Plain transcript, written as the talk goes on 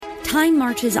Time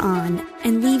marches on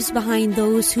and leaves behind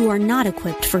those who are not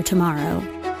equipped for tomorrow.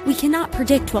 We cannot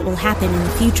predict what will happen in the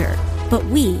future, but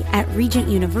we at Regent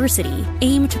University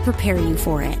aim to prepare you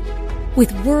for it.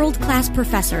 With world-class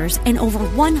professors and over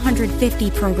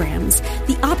 150 programs,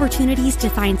 the opportunities to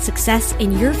find success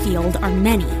in your field are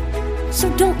many. So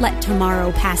don't let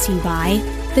tomorrow pass you by.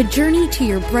 The journey to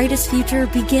your brightest future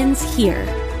begins here.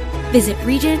 Visit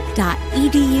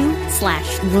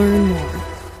regent.edu/learn more.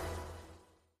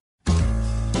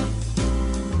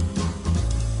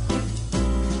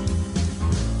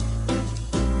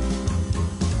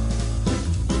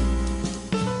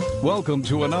 Welcome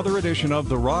to another edition of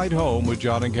The Ride Home with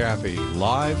John and Kathy,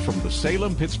 live from the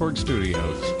Salem-Pittsburgh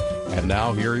studios. And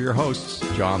now here are your hosts,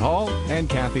 John Hall and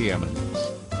Kathy Emmons.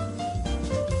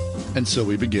 And so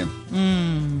we begin.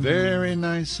 Very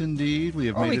nice indeed. We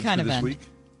have made it through this week.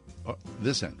 Oh,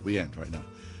 this end. We end right now.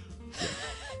 Yeah.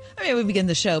 I mean, we begin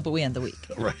the show, but we end the week.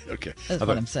 Right, okay. That's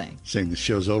what I'm saying. Saying the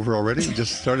show's over already? We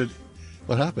just started.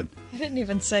 What happened? I didn't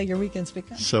even say your weekend's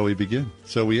begun. So we begin.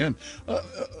 So we end.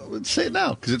 Let's say it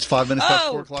now, because it's 5 minutes past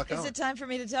 4 o'clock hour. Is it time for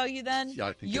me to tell you then? Yeah,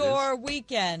 I think your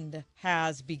weekend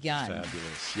has begun.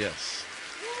 Fabulous, yes.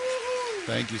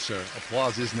 Thank you, sir.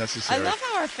 Applause is necessary. I love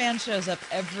how our fan shows up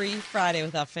every Friday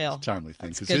without fail. It's a timely thing,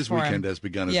 because his weekend has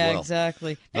begun as well. Yeah,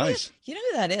 exactly. Nice. You know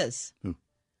who that is? Who?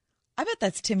 I bet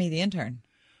that's Timmy the intern.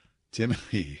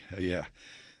 Timmy, yeah.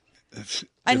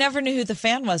 I never knew who the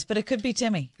fan was, but it could be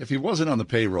Timmy. If he wasn't on the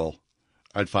payroll,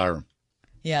 I'd fire him.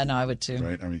 Yeah, no, I would too.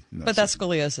 Right? I mean, no, but that's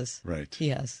scoliosis. Right. He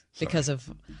has because of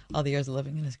all the years of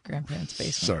living in his grandparents'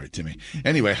 basement. Sorry, Timmy.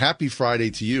 Anyway, happy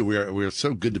Friday to you. We're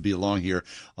so good to be along here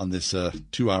on this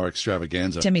 2-hour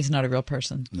extravaganza. Timmy's not a real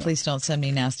person. No. Please don't send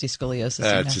me nasty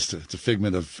scoliosis. It's a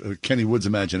figment of Kenny Wood's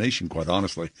imagination, quite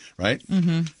honestly, right?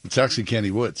 Mm-hmm. It's actually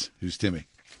Kenny Woods who's Timmy.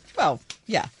 Well,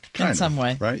 yeah, in some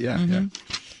way. Right? Yeah, yeah.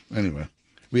 Anyway,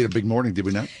 we had a big morning, did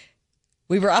we not?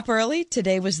 We were up early.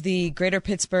 Today was the Greater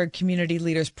Pittsburgh Community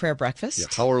Leaders Prayer Breakfast. Yeah.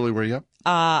 How early were you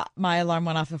up? My alarm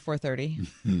went off at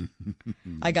 4:30.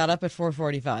 I got up at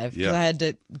 4:45 because I had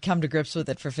to come to grips with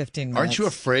it for 15 minutes. Aren't you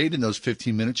afraid in those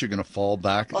 15 minutes you're going to fall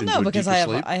back? Well, no, because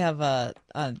I have a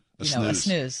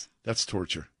snooze. That's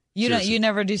torture. You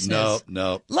never do snooze.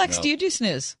 No. Lex, no. do you do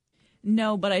snooze?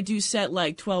 No, but I do set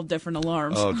like 12 different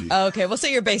alarms. Oh, geez. Okay, well, so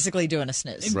you're basically doing a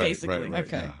snooze. Basically. Right.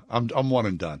 Okay. Yeah. I'm one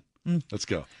and done. Let's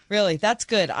go. Really, that's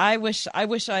good. I wish I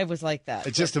was like that.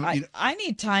 It's just I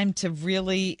need time to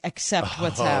really accept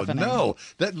what's happening. No,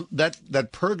 that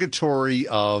purgatory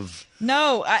of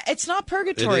it's not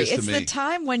purgatory. It's the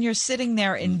time when you're sitting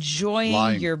there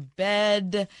enjoying your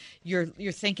bed. You're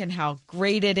thinking how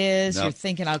great it is. No. You're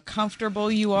thinking how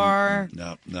comfortable you are.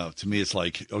 No. To me, it's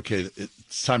like, okay,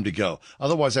 it's time to go.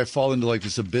 Otherwise, I fall into like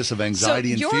this abyss of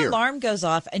anxiety and fear. fear. Your alarm goes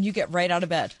off and you get right out of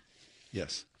bed.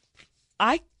 Yes.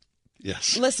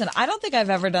 Yes. Listen, I don't think I've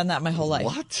ever done that in my whole life.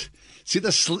 What? See,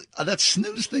 that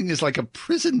snooze thing is like a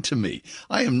prison to me.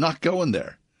 I am not going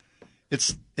there.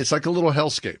 It's like a little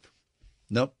hellscape.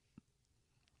 Nope.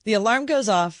 The alarm goes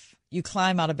off. You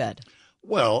climb out of bed.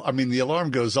 Well, I mean, the alarm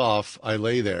goes off. I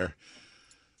lay there.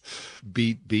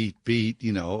 Beat,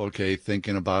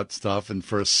 thinking about stuff. And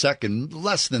for a second,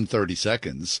 less than 30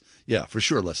 seconds. Yeah, for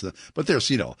sure, less than. But there's,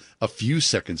 a few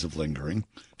seconds of lingering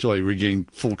till I regain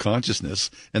full consciousness.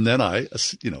 And then I,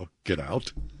 get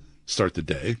out, start the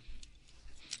day.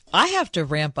 I have to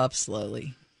ramp up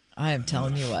slowly. I am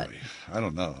telling you what. I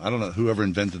don't know. Whoever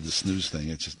invented the snooze thing.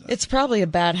 It's probably a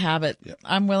bad habit. Yeah.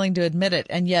 I'm willing to admit it.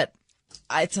 And yet,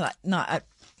 it's not.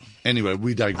 Anyway,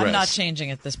 we digress. I'm not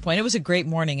changing at this point. It was a great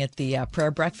morning at the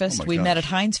prayer breakfast. We met at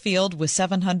Heinz Field with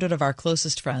 700 of our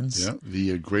closest friends. Yeah,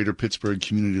 the Greater Pittsburgh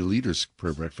Community Leaders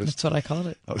Prayer Breakfast. That's what I called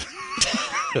it. Oh.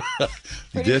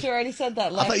 Pretty sure I already said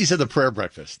that. I thought you said the prayer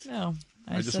breakfast. No,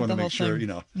 I just want to make sure,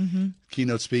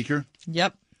 Keynote speaker.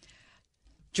 Yep.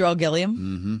 Joel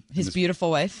Gilliam, his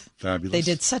beautiful wife. Fabulous. They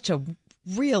did such a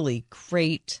really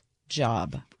great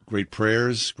job. Great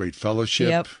prayers, great fellowship.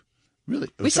 Yep. Really?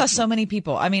 We saw so many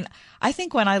people. I mean, I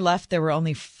think when I left, there were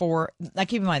only 4. Now,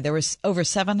 keep in mind, there was over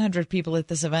 700 people at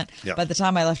this event. Yep. By the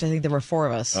time I left, I think there were 4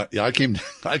 of us. I came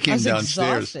downstairs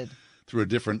exhausted. Through a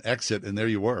different exit, and there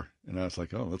you were. And I was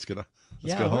like, oh, let's go home.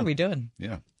 What are we doing?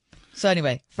 Yeah. So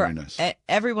anyway, for Very nice.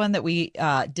 Everyone that we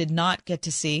did not get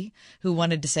to see who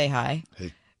wanted to say hi,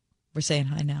 hey, we're saying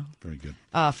hi now. Very good.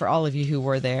 For all of you who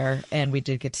were there, and we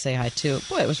did get to say hi too.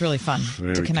 Boy, it was really fun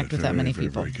to connect with that many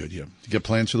people. Very good, yeah. You got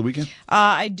plans for the weekend?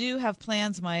 I do have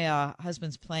plans. My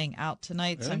husband's playing out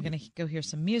tonight, so I'm going to go hear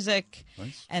some music.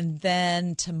 Nice. And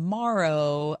then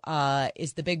tomorrow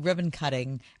is the big ribbon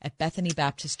cutting at Bethany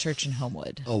Baptist Church in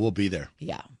Homewood. Oh, we'll be there.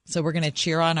 Yeah. So we're going to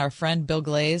cheer on our friend Bill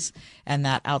Glaze and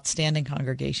that outstanding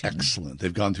congregation. Excellent.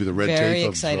 They've gone through the red Very tape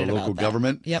excited of local about that.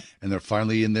 government. Yep. And they're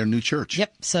finally in their new church.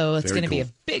 Yep. So it's going to be cool.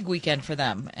 a big weekend for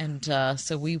them. And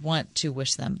so we want to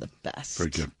wish them the best. Very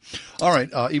good. All right.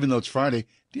 Even though it's Friday,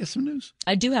 do you have some news?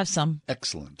 I do have some.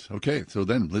 Excellent. Okay. So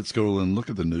then let's go and look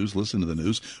at the news, listen to the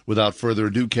news. Without further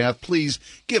ado, Kath, please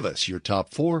give us your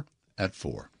top 4 at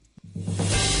 4.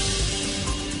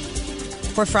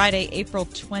 For Friday, April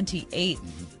 28th,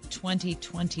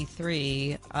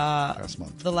 2023, Last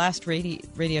month. the last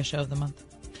radio show of the month.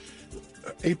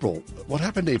 April. What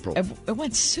happened to April? It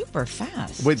went super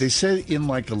fast. Wait, they said in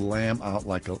like a lamb, out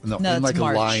like a... No, in it's like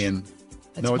March. a lion.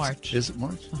 It's No, March. Is it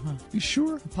March? You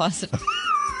sure? Positive.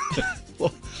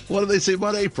 Well, what do they say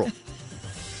about April?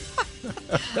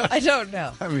 I don't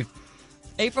know. I mean...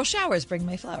 April showers bring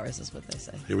May flowers is what they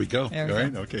say. Here we go. There we All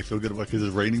right. go. Okay. Feel good about because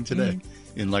it's raining today.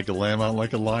 In like a lamb, out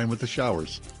like a lion with the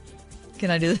showers.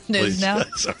 Can I do the news Please. now?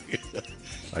 Sorry.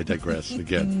 I digress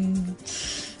again.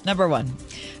 Number 1,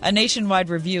 a nationwide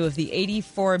review of the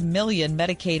 84 million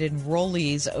Medicaid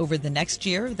enrollees over the next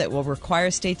year that will require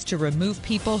states to remove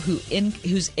people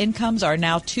whose incomes are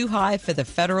now too high for the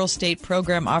federal state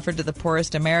program offered to the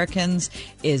poorest Americans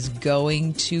is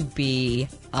going to be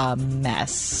a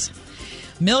mess.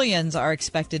 Millions are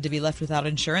expected to be left without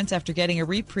insurance after getting a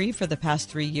reprieve for the past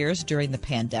 3 years during the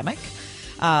pandemic.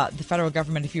 The federal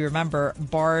government, if you remember,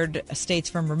 barred states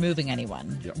from removing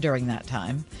anyone during that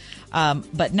time.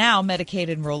 But now Medicaid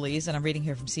enrollees, and I'm reading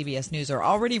here from CBS News, are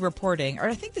already reporting, or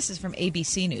I think this is from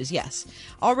ABC News, yes,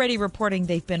 already reporting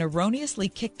they've been erroneously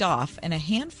kicked off in a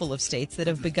handful of states that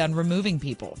have begun removing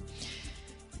people.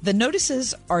 The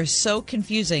notices are so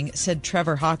confusing, said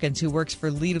Trevor Hawkins, who works for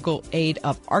Legal Aid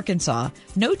of Arkansas.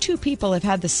 No two people have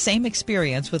had the same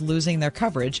experience with losing their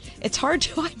coverage. It's hard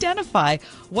to identify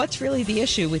what's really the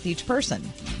issue with each person.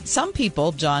 Some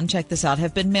people, John, check this out,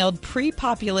 have been mailed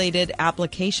pre-populated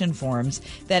application forms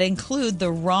that include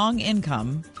the wrong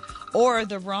income or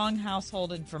the wrong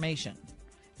household information,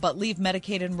 but leave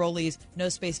Medicaid enrollees no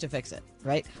space to fix it,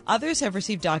 right? Others have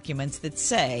received documents that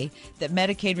say that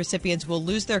Medicaid recipients will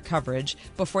lose their coverage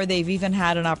before they've even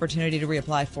had an opportunity to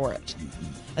reapply for it.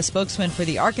 A spokesman for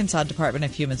the Arkansas Department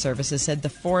of Human Services said the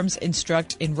forms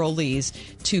instruct enrollees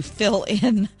to fill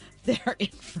in their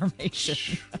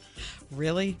information.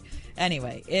 Really?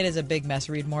 Anyway, it is a big mess.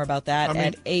 Read more about that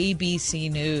at ABC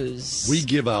News. We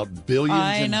give out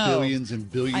billions and billions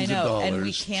and billions of dollars and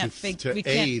we can't to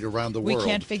aid around the world. We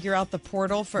can't figure out the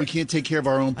portal for. We can't take care of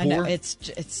our own poor. I know it's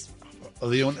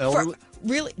the elderly.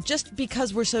 Really, just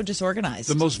because we're so disorganized.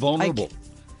 The most vulnerable.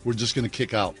 We're just going to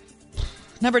kick out.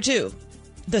 Number 2,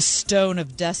 the Stone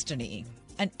of Destiny.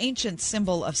 An ancient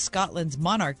symbol of Scotland's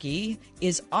monarchy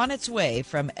is on its way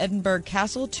from Edinburgh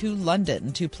Castle to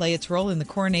London to play its role in the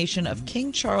coronation of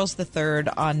King Charles III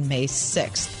on May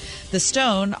 6th. The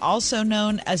stone, also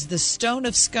known as the Stone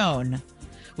of Scone,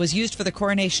 was used for the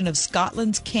coronation of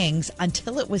Scotland's kings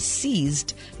until it was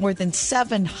seized more than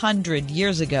 700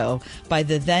 years ago by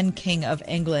the then King of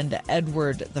England,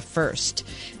 Edward I. The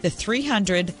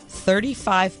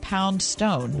 335-pound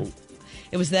stone.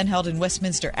 It was then held in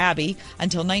Westminster Abbey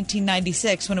until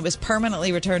 1996 when it was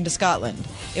permanently returned to Scotland.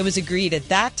 It was agreed at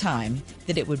that time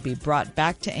that it would be brought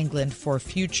back to England for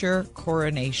future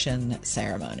coronation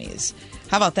ceremonies.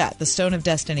 How about that? The Stone of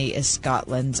Destiny is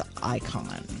Scotland's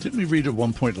icon. Didn't we read at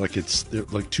one point like it's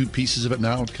like 2 pieces of it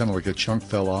now? It's kind of like a chunk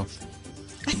fell off.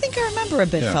 I think I remember a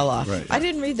bit fell off. Right, I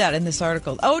didn't read that in this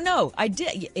article. Oh, no, I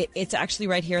did. It's actually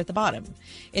right here at the bottom.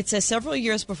 It says several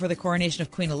years before the coronation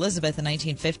of Queen Elizabeth in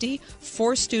 1950,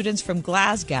 4 students from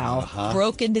Glasgow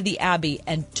broke into the abbey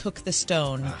and took the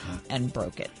stone and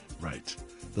broke it. Right.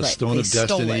 The Stone of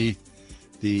Destiny,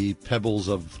 the Pebbles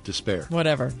of Despair.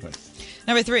 Whatever. Right.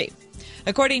 Number 3.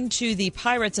 According to the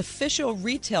Pirates' official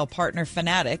retail partner,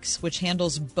 Fanatics, which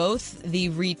handles both the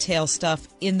retail stuff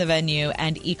in the venue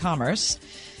and e-commerce,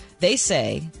 they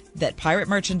say that pirate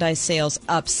merchandise sales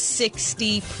up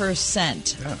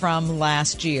 60% from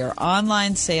last year.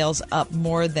 Online sales up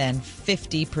more than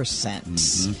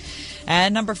 50%.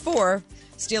 And number 4,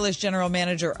 Steelers general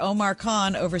manager Omar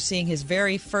Khan, overseeing his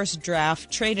very first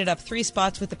draft, traded up 3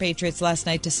 spots with the Patriots last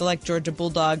night to select Georgia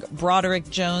Bulldog Broderick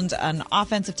Jones, an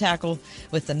offensive tackle,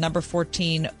 with the number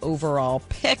 14 overall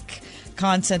pick.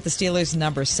 Khan sent the Steelers'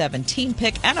 number 17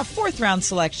 pick and a 4th-round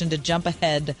selection to jump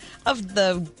ahead of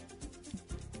the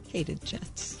hated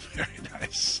Jets. Very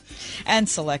nice. And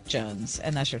select Jones.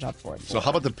 And that's your top 4. So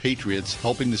how about the Patriots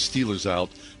helping the Steelers out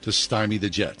to stymie the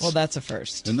Jets? Well, that's a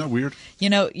first. Isn't that weird? You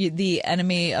know, the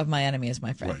enemy of my enemy is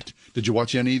my friend. Right. Did you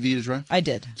watch any of the draft? I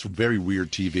did. It's very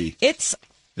weird TV.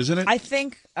 Isn't it? I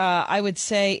think I would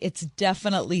say it's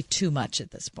definitely too much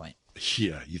at this point.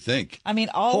 Yeah, you think? I mean,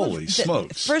 Holy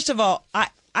smokes. First of all,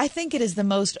 I think it is the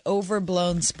most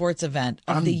overblown sports event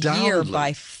of the year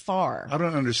by far. I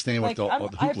don't understand what the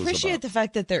hoop I was appreciate about. the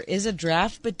fact that there is a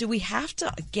draft, but do we have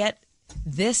to get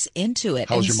this into it?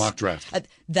 How was your mock draft?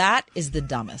 That is the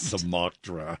dumbest. The mock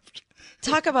draft.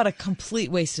 Talk about a complete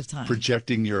waste of time.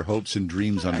 Projecting your hopes and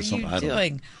dreams onto something. What are you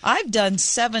doing? I've done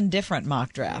 7 different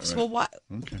mock drafts. Right. Well, what?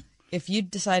 Okay. If you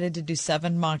decided to do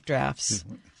 7 mock drafts,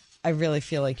 I really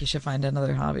feel like you should find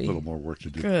another hobby. A little more work to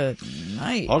do. Good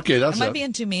night. Okay, that's Am I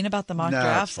being too mean about the mock Nah,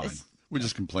 drafts? that's fine. We're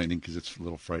just complaining because it's a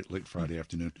little late Friday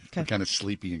afternoon. Okay. We're kind of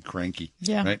sleepy and cranky.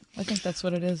 Yeah, Right? I think that's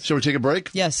what it is. Shall we take a break?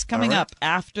 Yes, coming All right. up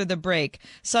after the break,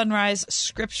 Sunrise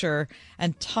Scripture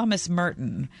and Thomas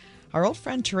Merton. Our old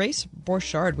friend Therese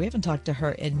Borchard, we haven't talked to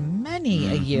her in many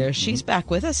a year. She's back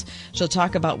with us. She'll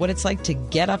talk about what it's like to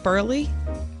get up early.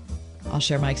 I'll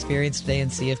share my experience today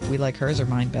and see if we like hers or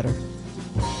mine better.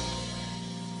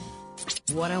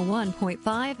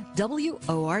 101.5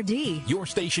 WORD. Your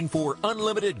station for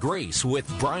unlimited grace with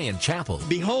Brian Chappell.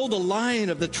 Behold, the Lion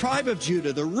of the tribe of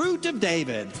Judah, the Root of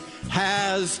David,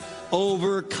 has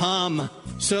overcome,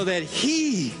 so that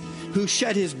he who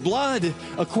shed his blood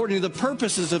according to the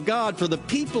purposes of God for the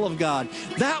people of God,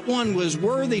 that one was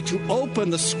worthy to open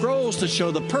the scrolls to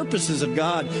show the purposes of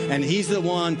God, and he's the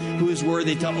one who is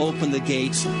worthy to open the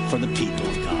gates for the people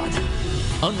of God.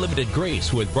 Unlimited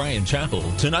Grace with Brian Chappell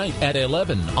tonight at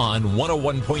 11 on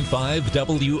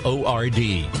 101.5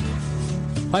 WORD.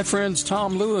 Hi friends,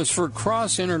 Tom Lewis for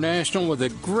Cross International with a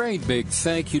great big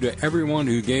thank you to everyone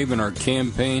who gave in our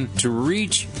campaign to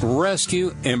reach,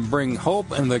 rescue, and bring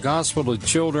hope and the gospel to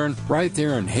children right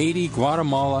there in Haiti,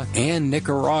 Guatemala, and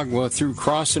Nicaragua through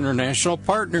Cross International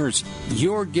Partners.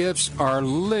 Your gifts are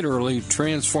literally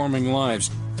transforming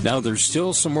lives. Now, there's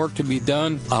still some work to be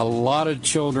done. A lot of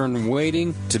children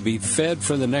waiting to be fed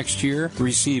for the next year,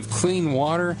 receive clean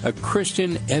water, a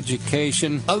Christian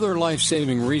education, other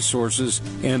life-saving resources,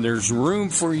 and there's room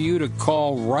for you to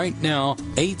call right now,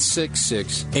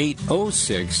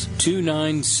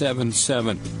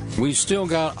 866-806-2977. We've still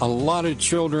got a lot of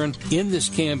children in this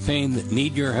campaign that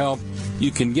need your help.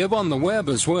 You can give on the web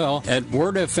as well at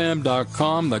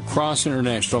wordfm.com, the Cross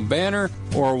International banner,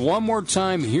 or one more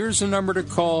time, here's the number to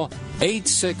call,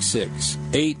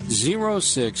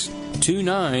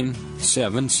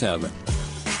 866-806-2977.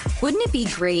 Wouldn't it be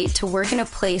great to work in a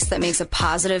place that makes a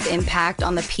positive impact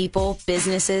on the people,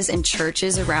 businesses, and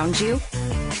churches around you?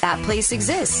 That place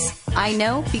exists. I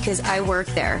know because I work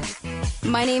there.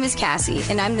 My name is Cassie,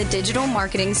 and I'm the digital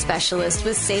marketing specialist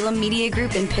with Salem Media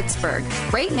Group in Pittsburgh.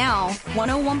 Right now,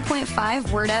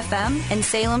 101.5 Word FM and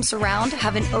Salem Surround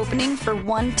have an opening for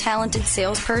one talented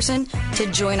salesperson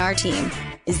to join our team.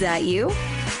 Is that you?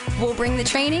 We'll bring the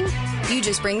training, you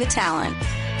just bring the talent.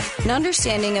 An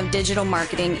understanding of digital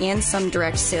marketing and some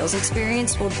direct sales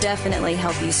experience will definitely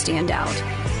help you stand out.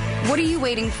 What are you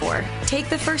waiting for? Take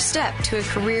the first step to a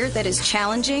career that is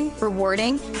challenging,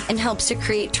 rewarding, and helps to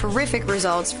create terrific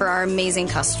results for our amazing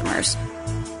customers.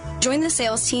 Join the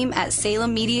sales team at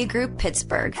Salem Media Group,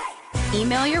 Pittsburgh.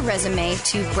 Email your resume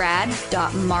to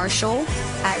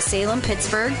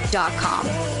brad.marshall@salempittsburgh.com.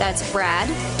 That's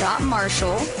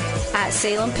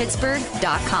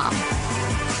brad.marshall@salempittsburgh.com.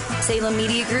 Salem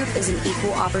Media Group is an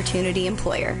equal opportunity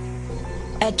employer.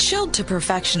 At Chilled to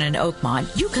Perfection in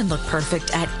Oakmont, you can look perfect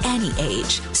at any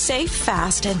age. Safe,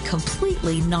 fast, and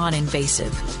completely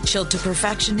non-invasive. Chilled to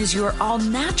Perfection is your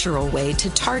all-natural way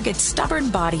to target stubborn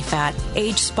body fat,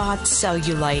 age spots,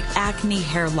 cellulite, acne,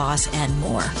 hair loss, and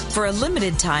more. For a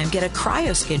limited time, get a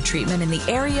cryoskin treatment in the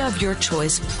area of your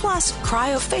choice, plus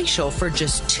cryofacial for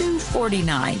just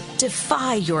 $249.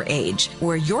 Defy your age,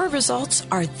 where your results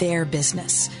are their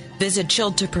business. Visit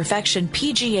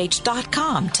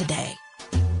chilledtoperfectionpgh.com today.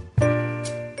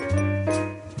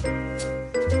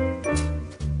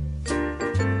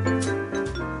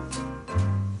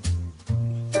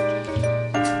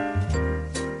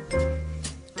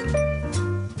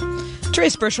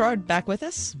 Therese Borchard back with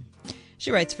us. She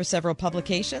writes for several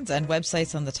publications and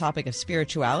websites on the topic of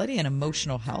spirituality and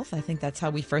emotional health. I think that's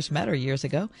how we first met her years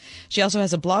ago. She also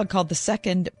has a blog called The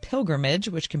Second Pilgrimage,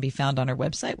 which can be found on her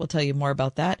website. We'll tell you more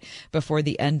about that before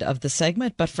the end of the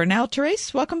segment. But for now,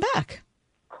 Therese, welcome back.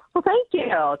 Well, thank you.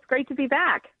 It's great to be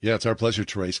back. Yeah, it's our pleasure,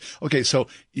 Therese. Okay, so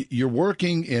you're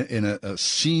working in a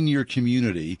senior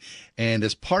community, and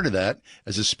as part of that,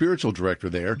 as a spiritual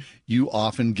director there, you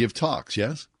often give talks,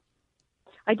 yes?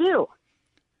 I do.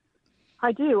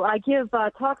 I give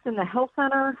talks in the health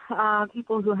center,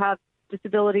 people who have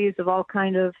disabilities of all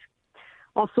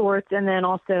sorts, and then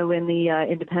also in the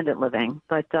independent living.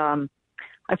 But I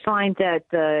I find that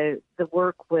the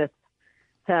work with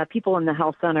people in the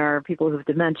health center, people who have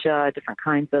dementia, different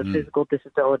kinds of physical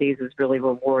disabilities is really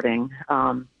rewarding.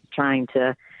 Trying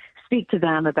to speak to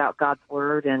them about God's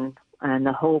word and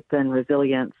the hope and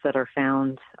resilience that are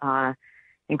found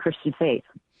in Christian faith.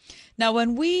 Now,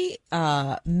 when we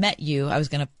met you, I was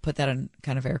going to put that in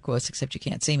kind of air quotes, except you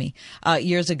can't see me,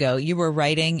 years ago, you were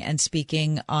writing and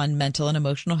speaking on mental and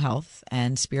emotional health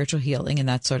and spiritual healing and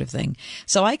that sort of thing.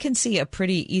 So I can see a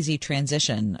pretty easy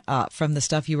transition from the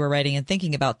stuff you were writing and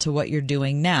thinking about to what you're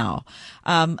doing now.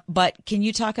 But can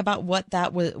you talk about what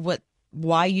that was,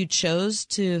 why you chose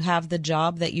to have the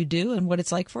job that you do and what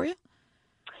it's like for you?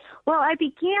 Well, I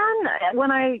began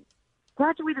when I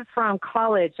graduated from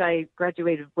college. I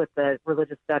graduated with the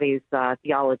religious studies,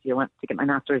 theology. I went to get my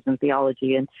master's in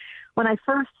theology. And when I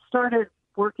first started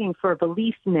working for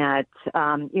BeliefNet,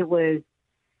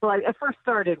 I first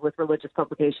started with religious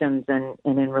publications and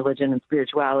in religion and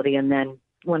spirituality. And then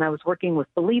when I was working with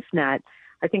BeliefNet,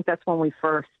 I think that's when we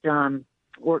first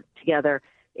worked together.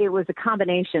 It was a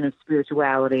combination of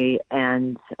spirituality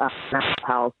and mental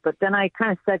health. But then I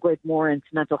kind of segued more into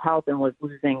mental health and was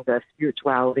losing the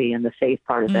spirituality and the faith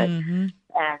part of it,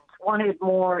 and wanted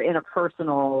more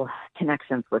interpersonal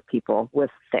connections with people with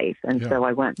faith. And so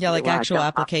I went like actual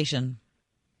application.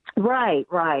 Right.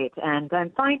 And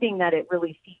I'm finding that it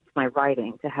really feeds my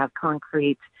writing to have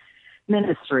concrete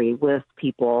ministry with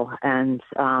people. And,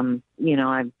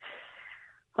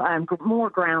 I'm more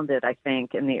grounded, I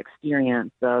think, in the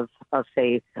experience of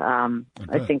faith.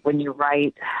 I think when you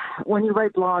write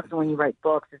blogs and when you write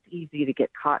books, it's easy to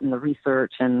get caught in the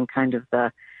research and kind of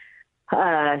the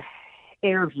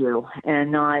air view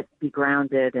and not be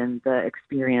grounded in the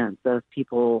experience of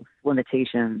people's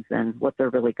limitations and what they're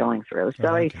really going through.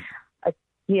 So I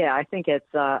think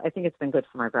it's been good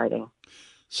for my writing.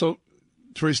 So,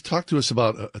 Therese, talk to us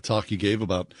about a talk you gave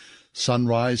about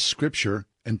sunrise scripture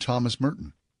and Thomas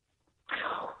Merton.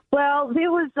 Well, it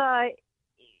was,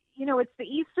 it's the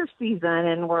Easter season,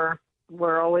 and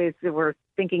we're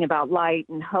thinking about light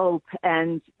and hope.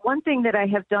 And one thing that I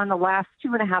have done the last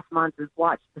 2.5 months is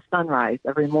watch the sunrise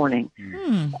every morning.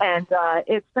 And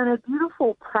it's been a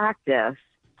beautiful practice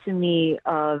to me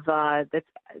of that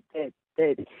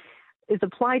is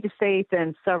applied to faith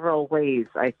in several ways,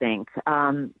 I think.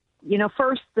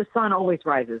 First, the sun always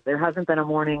rises. There hasn't been a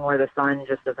morning where the sun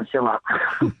just doesn't show up.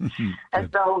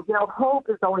 And so, hope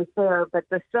is always there, but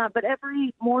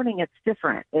every morning it's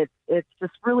different. It's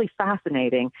just really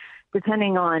fascinating,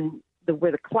 depending on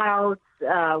where the clouds,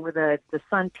 where the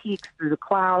sun peaks through the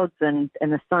clouds and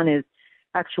the sun is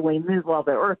actually moved while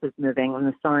the earth is moving, and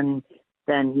the sun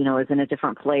then, is in a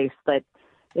different place. But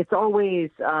it's always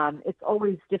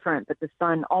different, but the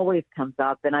sun always comes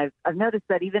up. And I've noticed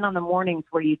that even on the mornings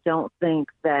where you don't think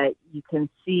that you can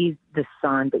see the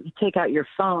sun, but you take out your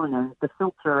phone and the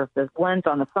filter, the lens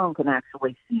on the phone can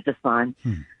actually see the sun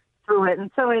through it.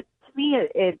 And so to me,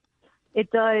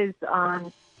 it does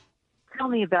tell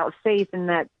me about faith and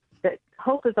that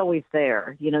hope is always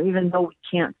there, even though we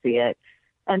can't see it.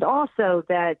 And also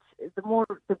that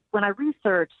when I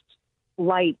researched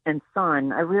light and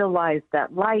sun, I realized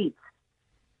that light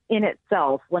in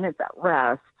itself, when it's at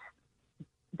rest,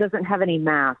 doesn't have any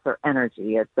mass or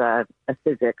energy. It's a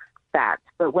physics fact.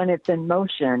 But when it's in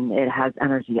motion, it has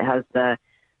energy. It has the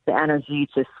energy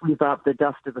to sweep up the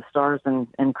dust of the stars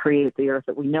and create the earth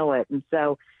that we know it. And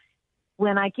so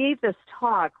when I gave this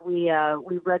talk, we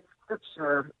read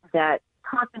scripture that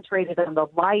concentrated on the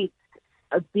light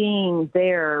of being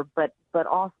there, but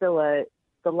also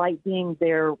the light being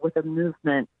there with a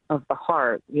movement of the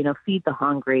heart, feed the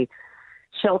hungry,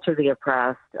 shelter the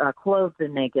oppressed, clothe the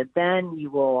naked, then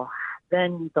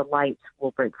the light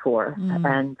will break forth.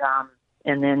 And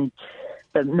then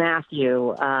the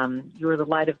Matthew, you are the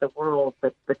light of the world,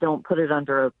 but don't put it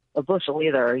under a bushel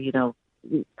either.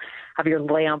 Have your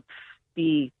lamp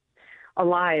be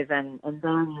alive and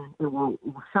then it will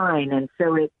shine. And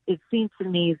so it seems to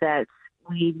me that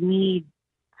we need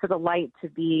for the light to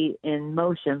be in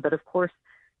motion. But of course,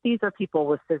 these are people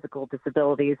with physical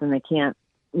disabilities and they can't,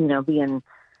 be in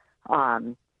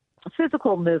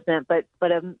physical movement, but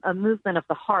a movement of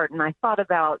the heart. And I thought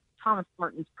about Thomas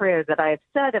Merton's prayer that I have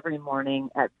said every morning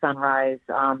at sunrise,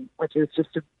 which is just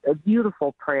a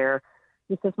beautiful prayer.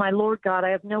 He says, "My Lord God, I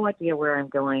have no idea where I'm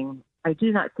going. I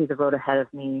do not see the road ahead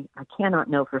of me. I cannot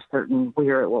know for certain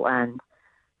where it will end.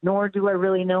 Nor do I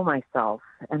really know myself.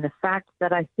 And the fact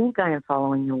that I think I am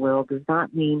following your will does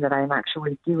not mean that I am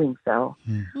actually doing so.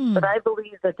 But I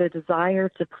believe that the desire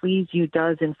to please you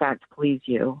does, in fact, please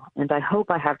you. And I hope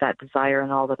I have that desire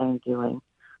in all that I'm doing.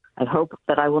 I hope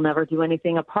that I will never do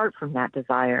anything apart from that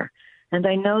desire. And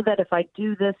I know that if I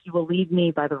do this, you will lead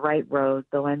me by the right road,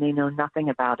 though I may know nothing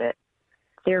about it.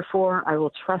 Therefore, I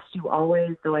will trust you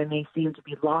always, though I may seem to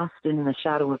be lost in the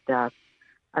shadow of death.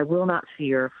 I will not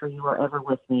fear, for you are ever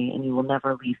with me, and you will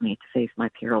never leave me to face my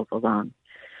perils alone.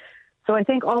 So I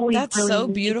think all we That's really so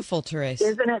need, beautiful, Therese.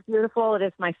 Isn't it beautiful? It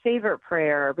is my favorite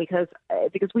prayer because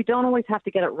we don't always have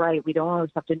to get it right. We don't always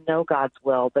have to know God's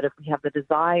will, but if we have the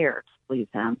desire to please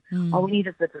Him, all we need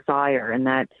is the desire, and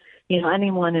that,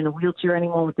 anyone in a wheelchair,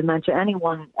 anyone with dementia,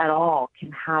 anyone at all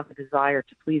can have a desire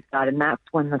to please God, and that's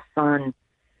when the sun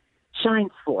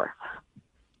shines forth.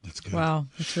 That's good. Wow,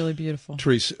 that's really beautiful.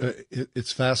 Therese,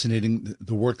 it's fascinating,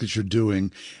 the work that you're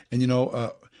doing. And,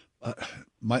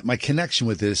 my connection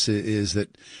with this is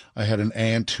that I had an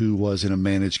aunt who was in a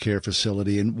managed care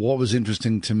facility. And what was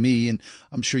interesting to me, and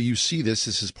I'm sure you see this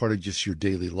is part of just your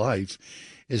daily life,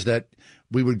 is that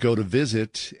we would go to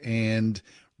visit and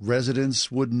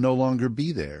residents would no longer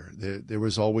be there. There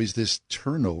was always this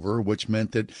turnover, which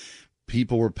meant that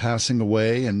people were passing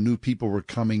away and new people were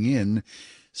coming in.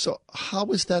 So how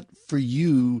is that for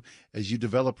you as you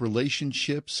develop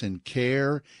relationships and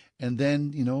care, and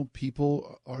then,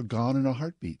 people are gone in a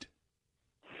heartbeat?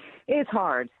 It's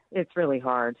hard. It's really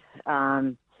hard.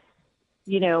 There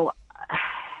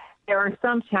are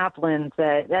some chaplains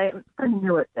that I'm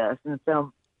new at this, and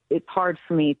so it's hard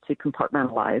for me to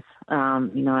compartmentalize.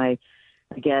 I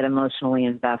get emotionally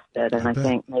invested, and I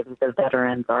think maybe the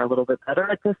veterans are a little bit better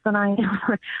at this than I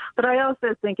am. But I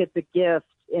also think it's a gift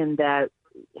in that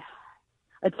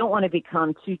I don't want to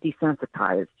become too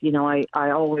desensitized. I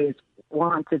always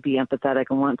want to be empathetic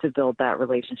and want to build that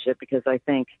relationship because I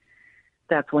think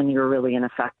that's when you're really an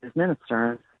effective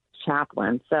minister and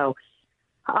chaplain. So,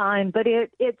 but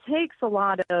it takes a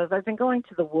lot of, I've been going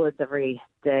to the woods every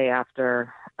day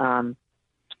after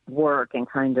work and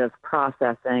kind of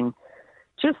processing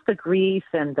just the grief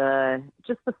and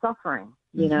just the suffering,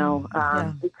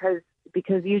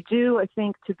 because you do, I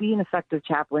think, to be an effective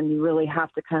chaplain, you really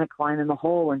have to kind of climb in the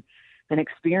hole and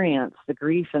experience the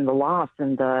grief and the loss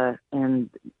and the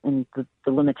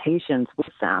limitations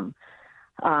with them.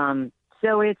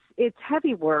 So it's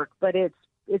heavy work, but it's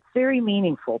very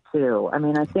meaningful too. I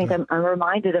mean, I think I'm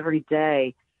reminded every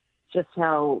day just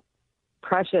how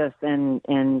precious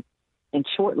and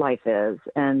short life is,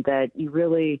 and that you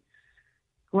really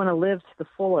want to live to the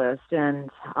fullest. And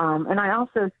I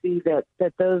also see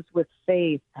that those with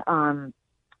faith,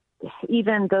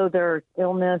 even though their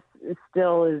illness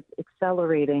still is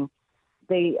accelerating,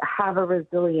 they have a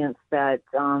resilience that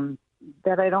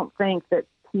I don't think that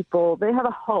people, they have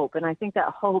a hope. And I think that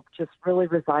hope just really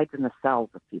resides in the cells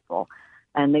of people,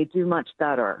 and they do much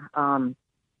better.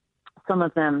 Some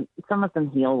of them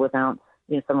heal without,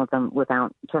 some of them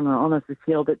without terminal illness is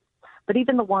healed. But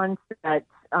even the ones that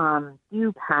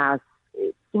do pass,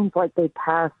 it seems like they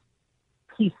pass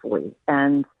peacefully.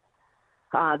 And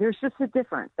there's just a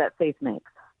difference that faith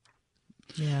makes.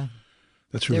 Yeah.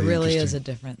 That's really There really interesting. is a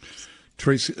difference.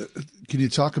 Trace, can you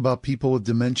talk about people with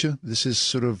dementia? This is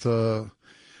sort of a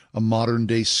modern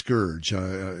day scourge.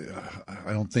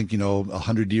 I don't think,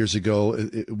 100 years ago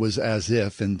it was as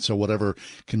if, and so whatever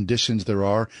conditions there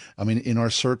are. I mean, in our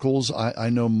circles, I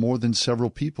know more than several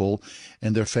people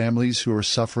and their families who are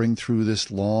suffering through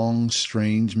this long,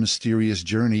 strange, mysterious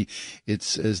journey.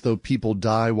 It's as though people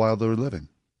die while they're living.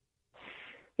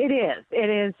 It is.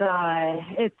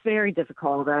 It's very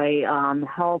difficult. I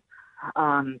help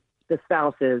the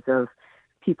spouses of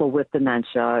people with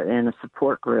dementia in a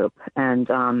support group, and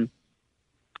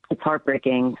it's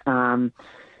heartbreaking. Some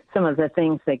of the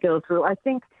things they go through. I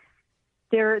think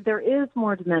there is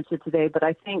more dementia today, but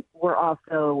I think we're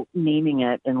also naming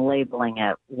it and labeling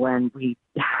it when we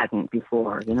hadn't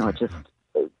before. Just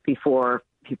before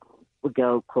people would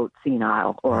go, quote,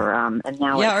 senile, or and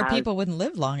now or people wouldn't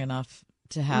live long enough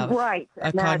to have a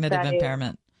cognitive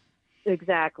impairment.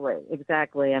 Exactly.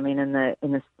 I mean, in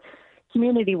the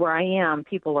community where I am,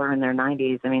 people are in their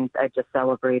 90s. I mean, I just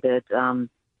celebrated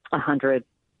 100th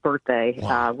birthday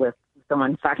with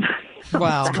someone. In fact,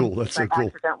 wow, that's cool. That's so cool. I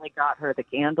accidentally got her the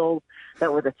candles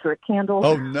that were the trick candles.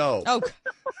 Oh no! Oh,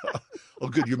 oh,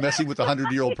 good. You're messing with a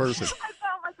 100-year-old person.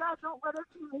 Oh my God! Don't let us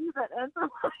believe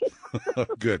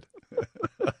it. Good.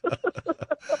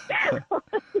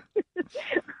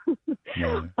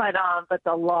 But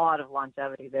a lot of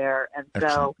longevity there, and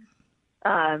Excellent. so.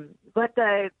 But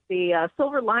the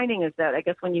silver lining is that I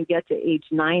guess when you get to age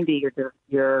 90,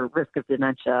 your risk of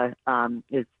dementia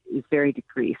is very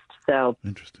decreased. So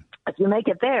interesting. If you make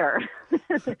it there,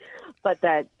 but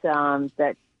that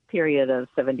period of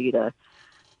 70 to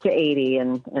 80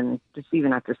 and just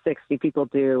even after 60, people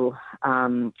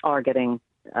are getting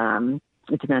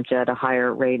dementia at a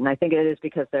higher rate. And I think it is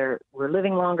because we're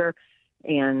living longer.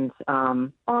 And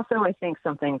also, I think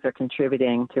some things are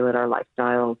contributing to it, our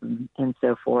lifestyles and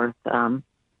so forth.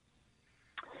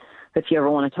 If you ever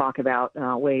want to talk about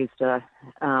ways to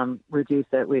reduce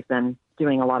it, we've been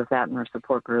doing a lot of that in our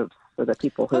support groups so that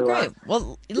people who great.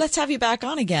 Well, let's have you back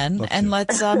on again,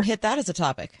 let's hit that as a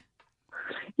topic.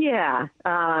 Yeah.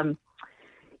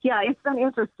 It's been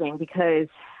interesting because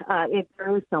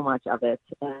there is so much of it.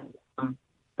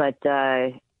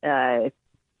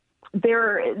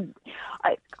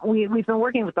 We've been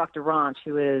working with Dr. Ranch,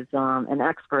 who is an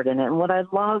expert in it. And what I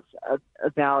love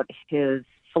about his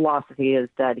philosophy is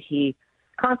that he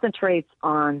concentrates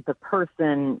on the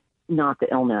person, not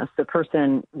the illness, the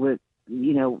person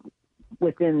within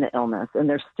the illness, and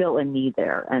there's still a need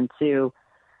there. And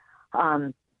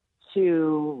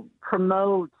to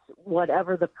promote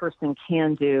whatever the person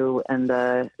can do and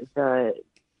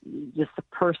just the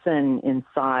person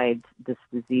inside this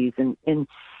disease. And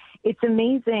it's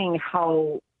amazing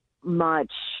how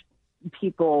much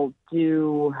people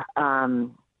do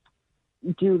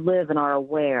live and are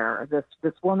aware. This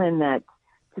woman that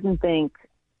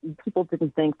people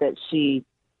didn't think that she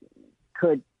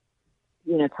could,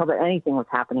 tell that anything was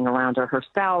happening around her. Her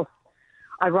spouse,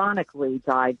 ironically,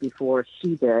 died before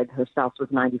she did. Her spouse was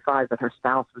 95, but her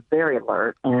spouse was very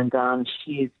alert, and has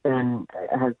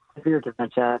severe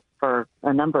dementia for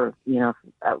a number,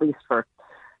 at least for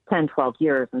 10, 12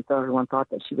 years. And so everyone thought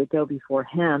that she would go before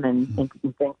him and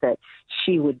didn't think that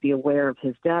she would be aware of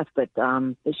his death. But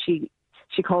she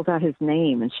calls out his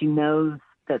name, and she knows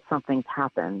that something's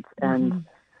happened. And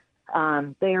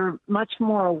they are much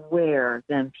more aware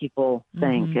than people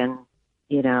think. And,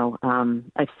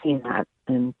 I've seen that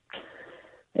in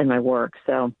my work.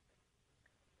 So,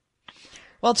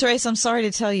 well, Therese, I'm sorry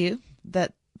to tell you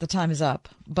that the time is up,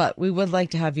 but we would like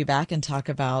to have you back and talk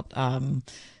about the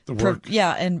work.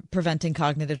 And preventing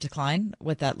cognitive decline,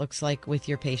 what that looks like with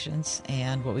your patients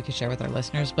and what we could share with our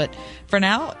listeners. But for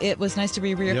now, it was nice to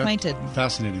be reacquainted. Yeah,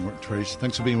 fascinating work, Therese.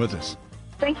 Thanks for being with us.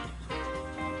 Thanks.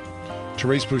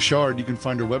 Therese Bouchard, you can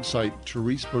find her website,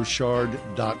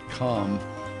 theresebouchard.com.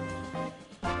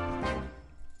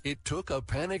 It took a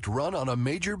panicked run on a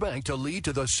major bank to lead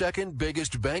to the second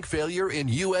biggest bank failure in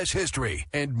U.S. history.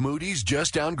 And Moody's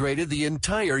just downgraded the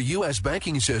entire U.S.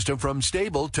 banking system from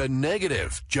stable to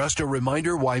negative. Just a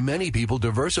reminder why many people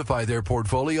diversify their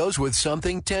portfolios with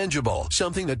something tangible,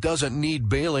 something that doesn't need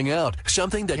bailing out,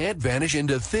 something that can't vanish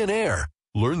into thin air.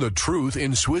 Learn the truth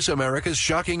in Swiss America's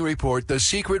shocking report, The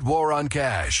Secret War on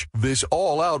Cash. This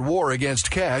all-out war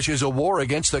against cash is a war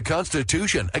against the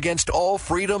Constitution, against all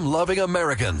freedom-loving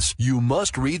Americans. You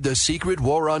must read The Secret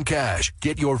War on Cash.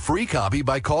 Get your free copy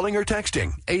by calling or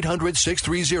texting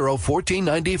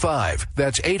 800-630-1495.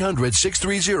 That's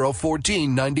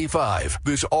 800-630-1495.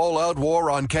 This all-out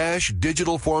war on cash,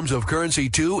 digital forms of currency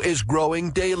too, is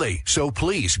growing daily. So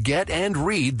please get and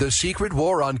read The Secret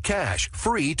War on Cash,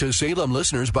 free to Salem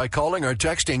listeners by calling or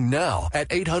texting now at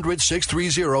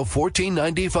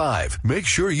 800-630-1495. Make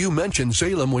sure you mention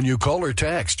Salem when you call or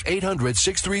text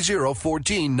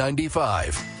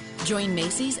 800-630-1495. Join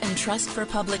Macy's and Trust for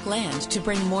Public Land to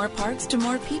bring more parks to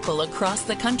more people across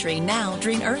the country now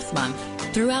during Earth Month.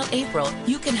 Throughout April,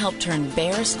 you can help turn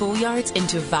bare schoolyards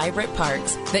into vibrant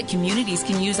parks that communities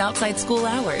can use outside school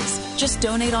hours. Just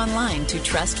donate online to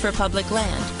Trust for Public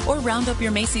Land or round up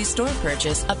your Macy's store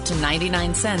purchase up to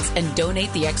 99 cents and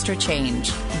donate the extra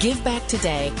change. Give back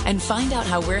today and find out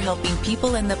how we're helping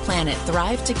people and the planet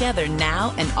thrive together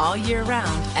now and all year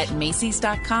round at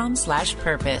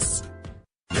Macys.com/purpose.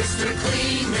 Mr.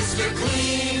 Clean, Mr.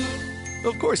 Clean.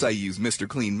 Of course I use Mr.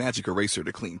 Clean Magic Eraser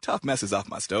to clean tough messes off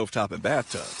my stovetop and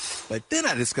bathtub. But then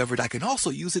I discovered I can also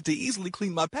use it to easily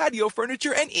clean my patio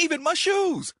furniture and even my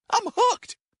shoes. I'm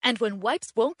hooked. And when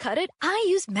wipes won't cut it, I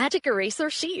use Magic Eraser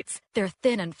Sheets. They're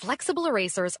thin and flexible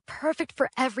erasers, perfect for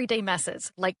everyday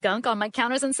messes, like gunk on my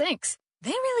counters and sinks.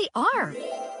 They really are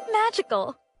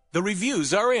magical. The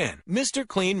reviews are in. Mr.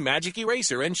 Clean Magic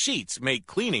Eraser and Sheets make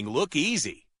cleaning look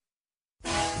easy.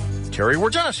 Terry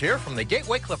Wargenis here from the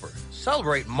Gateway Clipper.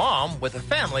 Celebrate Mom with a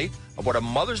family aboard a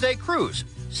Mother's Day cruise,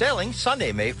 sailing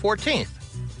Sunday, May 14th.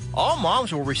 All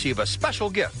moms will receive a special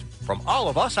gift from all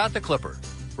of us at the Clipper.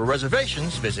 For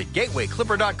reservations, visit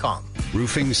gatewayclipper.com.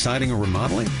 Roofing, siding, or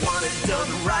remodeling? Want it done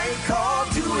right, call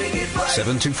doing it right.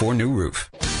 724 New Roof.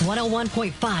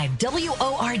 101.5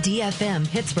 WORD-FM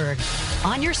Pittsburgh.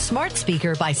 On your smart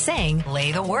speaker by saying,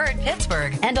 play the word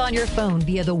Pittsburgh. And on your phone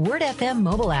via the Word FM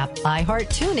mobile app, iHeart,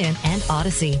 TuneIn, and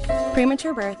Odyssey.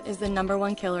 Premature birth is the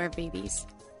 #1 killer of babies.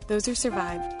 Those who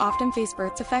survive often face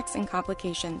birth defects and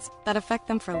complications that affect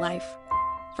them for life.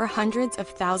 For hundreds of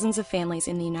thousands of families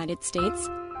in the United States,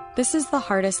 this is the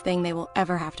hardest thing they will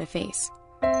ever have to face.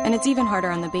 And it's even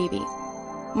harder on the baby.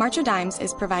 March of Dimes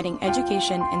is providing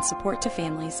education and support to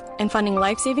families and funding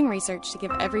life-saving research to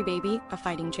give every baby a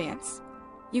fighting chance.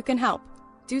 You can help.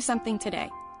 Do something today.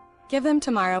 Give them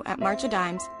tomorrow at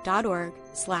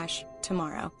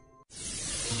marchofdimes.org/tomorrow.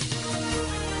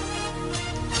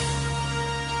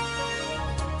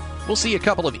 We'll see a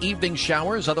couple of evening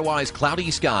showers, otherwise cloudy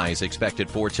skies expected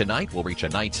for tonight. We'll reach a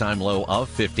nighttime low of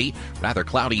 50. Rather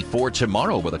cloudy for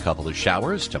tomorrow with a couple of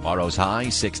showers. Tomorrow's high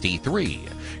 63.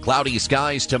 Cloudy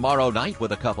skies tomorrow night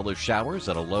with a couple of showers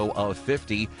at a low of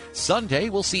 50. Sunday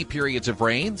we'll see periods of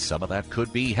rain. Some of that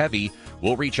could be heavy.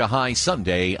 We'll reach a high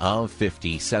Sunday of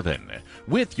 57.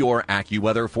 With your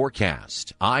AccuWeather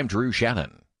forecast, I'm Drew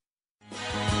Shannon.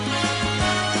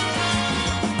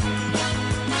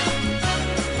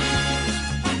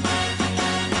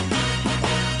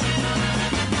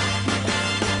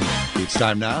 It's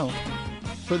time now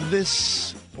for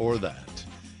This or That.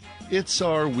 It's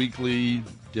our weekly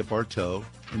dip our toe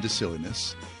into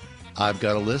silliness. I've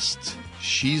got a list.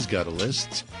 She's got a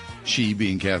list. She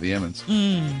being Kathy Emmons.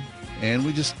 And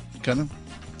we just kind of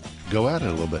go at it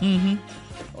a little bit. Mm-hmm.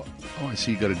 Oh, I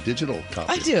see you got a digital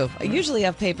copy. I do. I usually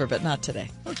have paper, but not today.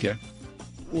 Okay.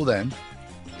 Well, then,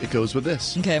 it goes with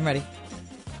this. Okay, I'm ready.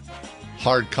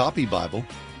 Hard copy Bible.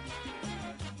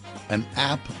 An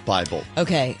app Bible.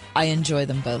 Okay, I enjoy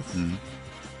them both. Mm-hmm.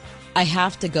 I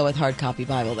have to go with hard copy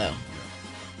Bible, though.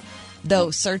 Though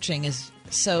searching is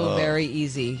so very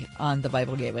easy on the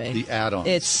Bible Gateway. The add-ons.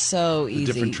 It's so easy.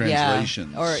 The different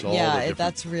translations. Yeah. Or all yeah, the different...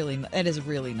 that's really it is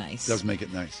really nice. Does make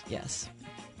it nice. Yes.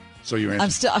 So you're answering. I'm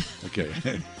still okay.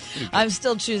 I'm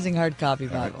still choosing hard copy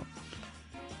Bible.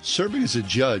 Right. Serving as a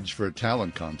judge for a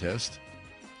talent contest.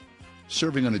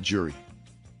 Serving on a jury.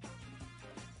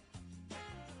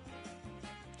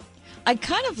 I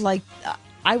kind of like.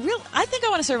 I think I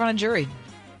want to serve on a jury.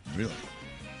 Really?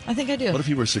 I think I do. What if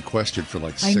you were sequestered for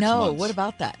like 6 months? I know. Months? What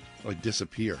about that? Like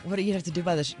disappear. What do you have to do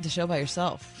by the show by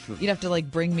yourself? You'd have to like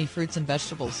bring me fruits and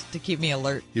vegetables to keep me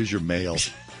alert. Here's your mail.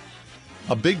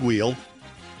 A big wheel.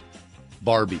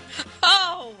 Barbie.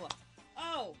 Oh.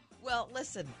 Well,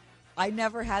 listen. I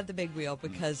never had the big wheel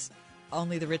because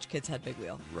only the rich kids had big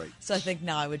wheel. Right. So I think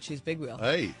now I would choose big wheel.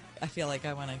 Hey. I feel like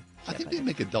I want to. I think they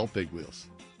make adult big wheels,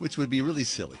 which would be really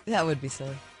silly. That would be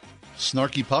silly.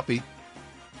 Snarky Puppy.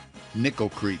 Nickel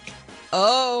Creek.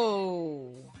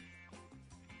 Oh.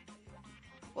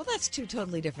 Well, that's two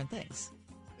totally different things.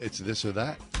 It's this or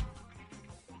that.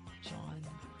 John.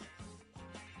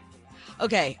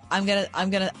 Okay, I'm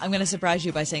gonna surprise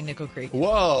you by saying Nickel Creek.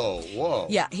 Whoa.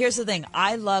 Yeah, here's the thing.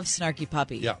 I love Snarky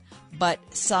Puppy. Yeah. But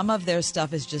some of their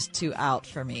stuff is just too out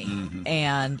for me,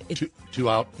 and it's too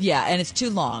out. Yeah, and it's too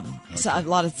long. Okay. So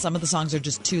some of the songs are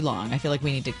just too long. I feel like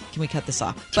we need to. Can we cut this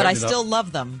off? But I still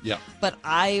love them. Yeah. But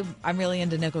I'm really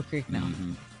into Nickel Creek now.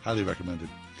 Mm-hmm. Highly recommended.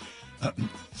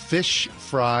 Fish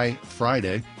Fry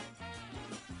Friday.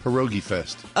 Pierogi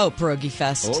Fest. Oh, Pierogi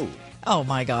Fest. Oh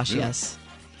my gosh, Yeah. yes.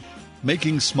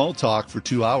 Making small talk for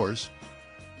 2 hours.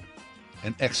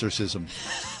 An exorcism.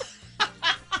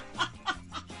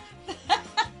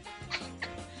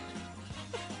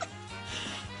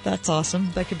 That's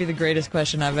awesome. That could be the greatest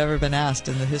question I've ever been asked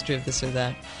in the history of this or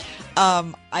that.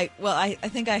 I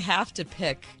think I have to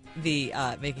pick the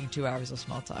making 2 hours of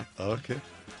small talk. Okay.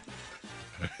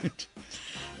 All right.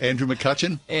 Andrew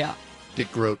McCutcheon. Yeah.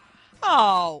 Dick Groat.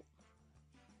 Oh.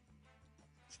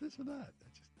 It's this or that.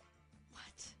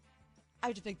 I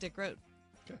have to pick Dick Groat.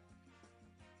 Okay.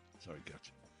 Sorry,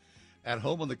 gotcha. At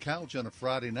home on the couch on a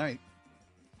Friday night.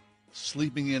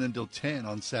 Sleeping in until 10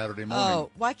 on Saturday morning.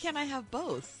 Oh, why can't I have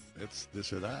both? It's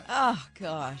this or that. Oh,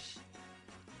 gosh.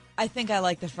 I think I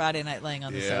like the Friday night laying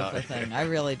on the sofa thing. I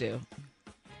really do.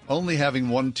 Only having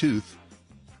one tooth.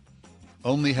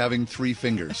 Only having 3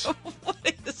 fingers.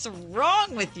 What is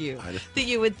wrong with you that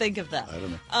you would think of that? I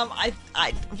don't know.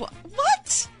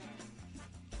 What?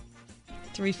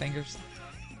 3 fingers.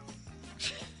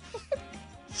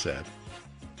 Sad.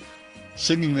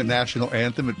 Singing the national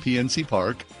anthem at PNC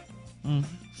Park.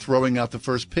 Throwing out the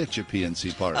first pitch at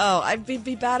PNC Park. Oh, I'd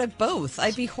be bad at both.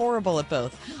 I'd be horrible at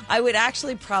both. I would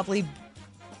actually probably...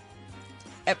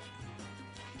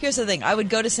 Here's the thing. I would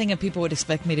go to sing and people would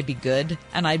expect me to be good,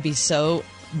 and I'd be so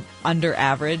under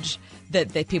average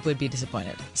that people would be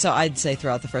disappointed. So I'd say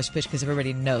throw out the first pitch because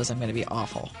everybody knows I'm going to be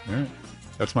awful. All right.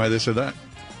 That's my this or that.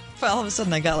 Well, all of a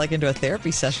sudden I got like into a therapy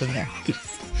session there.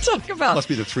 Talk about... Must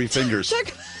be the 3 fingers.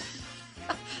 Talk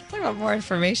about more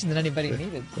information than anybody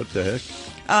needed. What the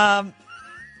heck?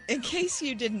 In case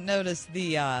you didn't notice,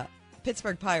 the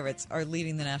Pittsburgh Pirates are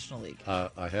leading the National League.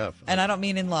 I have. And I don't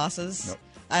mean in losses. Nope.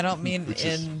 I don't mean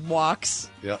in walks.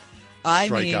 Yeah. I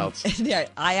Strikeouts. mean, yeah,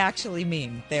 I actually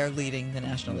mean they're leading the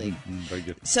National League. Very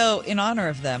good. So, in honor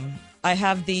of them, I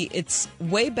have the "It's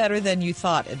Way Better Than You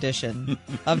Thought" edition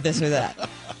of This or That.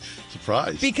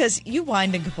 Surprise! Because you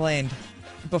whined and complained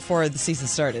before the season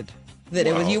started that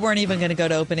you weren't even going to go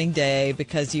to opening day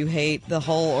because you hate the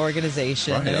whole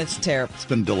organization and it's terrible. It's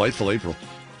been a delightful April.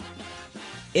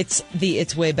 It's the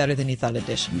 "It's Way Better Than You Thought"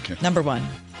 edition. Okay. Number 1,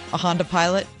 a Honda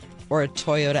Pilot or a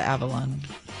Toyota Avalon?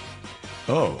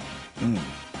 Oh.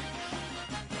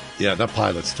 Yeah, that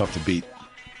Pilot's tough to beat.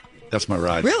 That's my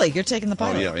ride. Really? You're taking the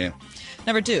Pilot? Oh, yeah.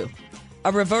 Number 2,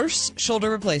 a reverse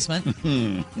shoulder replacement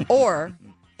or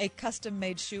a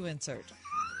custom-made shoe insert?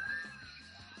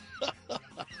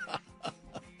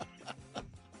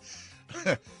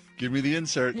 Give me the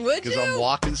insert. Would Because you? I'm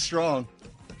walking strong.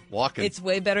 Walking. It's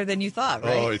way better than you thought,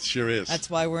 right? Oh, it sure is. That's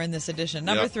why we're in this edition.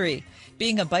 Number Yep. 3,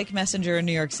 being a bike messenger in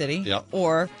New York City Yep.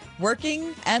 or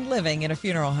working and living in a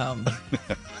funeral home?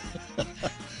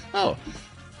 Oh.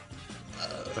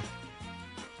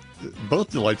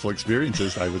 Both delightful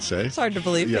experiences, I would say. It's hard to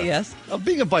believe, but yes.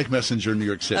 Being a bike messenger in New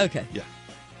York City. Okay. Yeah.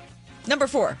 Number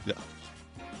 4, Yeah.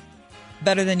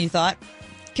 better than you thought.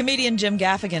 Comedian Jim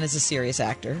Gaffigan is a serious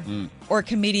actor, or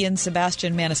comedian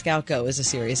Sebastian Maniscalco is a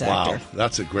serious actor. Wow,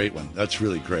 that's a great one. That's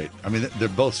really great. I mean, they're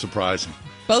both surprising.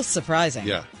 Both surprising.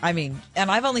 Yeah. I mean,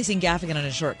 and I've only seen Gaffigan in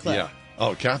a short clip. Yeah.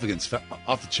 Oh, Gaffigan's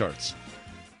off the charts.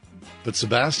 But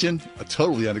Sebastian,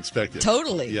 totally unexpected.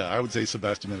 Totally. Yeah, I would say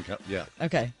Sebastian Maniscalco. Yeah.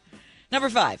 Okay. Number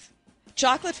 5,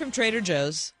 chocolate from Trader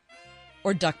Joe's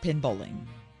or duck pin bowling?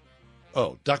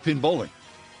 Oh, duck pin bowling.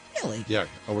 Really? Yeah.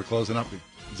 Oh, we're closing up.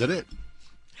 Is that it?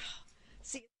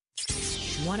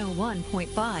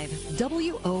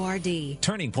 101.5 WORD.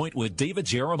 Turning Point with David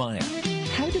Jeremiah.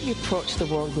 How do we approach the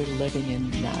world we're living in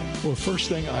now? Well, first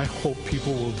thing I hope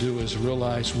people will do is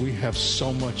realize we have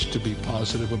so much to be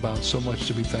positive about, so much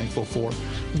to be thankful for.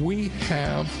 We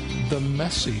have the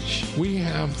message. We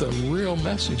have the real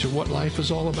message of what life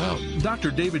is all about.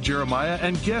 Dr. David Jeremiah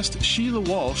and guest Sheila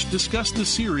Walsh discuss the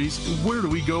series, Where Do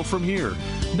We Go From Here?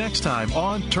 Next time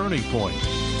on Turning Point.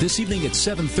 This evening at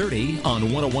 7:30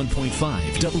 on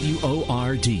 101.5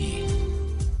 WORD.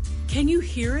 Can you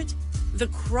hear it? The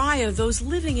cry of those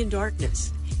living in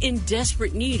darkness, in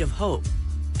desperate need of hope.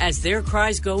 As their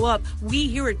cries go up, we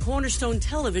here at Cornerstone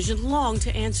Television long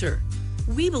to answer.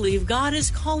 We believe God is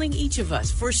calling each of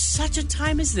us for such a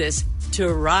time as this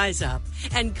to rise up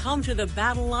and come to the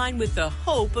battle line with the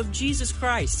hope of Jesus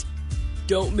Christ.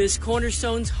 Don't miss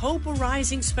Cornerstone's Hope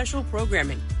Arising special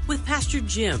programming with Pastor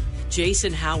Jim,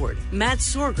 Jason Howard, Matt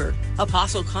Sorger,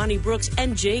 Apostle Connie Brooks,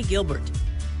 and Jay Gilbert.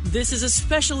 This is a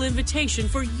special invitation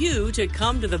for you to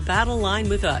come to the battle line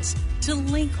with us, to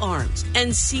link arms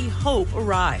and see hope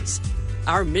arise.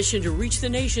 Our mission to reach the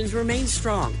nations remains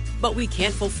strong, but we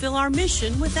can't fulfill our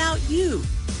mission without you.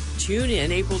 Tune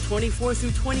in April 24th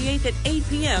through 28th at 8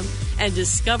 p.m. and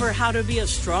discover how to be a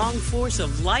strong force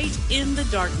of light in the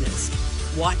darkness.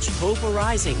 Watch Hope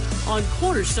Arising on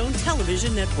Cornerstone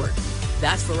Television Network.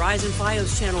 That's Verizon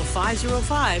Fios Channel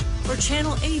 505 or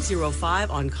Channel 805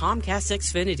 on Comcast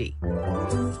Xfinity.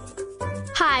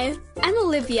 Hi, I'm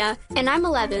Olivia, and I'm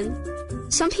 11.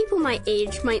 Some people my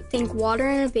age might think water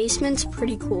in a basement's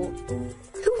pretty cool.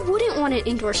 Who wouldn't want an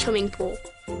indoor swimming pool?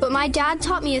 But my dad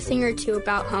taught me a thing or two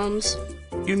about homes.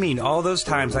 You mean all those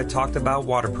times I talked about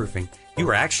waterproofing? You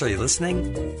were actually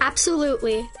listening?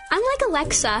 Absolutely. I'm like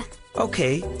Alexa.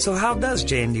 Okay, so how does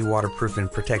J&D Waterproofing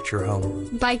protect your home?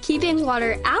 By keeping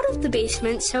water out of the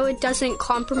basement so it doesn't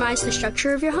compromise the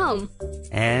structure of your home.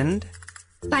 And?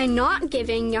 By not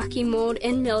giving yucky mold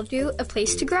and mildew a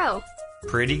place to grow.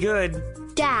 Pretty good.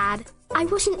 Dad, I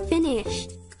wasn't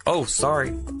finished. Oh,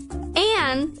 sorry.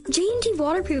 And J&D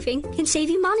Waterproofing can save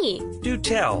you money. Do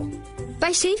tell.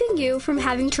 By saving you from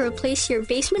having to replace your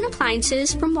basement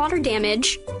appliances from water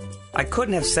damage. I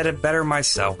couldn't have said it better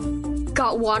myself.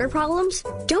 Got water problems?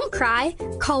 Don't cry.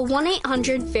 Call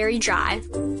 1-800-VERY-DRY.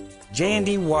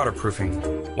 J&D Waterproofing.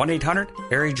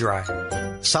 1-800-VERY-DRY.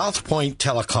 South Point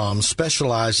Telecom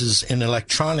specializes in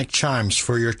electronic chimes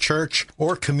for your church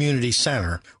or community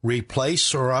center.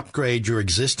 Replace or upgrade your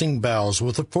existing bells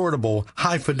with affordable,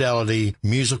 high-fidelity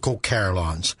musical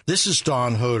carillons. This is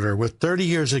Don Hoder with 30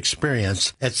 years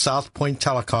experience at South Point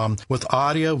Telecom with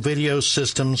audio, video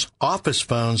systems, office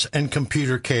phones, and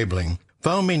computer cabling.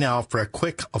 Phone me now for a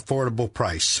quick, affordable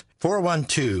price.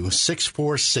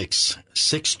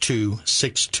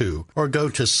 412-646-6262 or go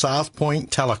to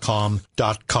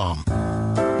southpointtelecom.com.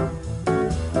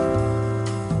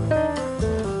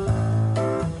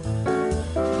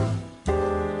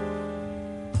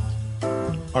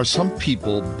 Are some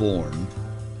people born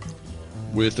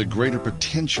with a greater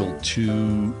potential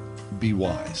to be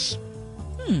wise?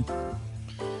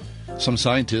 Some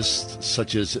scientists,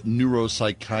 such as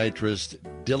neuropsychiatrist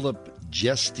Dilip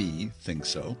Jesti, think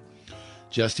so.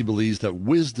 Jesti believes that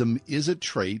wisdom is a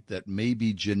trait that may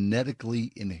be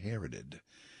genetically inherited,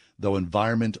 though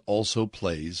environment also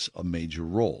plays a major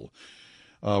role.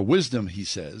 Wisdom, he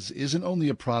says, isn't only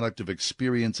a product of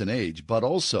experience and age, but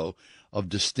also of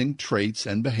distinct traits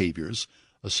and behaviors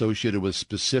associated with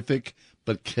specific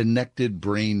but connected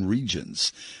brain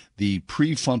regions. The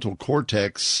prefrontal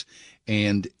cortex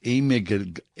and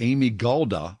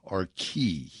amygdala are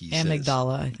key, he says.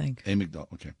 Amygdala, I think. Amygdala,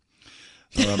 okay.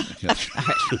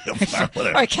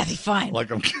 All right, Kathy, fine.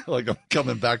 Like I'm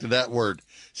coming back to that word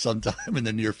sometime in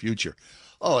the near future.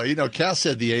 Oh, you know, Cass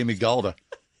said the amygdala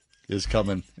is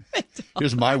coming.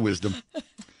 Here's my wisdom.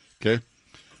 Okay.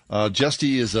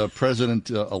 Jesti is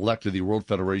president-elect of the World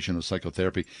Federation of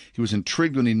Psychotherapy. He was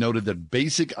intrigued when he noted that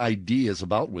basic ideas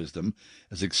about wisdom,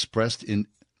 as expressed in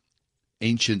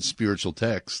ancient spiritual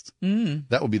texts,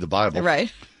 that would be the Bible,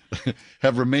 right,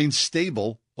 have remained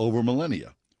stable over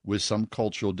millennia, with some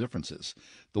cultural differences.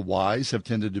 The wise have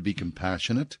tended to be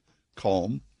compassionate,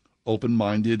 calm,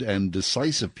 open-minded, and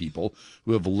decisive people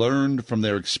who have learned from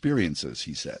their experiences,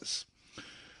 he says.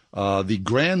 The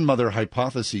grandmother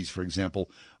hypothesis, for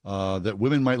example, that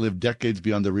women might live decades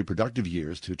beyond their reproductive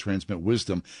years to transmit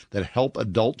wisdom that help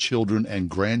adult children and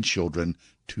grandchildren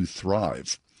to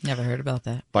thrive. Never heard about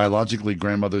that. Biologically,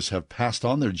 grandmothers have passed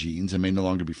on their genes and may no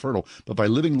longer be fertile, but by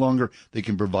living longer, they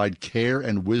can provide care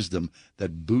and wisdom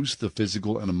that boost the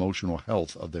physical and emotional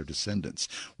health of their descendants.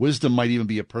 Wisdom might even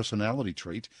be a personality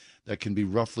trait that can be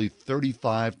roughly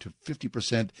 35 to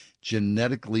 50%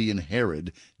 genetically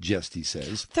inherited, Jesti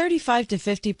says. 35 to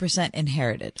 50%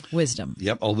 inherited wisdom.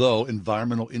 Yep, although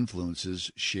environmental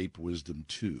influences shape wisdom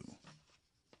too.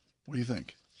 What do you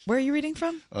think? Where are you reading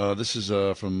from? This is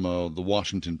from the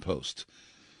Washington Post.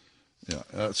 Yeah.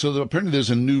 Apparently there's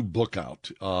a new book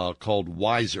out called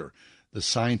Wiser, The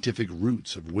Scientific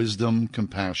Roots of Wisdom,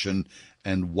 Compassion,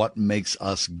 and What Makes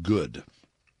Us Good.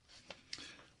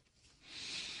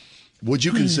 Would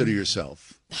you consider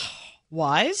yourself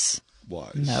wise?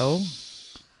 Wise. No.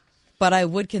 But I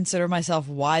would consider myself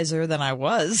wiser than I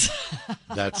was.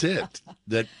 That's it.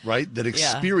 That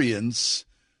experience,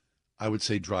 I would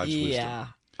say, drives wisdom. Yeah.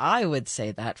 I would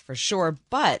say that for sure,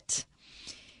 but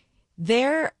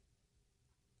God's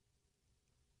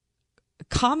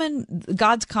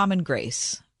common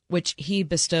grace, which he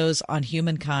bestows on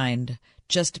humankind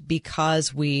just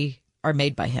because we are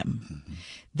made by him. Mm-hmm.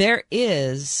 That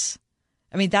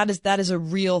is a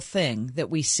real thing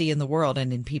that we see in the world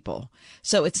and in people.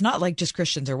 So it's not like just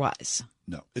Christians are wise.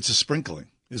 No, it's a sprinkling,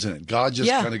 isn't it? God just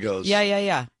kind of goes,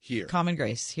 yeah. Here. Common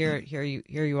grace. Here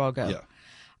you all go.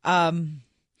 Yeah.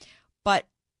 But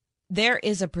there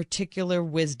is a particular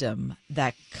wisdom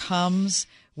that comes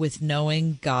with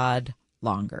knowing God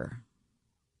longer.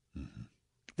 Mm-hmm.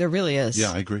 There really is.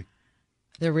 Yeah, I agree.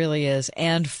 There really is.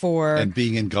 And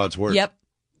being in God's word. Yep.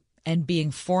 And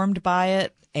being formed by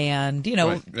it. And,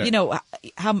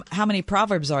 how many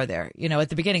Proverbs are there? At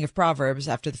the beginning of Proverbs,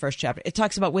 after the first chapter, it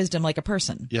talks about wisdom like a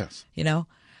person. Yes.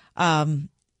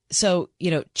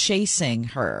 Chasing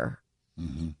her.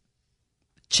 Mm-hmm.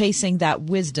 Chasing that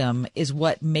wisdom is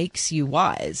what makes you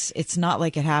wise. It's not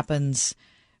like it happens,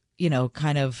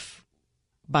 kind of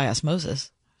by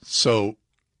osmosis. So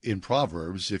in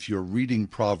Proverbs, if you're reading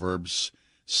Proverbs,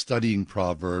 studying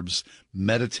Proverbs,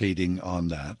 meditating on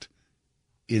that,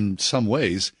 in some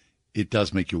ways, it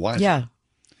does make you wiser. Yeah.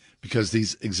 Because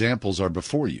these examples are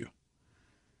before you.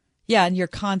 Yeah, and you're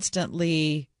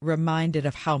constantly reminded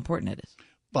of how important it is.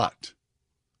 But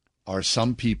are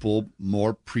some people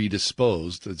more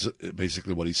predisposed, that's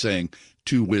basically what he's saying,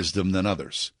 to wisdom than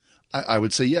others? I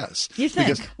would say yes. You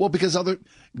think? Because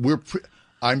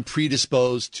I'm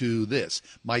predisposed to this.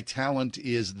 My talent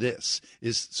is this.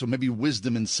 So maybe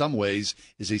wisdom in some ways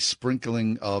is a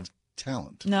sprinkling of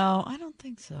talent. No, I don't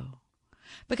think so.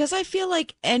 Because I feel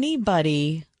like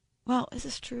anybody, is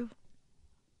this true?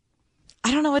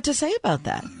 I don't know what to say about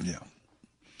that. Yeah.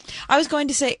 I was going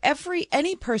to say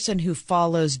any person who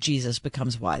follows Jesus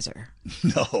becomes wiser.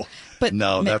 No. But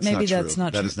no, that's maybe not true. That's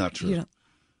not that true. Is not true.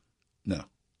 No.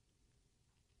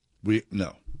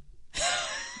 No.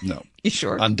 No. You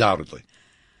sure? Undoubtedly.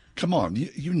 Come on,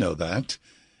 you know that.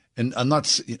 And I'm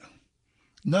not,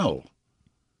 no.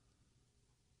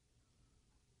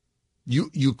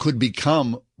 You could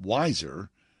become wiser,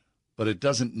 but it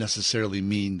doesn't necessarily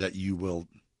mean that you will.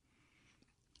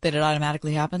 That it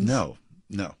automatically happens? No.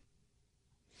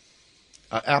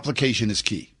 Application is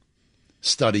key.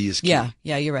 study is key.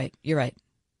 Yeah, you're right. You're right.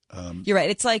 You're right.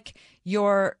 It's like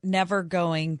you're never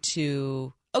going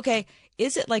to, okay,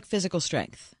 is it like physical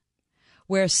strength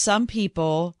where some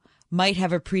people might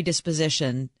have a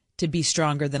predisposition to be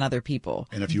stronger than other people?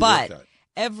 And if you work that.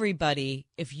 Everybody,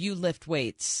 if you lift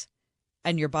weights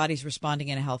and your body's responding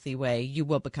in a healthy way, you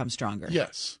will become stronger.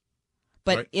 Yes.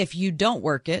 But Right. if you don't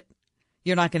work it,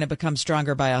 you're not going to become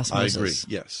stronger by osmosis. I agree.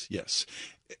 Yes, yes.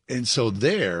 And so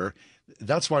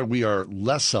that's why we are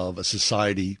less of a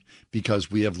society, because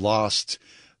we have lost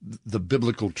the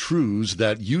biblical truths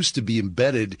that used to be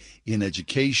embedded in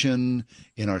education,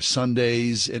 in our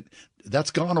Sundays.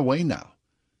 That's gone away now.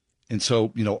 And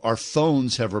so, our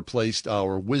phones have replaced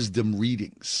our wisdom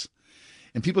readings.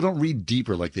 And people don't read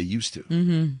deeper like they used to.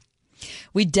 Mm-hmm.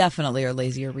 We definitely are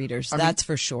lazier readers. That's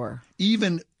for sure.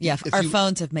 Even our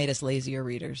phones have made us lazier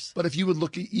readers. But if you would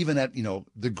look even at,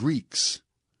 the Greeks,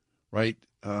 right?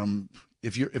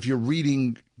 If you're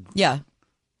reading, yeah,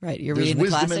 right. You're reading the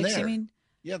classics. You mean?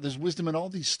 Yeah, there's wisdom in all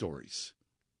these stories.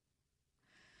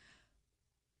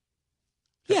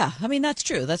 Yeah, I mean that's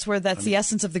true. That's the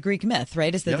essence of the Greek myth,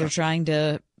 right? Is that they're trying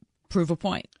to prove a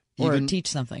point or teach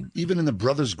something. Even in the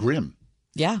Brothers Grimm.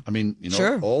 Yeah. I mean,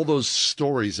 sure. All those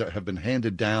stories that have been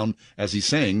handed down, as he's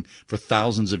saying, for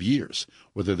thousands of years,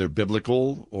 whether they're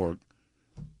biblical or,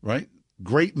 right?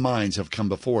 Great minds have come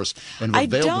before us and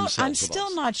revealed themselves I'm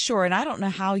still not sure, and I don't know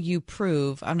how you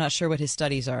prove, I'm not sure what his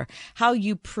studies are, how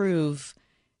you prove,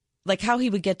 like how he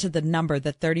would get to the number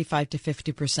that 35 to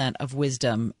 50% of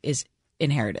wisdom is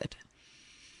inherited.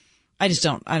 I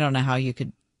don't know how you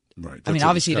could. Right. I mean,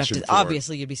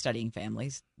 obviously you'd be studying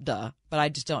families, duh. But I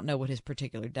just don't know what his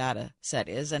particular data set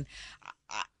is, and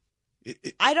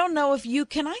I don't know if you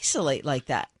can isolate like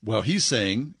that. Well, he's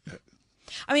saying.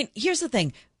 I mean, here's the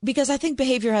thing, because I think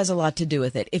behavior has a lot to do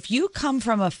with it. If you come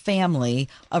from a family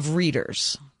of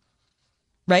readers,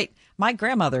 right? My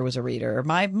grandmother was a reader, or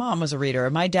my mom was a reader, or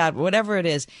my dad, whatever it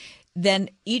is. Then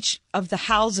each of the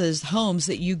homes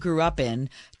that you grew up in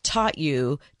taught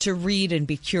you to read and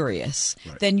be curious.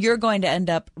 Right. Then you're going to end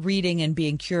up reading and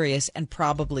being curious and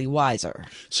probably wiser.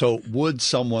 So would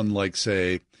someone like,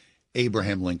 say,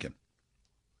 Abraham Lincoln,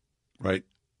 right,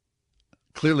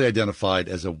 clearly identified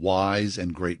as a wise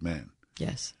and great man.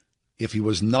 Yes. If he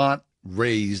was not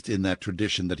raised in that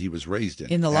tradition that he was raised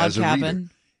in the log cabin.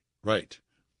 Right.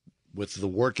 With the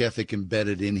work ethic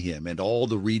embedded in him and all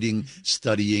the reading,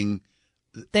 studying.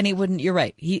 Then he wouldn't, you're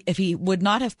right. If he would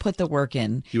not have put the work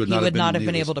in, he would not have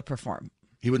been able to perform.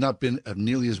 He would not have been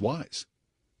nearly as wise.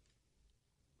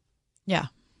 Yeah,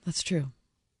 that's true.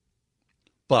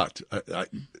 But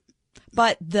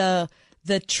but the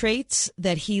traits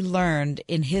that he learned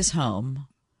in his home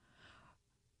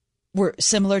were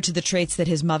similar to the traits that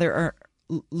his mother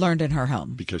learned in her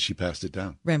home. Because she passed it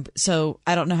down. So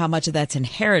I don't know how much of that's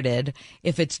inherited,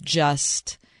 if it's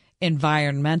just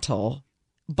environmental,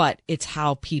 but it's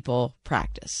how people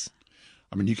practice.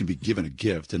 I mean, you can be given a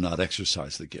gift and not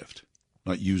exercise the gift,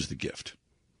 not use the gift.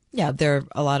 Yeah, there are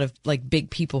a lot of like big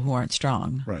people who aren't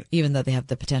strong, right? Even though they have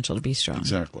the potential to be strong.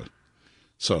 Exactly.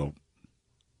 So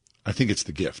I think it's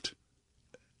the gift.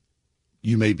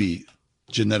 You may be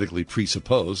genetically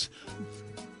presupposed,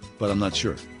 but I'm not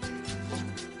sure.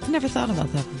 I never thought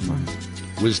about that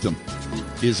before. Wisdom.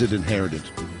 Is it inherited?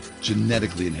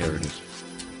 Genetically inherited?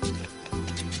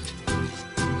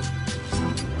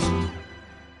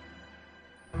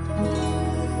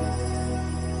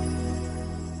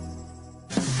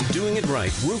 Doing it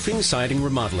right. Roofing, siding,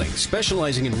 remodeling.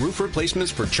 Specializing in roof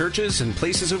replacements for churches and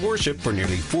places of worship for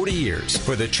nearly 40 years.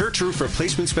 For the church roof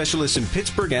replacement specialists in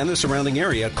Pittsburgh and the surrounding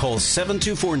area, call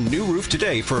 724-NEW-ROOF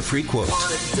today for a free quote.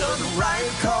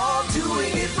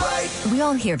 We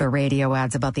all hear the radio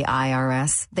ads about the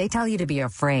IRS. They tell you to be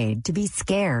afraid, to be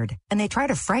scared, and they try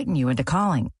to frighten you into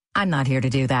calling. I'm not here to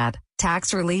do that.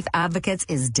 Tax Relief Advocates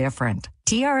is different.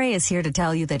 TRA is here to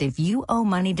tell you that if you owe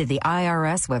money to the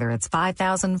IRS, whether it's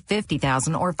 $5,000,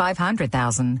 $50,000, or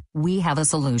 $500,000, we have a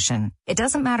solution. It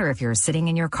doesn't matter if you're sitting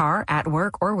in your car, at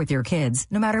work, or with your kids.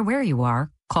 No matter where you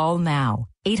are, call now.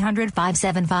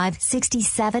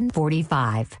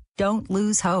 800-575-6745. Don't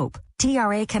lose hope.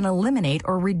 TRA can eliminate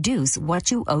or reduce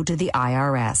what you owe to the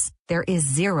IRS. There is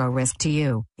zero risk to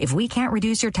you. If we can't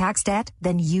reduce your tax debt,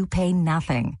 then you pay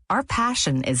nothing. Our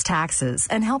passion is taxes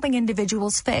and helping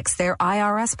individuals fix their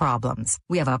IRS problems.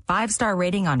 We have a 5-star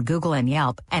rating on Google and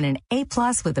Yelp and an A+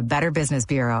 with the Better Business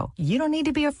Bureau. You don't need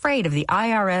to be afraid of the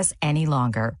IRS any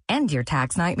longer. End your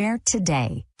tax nightmare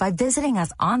today by visiting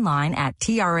us online at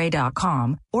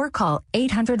TRA.com or call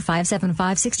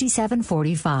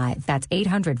 800-575-6745. That's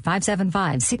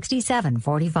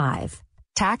 800-575-6745.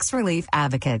 Tax Relief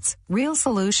Advocates. Real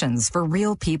solutions for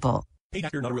real people. Paid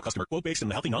actor, not a real customer. Quote based on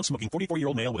the healthy, non-smoking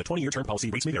 44-year-old male with a 20-year term policy.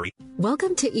 Rates may vary.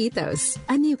 Welcome to Ethos,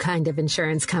 a new kind of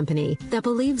insurance company that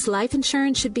believes life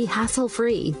insurance should be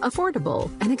hassle-free,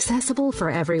 affordable, and accessible for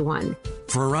everyone.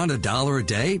 For around $1 a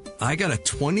day, I got a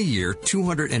 20-year,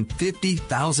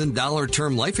 $250,000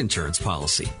 term life insurance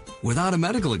policy without a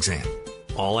medical exam.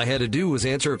 All I had to do was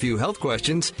answer a few health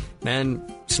questions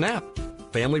and snap,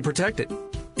 family protected.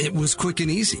 It was quick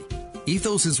and easy.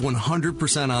 Ethos is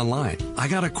 100% online. I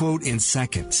got a quote in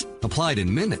seconds, applied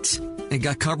in minutes, and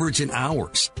got coverage in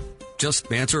hours.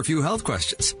 Just answer a few health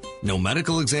questions. No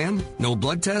medical exam, no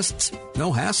blood tests,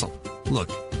 no hassle. Look,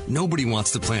 nobody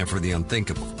wants to plan for the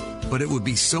unthinkable, but it would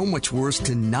be so much worse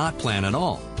to not plan at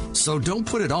all. So don't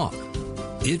put it off.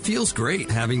 It feels great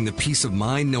having the peace of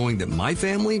mind knowing that my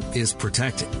family is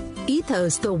protected.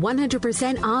 Ethos, the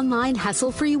 100% online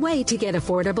hassle-free way to get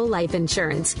affordable life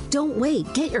insurance. Don't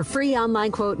wait. Get your free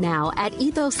online quote now at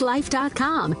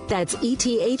ethoslife.com. That's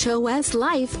ETHOS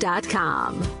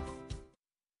life.com.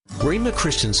 Rhema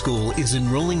Christian School is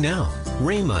enrolling now.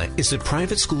 Rhema is a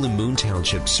private school in Moon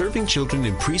Township serving children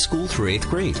in preschool through 8th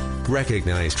grade.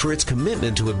 Recognized for its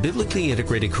commitment to a biblically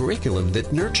integrated curriculum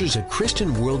that nurtures a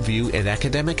Christian worldview and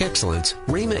academic excellence,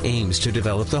 Rhema aims to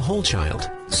develop the whole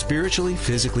child, spiritually,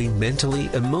 physically, mentally,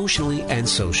 emotionally, and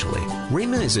socially.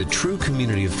 Rhema is a true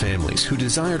community of families who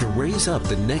desire to raise up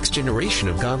the next generation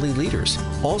of godly leaders,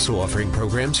 also offering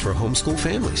programs for homeschool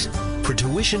families. For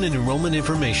tuition and enrollment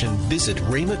information, visit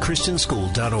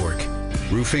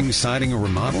rhemachristianschool.org. Roofing, siding, or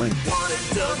remodeling?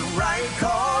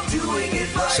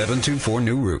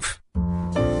 724-NEW-ROOF.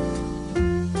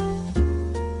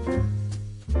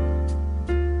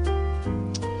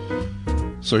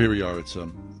 So here we are. It's the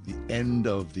end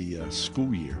of the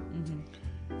school year.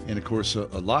 And, of course, a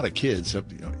lot of kids have,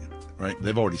 right,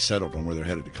 they've already settled on where they're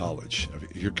headed to college.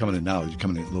 If you're coming in now, you're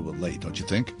coming in a little bit late, don't you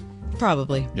think?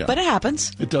 Probably. Yeah. But it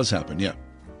happens. It does happen, yeah.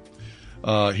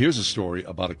 Here's a story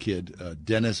about a kid,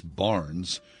 Dennis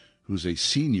Barnes, who's a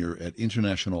senior at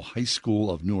International High School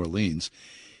of New Orleans.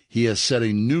 He has set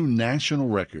a new national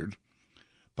record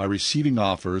by receiving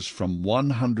offers from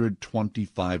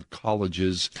 125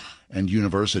 colleges and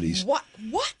universities.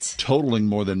 What? Totaling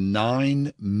more than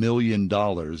 $9 million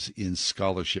in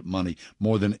scholarship money,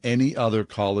 more than any other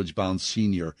college-bound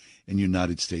senior in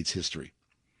United States history.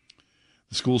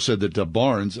 The school said that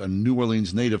Barnes, a New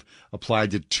Orleans native,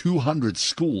 applied to 200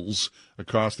 schools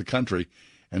across the country,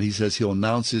 and he says he'll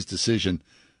announce his decision,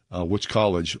 which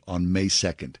college, on May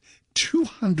 2nd.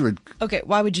 200. Okay,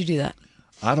 why would you do that?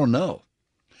 I don't know.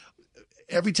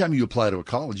 Every time you apply to a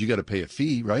college, you got to pay a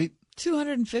fee, right?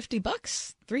 $250,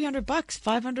 $300,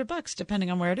 $500, depending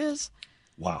on where it is.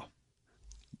 Wow.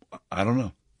 I don't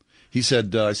know. He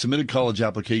said, I submitted college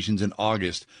applications in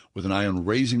August with an eye on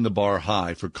raising the bar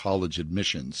high for college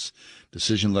admissions.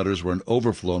 Decision letters were an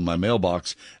overflow in my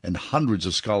mailbox and hundreds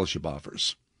of scholarship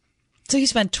offers. So you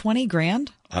spent $20,000?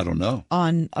 I don't know.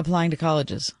 On applying to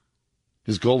colleges.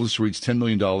 His goal is to reach $10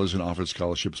 million in offered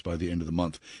scholarships by the end of the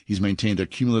month. He's maintained a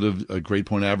cumulative grade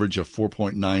point average of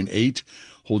 4.98,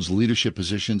 holds leadership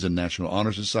positions in National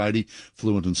Honor Society,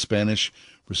 fluent in Spanish,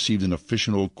 received an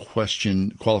official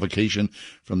qualification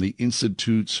from the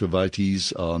Institut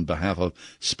Cervantes on behalf of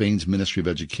Spain's Ministry of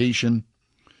Education.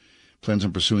 Plans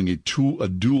on pursuing a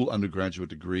dual undergraduate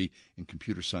degree in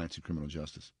computer science and criminal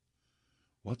justice.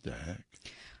 What the heck?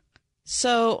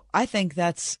 So I think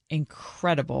that's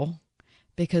incredible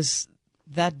because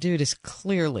that dude is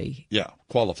clearly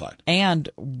qualified and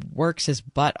works his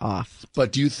butt off.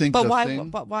 But do you think? But why?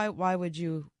 But why would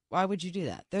you? Why would you do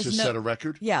that? To set a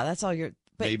record? Yeah, that's all you're.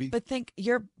 But, maybe. But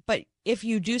But if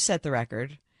you do set the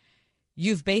record,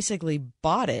 you've basically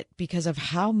bought it because of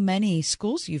how many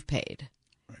schools you've paid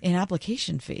in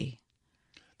application fee.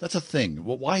 That's a thing.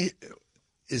 Well, why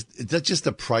is that just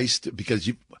a price?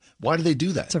 Why do they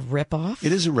do that? It's a ripoff.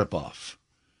 It is a ripoff.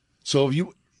 So if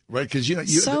you. Right,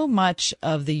 because so much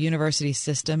of the university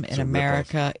system in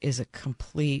America is a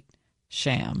complete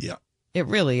sham. Yeah, it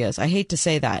really is. I hate to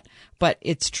say that, but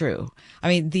it's true. I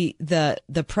mean,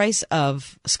 the price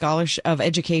of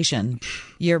education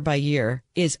year by year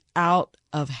is out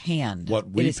of hand. What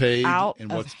we paid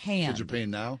and what hand. Kids are paying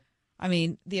now. I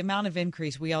mean, the amount of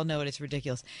increase, we all know it. It's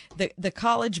ridiculous. The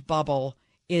college bubble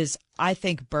is, I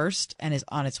think, burst and is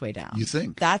on its way down. You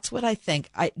think? That's what I think.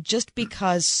 Just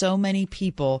because so many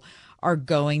people are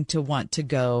going to want to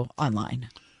go online.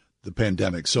 The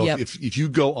pandemic. So if you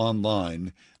go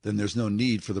online, then there's no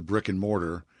need for the brick and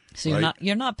mortar. So right?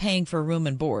 you're not paying for room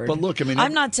and board. But look, I mean,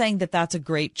 I'm not saying that that's a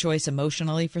great choice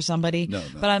emotionally for somebody. No.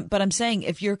 But I'm saying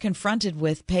if you're confronted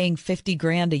with paying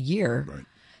 $50,000 a year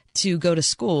to go to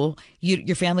school,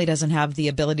 your family doesn't have the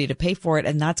ability to pay for it,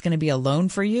 and that's going to be a loan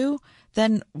for you,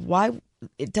 then why?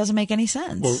 It doesn't make any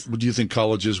sense. Well, do you think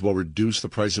colleges will reduce the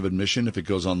price of admission if it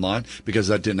goes online? Because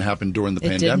that didn't happen during the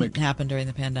pandemic. It didn't happen during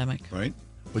the pandemic. Right?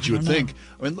 But you would think,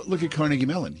 I mean, look at Carnegie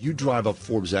Mellon. You drive up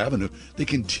Forbes Avenue, they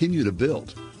continue to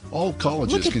build. All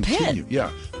colleges continue. Pitt.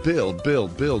 Yeah. Build.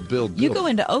 You go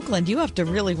into Oakland, you have to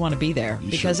really want to be there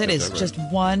because it is just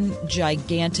one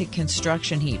gigantic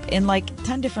construction heap in like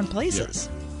 10 different places.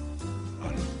 Yeah.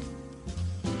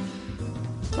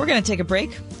 We're going to take a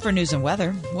break for news and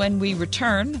weather. When we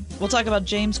return, we'll talk about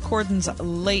James Corden's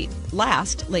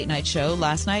last late night show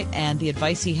last night and the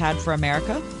advice he had for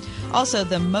America. Also,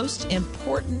 the most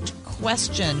important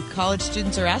question college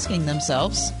students are asking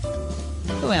themselves: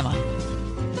 who am I?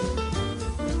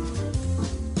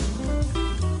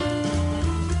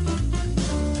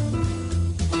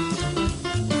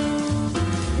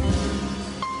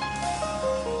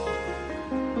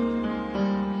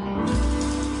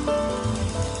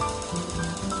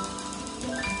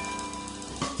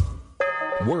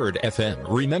 Word FM,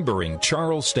 remembering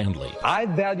Charles Stanley. I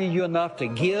value you enough to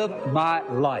give my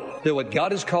life, do what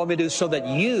God has called me to do, so that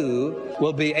you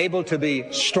will be able to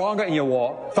be stronger in your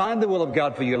walk, find the will of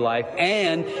God for your life,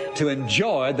 and to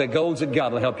enjoy the goals that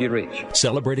God will help you reach.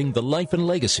 Celebrating the life and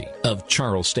legacy of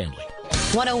Charles Stanley.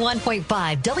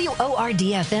 101.5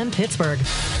 WORD-FM Pittsburgh.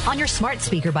 On your smart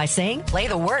speaker by saying, play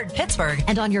the word Pittsburgh.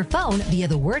 And on your phone via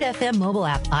the Word FM mobile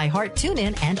app, iHeart,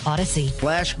 TuneIn, and Odyssey.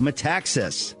 Flash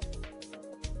Metaxas.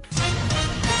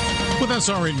 With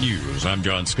SRN News, I'm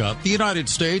John Scott. The United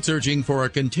States urging for a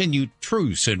continued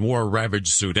truce in war-ravaged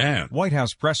Sudan. White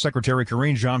House Press Secretary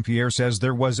Karine Jean-Pierre says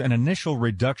there was an initial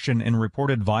reduction in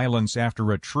reported violence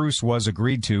after a truce was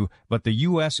agreed to, but the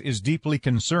U.S. is deeply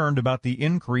concerned about the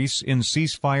increase in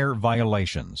ceasefire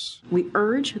violations. We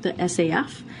urge the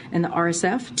SAF and the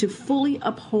RSF to fully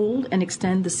uphold and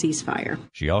extend the ceasefire.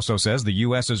 She also says the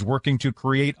U.S. is working to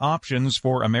create options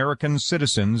for American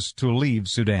citizens to leave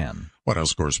Sudan. White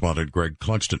House correspondent Greg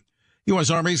Clugston.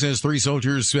 U.S. Army says 3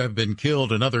 soldiers have been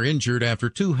killed and other injured after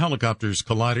 2 helicopters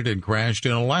collided and crashed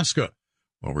in Alaska.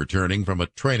 While returning from a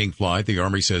training flight, the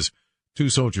Army says 2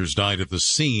 soldiers died at the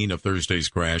scene of Thursday's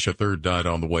crash. A third died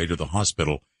on the way to the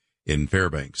hospital in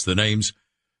Fairbanks. The names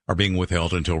are being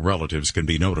withheld until relatives can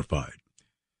be notified.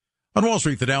 On Wall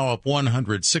Street, the Dow up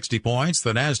 160 points,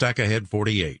 the Nasdaq ahead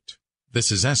 48.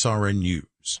 This is SRN News.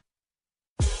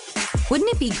 Wouldn't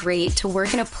it be great to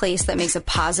work in a place that makes a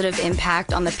positive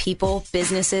impact on the people,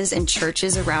 businesses, and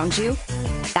churches around you?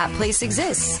 That place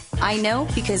exists. I know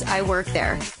because I work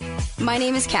there. My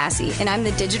name is Cassie, and I'm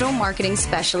the digital marketing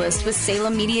specialist with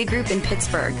Salem Media Group in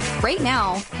Pittsburgh. Right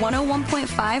now,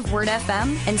 101.5 Word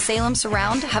FM and Salem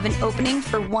Surround have an opening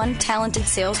for one talented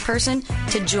salesperson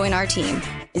to join our team.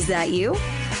 Is that you?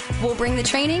 We'll bring the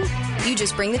training, you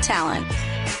just bring the talent.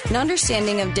 An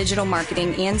understanding of digital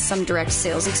marketing and some direct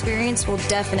sales experience will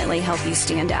definitely help you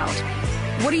stand out.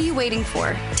 What are you waiting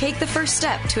for? Take the first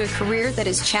step to a career that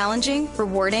is challenging,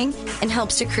 rewarding, and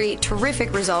helps to create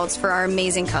terrific results for our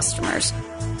amazing customers.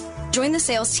 Join the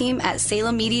sales team at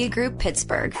Salem Media Group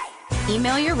Pittsburgh.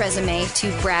 Email your resume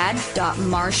to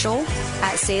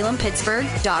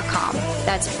brad.marshall@salempittsburgh.com.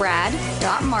 That's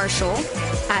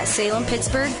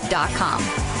brad.marshall@salempittsburgh.com.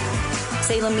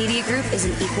 Salem Media Group is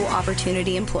an equal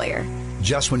opportunity employer.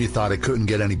 Just when you thought it couldn't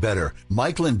get any better,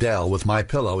 Mike Lindell with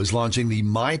MyPillow is launching the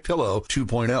MyPillow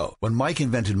 2.0. When Mike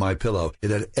invented MyPillow,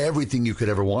 it had everything you could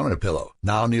ever want in a pillow.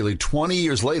 Now, nearly 20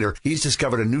 years later, he's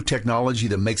discovered a new technology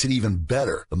that makes it even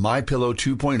better. The MyPillow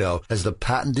 2.0 has the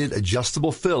patented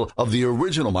adjustable fill of the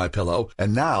original MyPillow,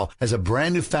 and now has a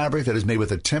brand new fabric that is made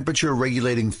with a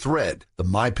temperature-regulating thread. The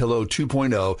MyPillow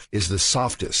 2.0 is the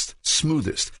softest,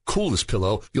 smoothest, coolest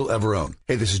pillow you'll ever own.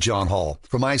 Hey, this is John Hall.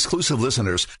 For my exclusive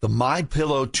listeners, the MyPillow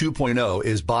 2.0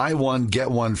 is buy one, get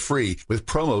one free with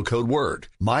promo code WORD.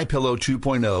 MyPillow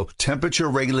 2.0 temperature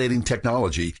regulating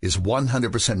technology is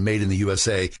 100% made in the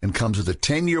USA and comes with a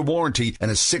 10-year warranty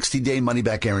and a 60-day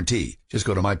money-back guarantee. Just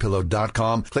go to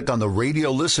MyPillow.com, click on the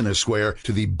radio listener square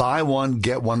to the buy one,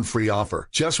 get one free offer.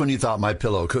 Just when you thought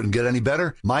MyPillow couldn't get any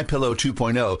better, MyPillow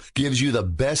 2.0 gives you the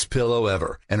best pillow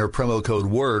ever. Enter promo code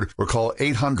WORD or call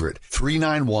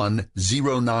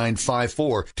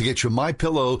 800-391-0954 to get your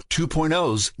MyPillow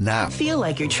 2.0s now. Feel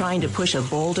like you're trying to push a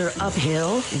boulder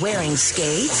uphill wearing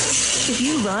skates? If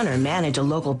you run or manage a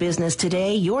local business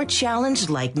today, you're challenged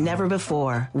like never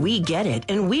before. We get it,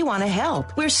 and we want to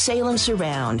help. We're Salem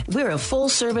Surround. We're a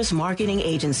full-service marketing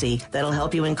agency that'll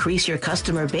help you increase your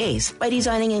customer base by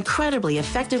designing incredibly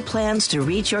effective plans to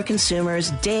reach your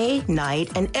consumers day,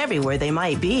 night, and everywhere they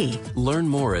might be. Learn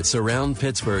more at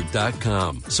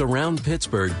surroundpittsburgh.com.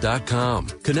 Surroundpittsburgh.com.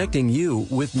 Connecting you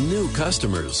with new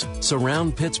customers.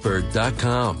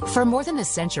 Surroundpittsburgh.com. For more than a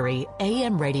century,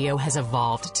 AM radio has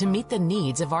evolved to meet the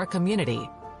needs of our community.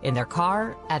 In their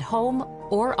car, at home,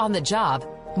 or on the job,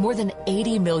 more than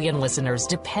 80 million listeners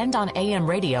depend on AM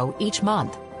radio each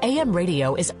month. AM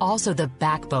radio is also the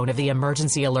backbone of the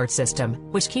emergency alert system,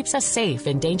 which keeps us safe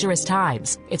in dangerous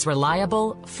times. It's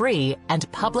reliable, free, and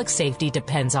public safety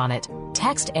depends on it.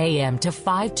 Text AM to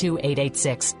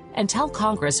 52886 and tell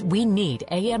Congress we need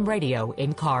AM radio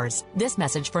in cars. This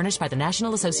message furnished by the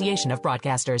National Association of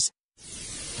Broadcasters.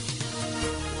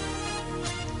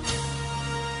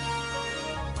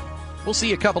 We'll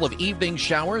see a couple of evening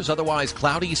showers, otherwise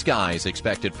cloudy skies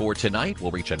expected for tonight.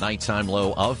 We'll reach a nighttime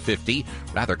low of 50.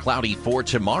 Rather cloudy for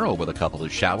tomorrow with a couple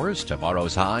of showers.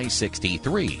 Tomorrow's high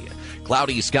 63.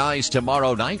 Cloudy skies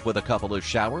tomorrow night with a couple of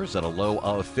showers at a low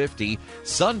of 50.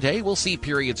 Sunday we'll see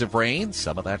periods of rain.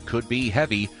 Some of that could be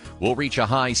heavy. We'll reach a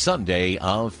high Sunday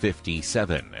of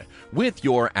 57. With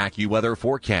your AccuWeather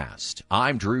forecast,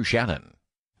 I'm Drew Shannon.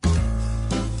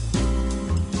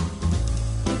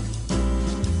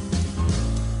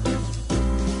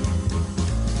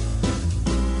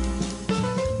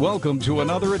 Welcome to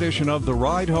another edition of The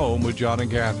Ride Home with John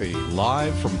and Kathy,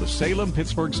 live from the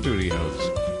Salem-Pittsburgh studios.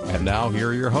 And now here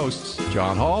are your hosts,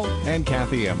 John Hall and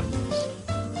Kathy Emmons.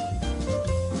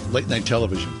 Late night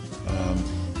television.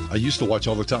 I used to watch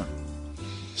all the time.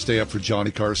 Stay up for Johnny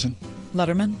Carson.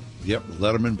 Letterman. Yep,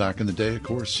 Letterman back in the day, of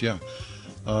course, yeah.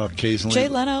 Occasionally. Jay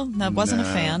Leno, I wasn't a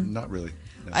fan. Not really.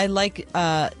 No. I like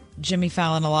Jimmy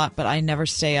Fallon a lot, but I never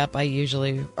stay up. I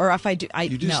usually, or if I do, I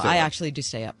actually do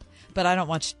stay up. But I don't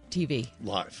watch TV.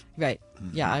 Live. Right.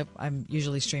 Mm-hmm. Yeah, I'm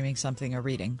usually streaming something or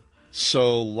reading.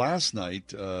 So last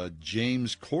night,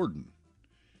 James Corden,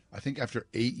 I think after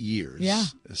 8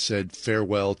 years, said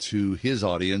farewell to his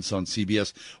audience on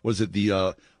CBS. Was it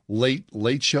the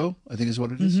Late Show, I think is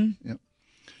what it is? Mm-hmm.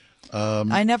 Yeah.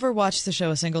 I never watched the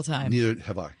show a single time. Neither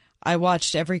have I. I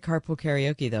watched every Carpool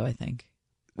Karaoke, though, I think.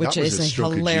 Which is a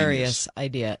hilarious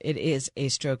idea. It is a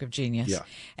stroke of genius. Yeah.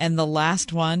 And the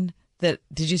last one...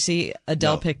 Did you see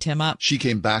Adele picked him up? She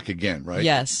came back again, right?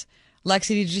 Yes. Lexi,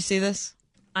 did you see this?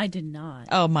 I did not.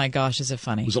 Oh, my gosh, is it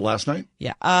funny? Was it last night?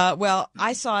 Yeah. Well,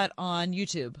 I saw it on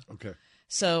YouTube. Okay.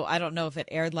 So I don't know if it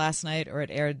aired last night or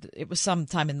it was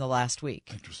sometime in the last week.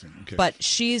 Interesting. Okay. But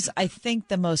she's, I think,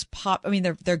 the most I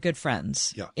mean, they're good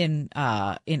friends in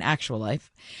actual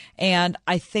life. And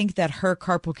I think that her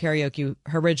Carpool Karaoke,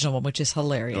 her original one, which is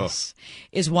hilarious,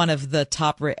 is one of the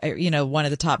top, one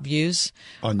of the top views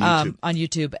on YouTube. On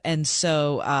YouTube. And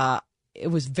so it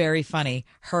was very funny,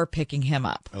 her picking him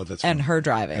up that's and funny. her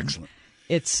driving. Excellent.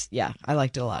 I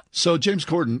liked it a lot. So James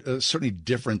Corden, certainly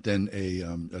different than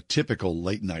a typical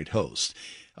late night host.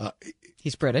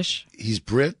 He's British. He's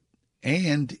Brit,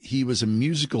 and he was a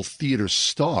musical theater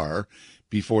star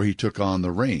before he took on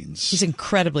the reins. He's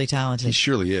incredibly talented. He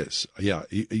surely is. Yeah,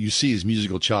 you see his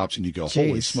musical chops and you go,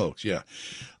 holy smokes, yeah.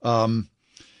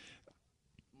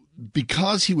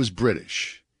 Because he was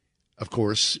British, of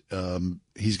course,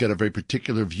 he's got a very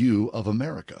particular view of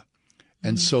America.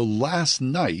 And so last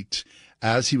night,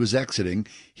 as he was exiting,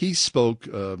 he spoke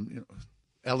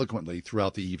eloquently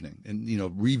throughout the evening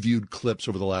and, reviewed clips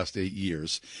over the last 8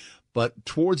 years. But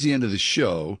towards the end of the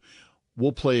show,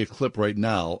 we'll play a clip right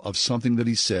now of something that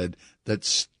he said that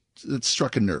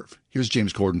struck a nerve. Here's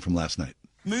James Corden from last night.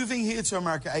 Moving here to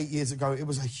America 8 years ago, it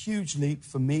was a huge leap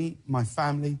for me, my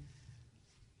family.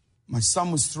 My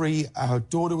son was 3, our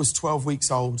daughter was 12 weeks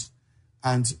old,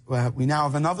 and we now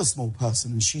have another small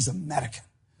person, and she's American.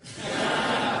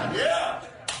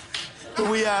 But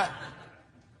we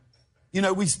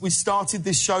started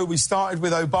this show. We started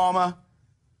with Obama,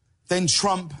 then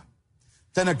Trump,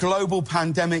 then a global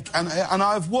pandemic, and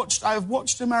I've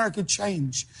watched America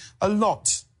change a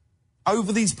lot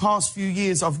over these past few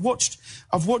years. I've watched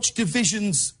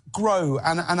divisions grow,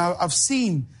 and I've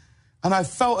seen, and I've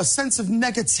felt a sense of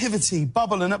negativity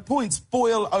bubble and at points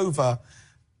boil over.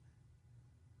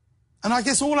 And I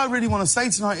guess all I really want to say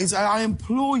tonight is I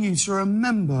implore you to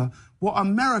remember what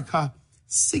America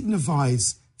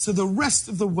signifies to the rest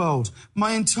of the world.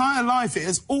 My entire life, it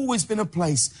has always been a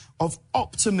place of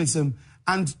optimism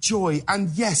and joy. And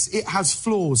yes, it has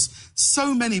flaws,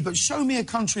 so many, but show me a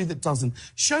country that doesn't.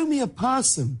 Show me a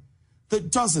person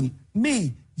that doesn't.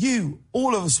 Me, you,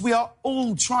 all of us, we are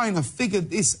all trying to figure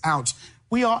this out.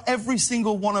 We are, every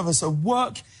single one of us, a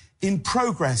work in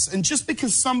progress. And just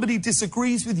because somebody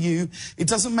disagrees with you, it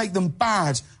doesn't make them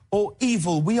bad or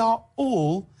evil. We are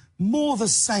all more the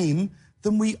same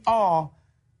than we are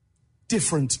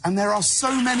different. And there are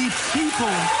so many people...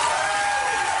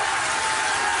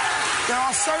 There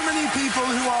are so many people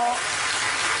who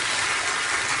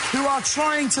are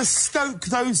trying to stoke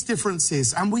those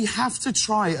differences, and we have to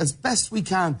try as best we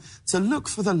can to look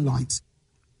for the light.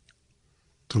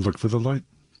 To look for the light?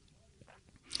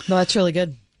 No, that's really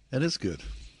good. That is good.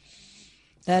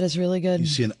 That is really good. You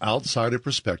see an outsider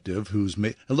perspective who's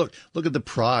made... And look at the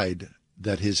pride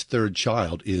that his third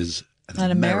child is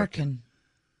an American.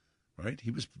 Right?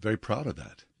 He was very proud of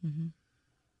that. Mm-hmm.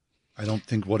 I don't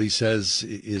think what he says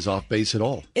is off base at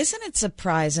all. Isn't it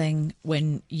surprising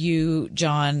when you,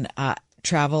 John,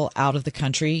 travel out of the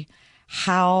country,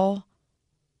 how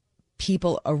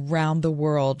people around the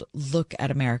world look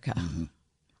at America? Mm-hmm.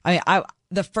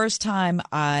 The first time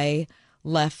I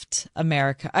left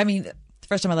America and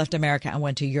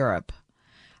went to Europe,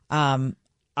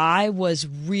 I was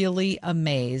really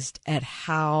amazed at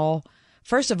how,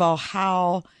 first of all,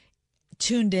 how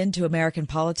tuned into American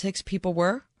politics people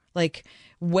were. Like,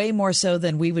 way more so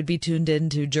than we would be tuned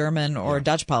into German or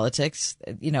Dutch politics.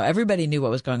 You know, everybody knew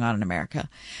what was going on in America.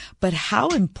 But how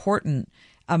important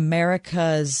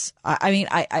America's...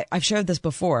 I've shared this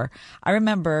before. I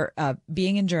remember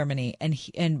being in Germany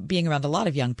and being around a lot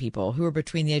of young people who were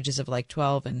between the ages of like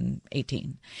 12 and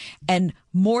 18. And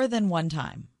more than one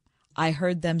time, I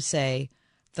heard them say,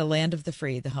 the land of the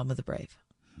free, the home of the brave.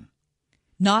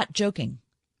 Not joking,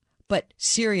 but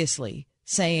seriously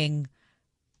saying...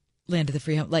 land of the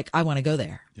free home, like, I want to go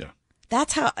there. Yeah.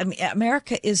 That's how,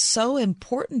 America is so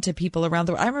important to people around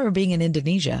the world. I remember being in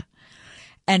Indonesia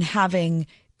and having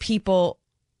people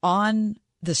on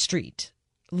the street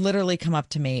literally come up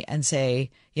to me and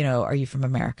say, are you from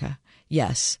America?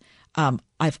 Yes.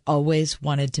 I've always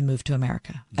wanted to move to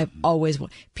America. Mm-hmm. I've always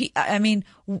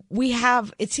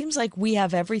it seems like we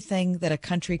have everything that a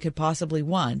country could possibly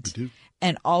want. We do.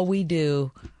 And all we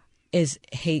do is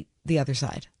hate the other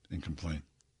side. And complain.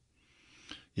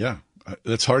 Yeah,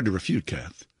 that's hard to refute,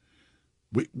 Kath.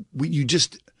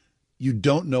 You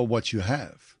don't know what you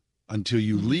have until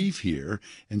you leave here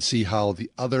and see how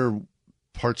the other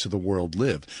parts of the world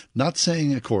live. Not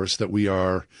saying, of course, that we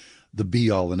are the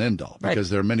be-all and end-all, because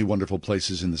there are many wonderful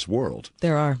places in this world.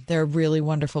 There are really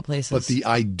wonderful places. But the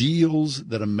ideals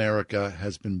that America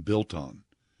has been built on,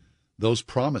 those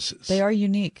promises. They are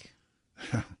unique.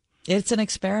 It's an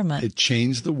experiment. It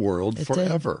changed the world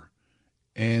forever. Did.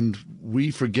 And we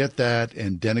forget that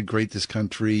and denigrate this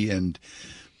country and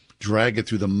drag it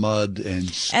through the mud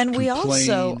and complain. We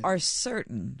also are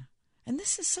certain, and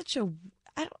this is such a,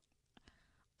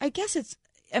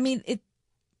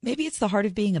 maybe it's the heart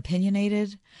of being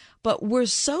opinionated, but we're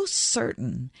so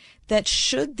certain that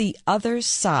should the other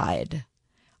side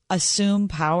assume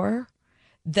power,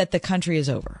 that the country is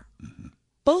over. Mm-hmm.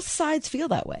 Both sides feel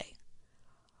that way.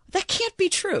 That can't be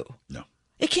true. No.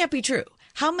 It can't be true.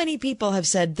 How many people have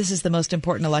said this is the most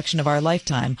important election of our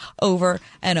lifetime over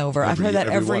and over? I've heard that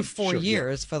every 4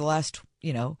 years for the last,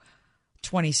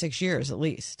 26 years at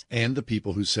least. And the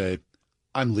people who say,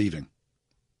 I'm leaving.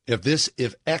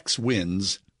 If X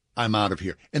wins, I'm out of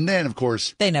here. And then, of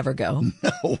course, they never go.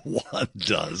 No one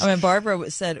does. Barbara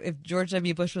said if George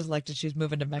W. Bush was elected, she's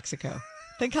moving to Mexico.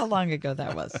 Think how long ago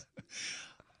that was.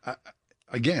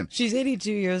 Again, she's 82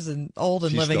 years old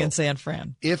and living in San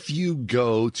Fran. If you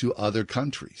go to other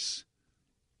countries,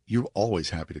 you're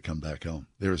always happy to come back home.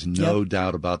 There is no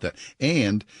doubt about that.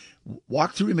 And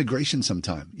walk through immigration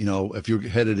sometime. If you're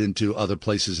headed into other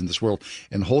places in this world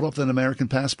and hold up an American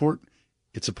passport,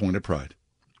 it's a point of pride.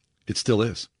 It still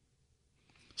is.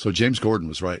 So James Gordon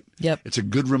was right. Yep. It's a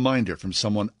good reminder from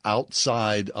someone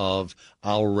outside of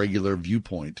our regular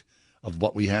viewpoint of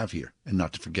what we have here, and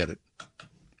not to forget it.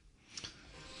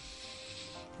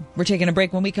 We're taking a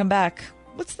break. When we come back,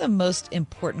 what's the most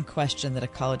important question that a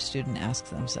college student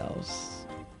asks themselves?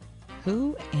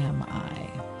 Who am I?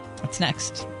 What's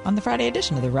next on the Friday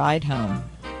edition of The Ride Home?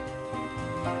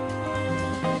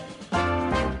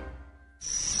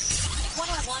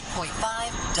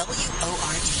 101.5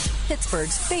 WORD.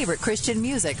 Pittsburgh's favorite Christian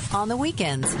music on the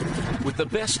weekends. With the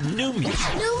best new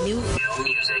music. New music.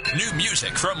 New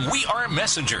music from We Are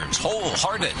Messengers,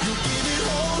 Wholehearted.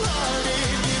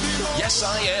 Yes,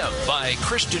 I Am by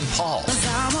Christian Paul.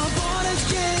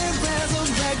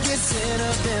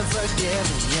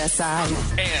 Yes, I am.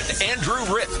 And Andrew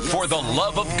Ripp for The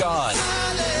Love of God.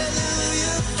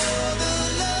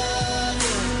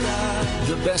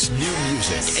 The best new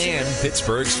music and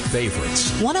Pittsburgh's favorites.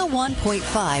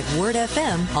 101.5 Word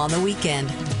FM on the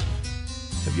weekend.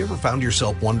 Have you ever found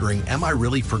yourself wondering, am I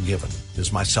really forgiven?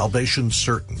 Is my salvation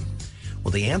certain?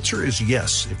 Well, the answer is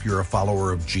yes if you're a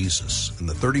follower of Jesus, and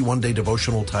the 31-day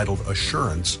devotional titled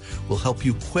Assurance will help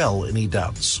you quell any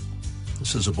doubts.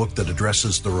 This is a book that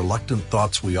addresses the reluctant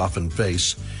thoughts we often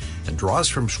face and draws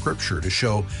from Scripture to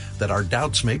show that our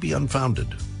doubts may be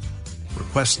unfounded.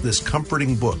 Request this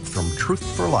comforting book from Truth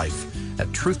for Life at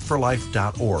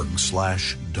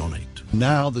truthforlife.org/donate.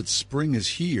 Now that spring is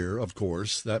here, of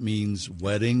course, that means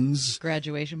weddings,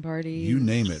 graduation parties, you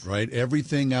name it, right?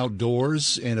 Everything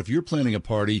outdoors. And if you're planning a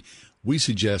party, we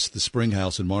suggest the Spring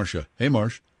House in Marcia. Hey,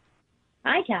 Marsh.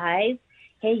 Hi, guys.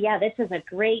 Hey, yeah, this is a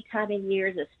great time of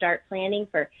year to start planning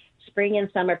for spring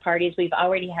and summer parties. We've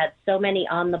already had so many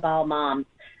on-the-ball moms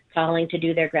calling to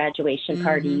do their graduation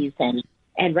parties.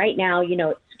 And right now,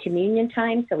 it's communion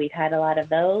time, so we've had a lot of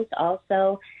those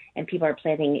also. And people are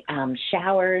planning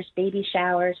showers, baby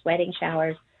showers, wedding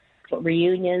showers,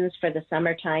 reunions for the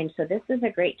summertime. So this is a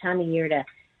great time of year to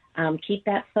keep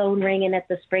that phone ringing at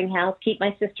the Spring House. Keep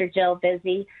my sister Jill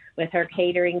busy with her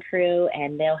catering crew,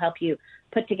 and they'll help you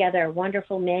put together a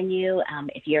wonderful menu.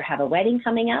 If you have a wedding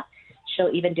coming up,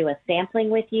 she'll even do a sampling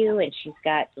with you, and she's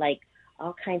got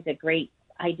all kinds of great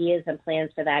ideas and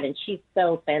plans for that. And she's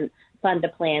so fun to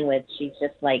plan with. She's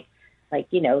just like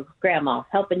grandma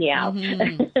helping you out.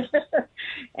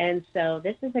 And so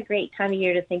this is a great time of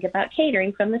year to think about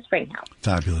catering from the Spring House.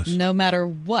 Fabulous. No matter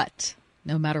what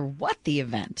the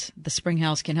event, the Spring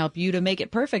House can help you to make it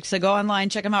perfect. So go online,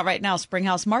 check them out right now,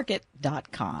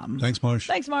 springhousemarket.com. Thanks, Marsh.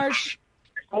 Thanks, Marsh.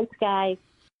 Thanks, guys.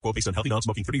 Quote based on healthy,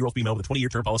 non-smoking 30-year-old female with a 20-year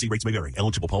term policy. Rates may vary.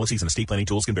 Eligible policies and estate planning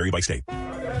tools can vary by state.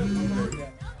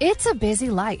 It's a busy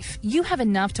life. You have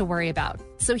enough to worry about.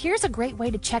 So here's a great way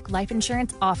to check life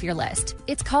insurance off your list.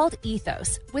 It's called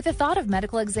Ethos. With the thought of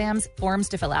medical exams, forms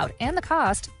to fill out, and the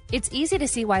cost, it's easy to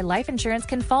see why life insurance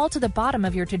can fall to the bottom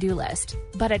of your to-do list.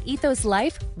 But at Ethos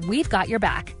Life, we've got your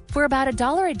back. For about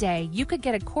 $1 a day, you could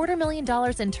get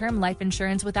 $250,000 in term life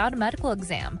insurance without a medical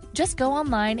exam. Just go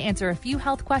online, answer a few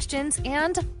health questions,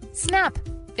 and snap!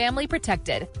 Family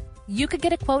protected. You could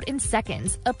get a quote in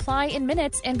seconds, apply in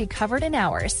minutes, and be covered in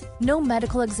hours. No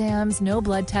medical exams, no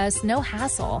blood tests, no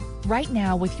hassle. Right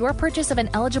now, with your purchase of an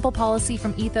eligible policy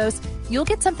from Ethos, you'll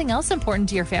get something else important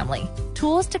to your family.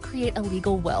 Tools to create a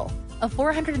legal will. A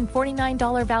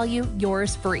 $449 value,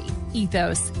 yours free.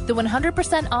 Ethos, the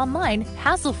 100% online,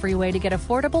 hassle-free way to get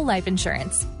affordable life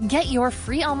insurance. Get your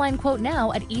free online quote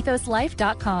now at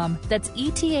ethoslife.com. That's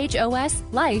ETHOS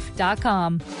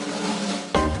life.com.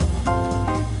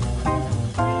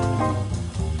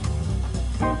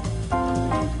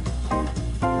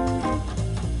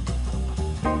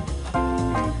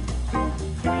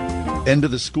 End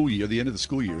of the school year. The end of the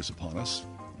school year is upon us,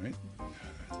 right?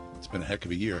 It's been a heck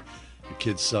of a year. The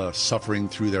kids suffering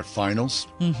through their finals.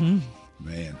 Mm-hmm.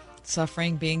 Man.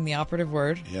 Suffering being the operative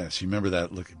word. Yes, you remember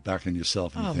that. Look back on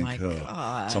yourself and you think,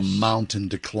 gosh. It's a mountain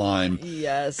to climb.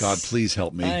 Yes. God, please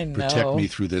help me. I know. Protect me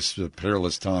through this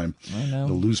perilous time. I know.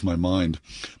 I'll lose my mind.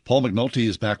 Paul McNulty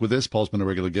is back with us. Paul's been a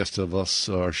regular guest of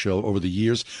our show over the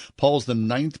years. Paul's the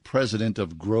 9th president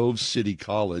of Grove City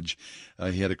College.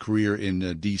 He had a career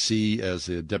in D.C. as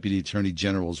a deputy attorney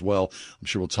general as well. I'm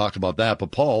sure we'll talk about that.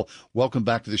 But, Paul, welcome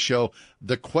back to the show.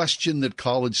 The question that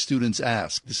college students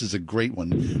ask. This is a great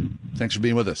one. Thanks for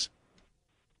being with us.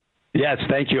 Yes,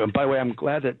 thank you. And by the way, I'm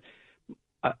glad that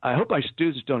I hope my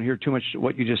students don't hear too much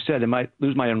what you just said. It might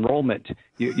lose my enrollment.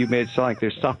 You made it sound like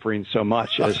they're suffering so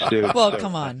much as students. Well,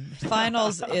 come on.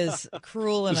 Finals is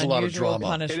cruel and unusual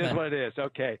punishment. It is what it is.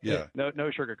 Okay. Yeah. No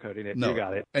sugarcoating it. No. You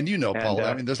got it. And Paul,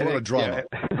 there's a lot of drama.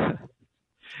 Yeah.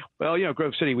 Well,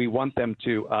 Grove City, we want them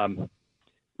to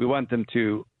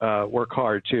work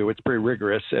hard too. It's pretty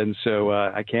rigorous, and so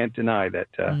I can't deny that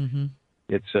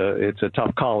it's a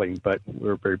tough calling. But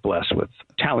we're very blessed with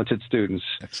talented students.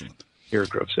 Excellent. Here at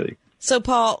Grove City. So,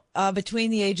 Paul,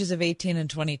 between the ages of 18 and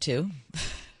 22,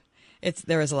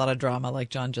 there is a lot of drama, like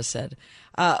John just said.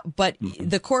 But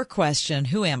the core question,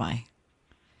 who am I?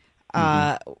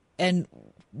 And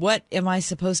what am I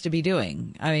supposed to be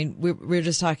doing? I mean, we were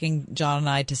just talking, John and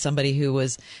I, to somebody who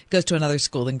goes to another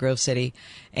school in Grove City,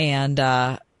 and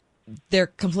they're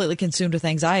completely consumed with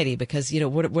anxiety because,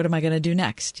 what am I going to do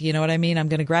next? You know what I mean? I'm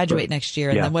going to graduate next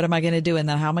year, and then what am I going to do? And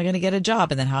then how am I going to get a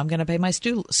job? And then how am I going to pay my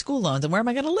school loans? And where am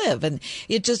I going to live? And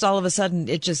it just all of a sudden,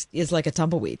 it just is like a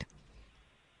tumbleweed.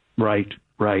 Right.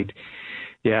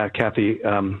 Yeah, Kathy,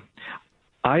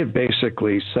 I have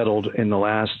basically settled in the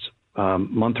last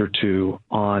month or two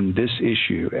on this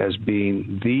issue as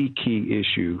being the key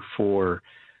issue for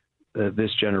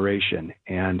this generation.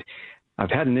 And I've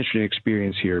had an interesting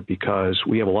experience here because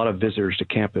we have a lot of visitors to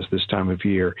campus this time of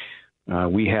year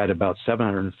we had about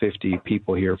 750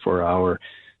 people here for our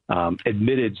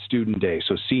admitted student day,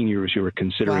 so seniors who were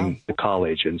considering the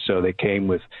college. And so they came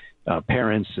with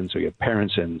parents, and so you have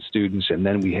parents and students. And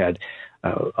then we had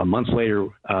a month later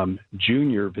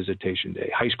junior visitation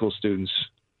day, high school students,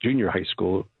 juniors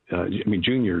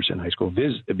in high school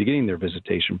beginning their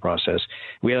visitation process.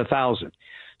 We had 1,000.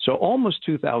 So almost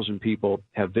 2,000 people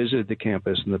have visited the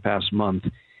campus in the past month.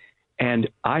 And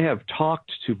I have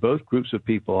talked to both groups of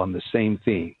people on the same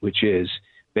theme, which is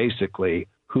basically,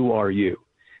 who are you?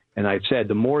 And I've said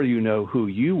the more you know who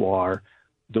you are,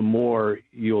 the more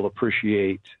you'll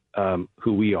appreciate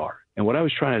who we are. And what I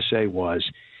was trying to say was,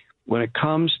 when it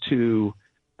comes to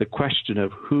the question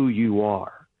of who you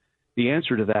are, the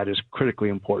answer to that is critically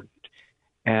important.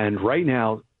 And right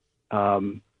now,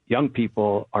 young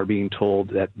people are being told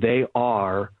that they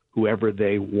are whoever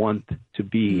they want to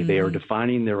be. Mm-hmm. They are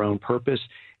defining their own purpose,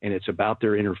 and it's about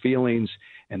their inner feelings,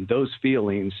 and those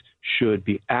feelings should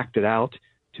be acted out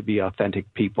to be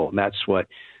authentic people. And that's what,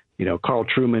 Carl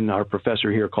Trueman, our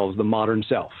professor here, calls the modern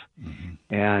self.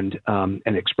 Mm-hmm.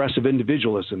 And expressive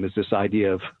individualism is this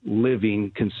idea of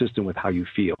living consistent with how you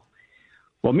feel.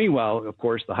 Well, meanwhile, of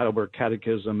course, the Heidelberg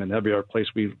Catechism and every other place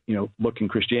we look in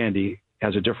Christianity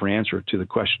has a different answer to the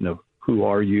question of who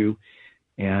are you.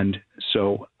 And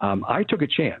so I took a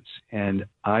chance, and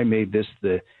I made this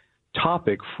the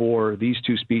topic for these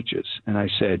two speeches. And I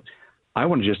said, I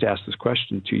want to just ask this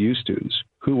question to you students.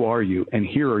 Who are you? And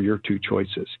here are your two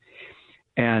choices.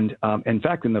 And in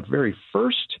fact, in the very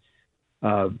first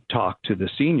talk to the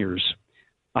seniors,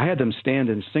 I had them stand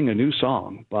and sing a new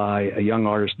song by a young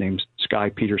artist named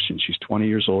Sky Peterson. She's 20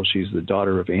 years old. She's the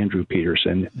daughter of Andrew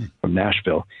Peterson from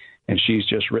Nashville. And she's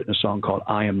just written a song called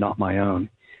I Am Not My Own.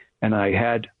 And I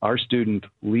had our student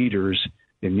leaders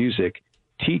in music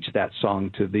teach that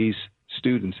song to these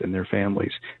students and their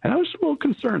families. And I was a little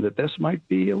concerned that this might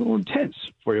be a little intense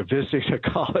for you visiting a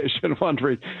college and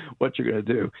wondering what you're going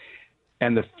to do.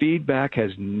 And the feedback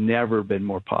has never been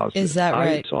more positive. Is that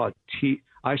right?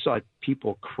 I saw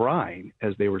people crying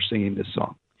as they were singing this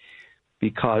song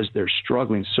because they're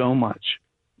struggling so much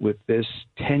with this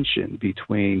tension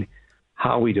between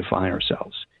how we define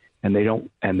ourselves, and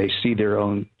they see their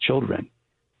own children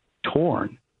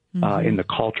torn in the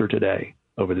culture today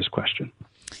over this question.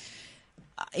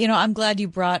 I'm glad you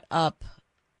brought up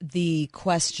the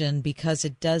question, because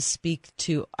it does speak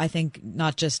to, I think,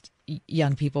 not just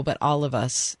young people, but all of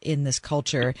us in this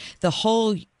culture. The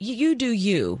whole you do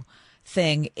you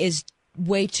thing is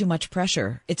way too much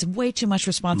pressure. It's way too much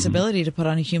responsibility to put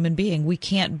on a human being. We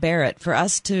can't bear it. For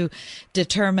us to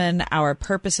determine our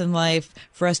purpose in life,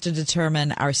 for us to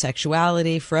determine our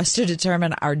sexuality, for us to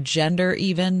determine our gender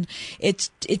even,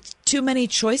 it's too many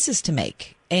choices to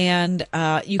make. And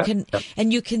you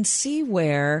can see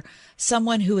where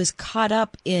someone who is caught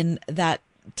up in that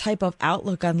type of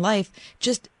outlook on life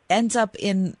just ends up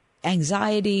in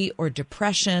anxiety or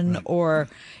depression or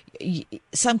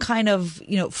some kind of,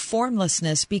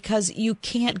 formlessness, because you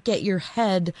can't get your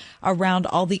head around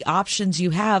all the options you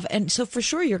have. And so for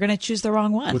sure, you're going to choose the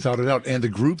wrong one. Without a doubt. And the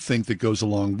groupthink that goes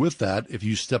along with that, if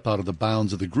you step out of the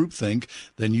bounds of the groupthink,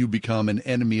 then you become an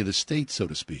enemy of the state, so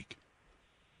to speak.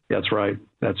 That's right.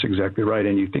 That's exactly right.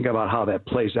 And you think about how that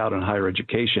plays out in higher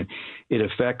education. It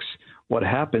affects what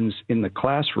happens in the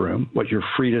classroom, what you're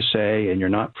free to say and you're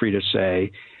not free to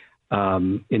say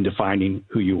in defining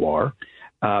who you are.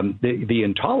 The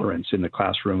intolerance in the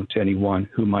classroom to anyone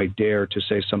who might dare to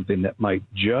say something that might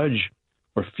judge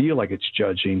or feel like it's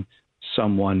judging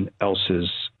someone else's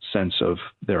sense of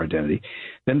their identity.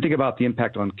 Then think about the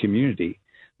impact on community.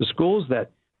 The schools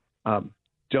that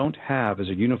don't have as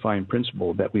a unifying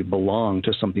principle that we belong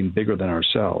to something bigger than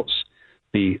ourselves,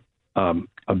 the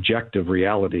objective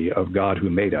reality of God who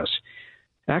made us,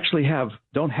 actually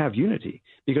don't have unity,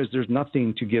 because there's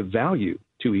nothing to give value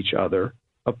to each other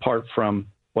apart from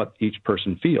what each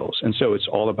person feels. And so it's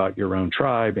all about your own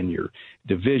tribe and your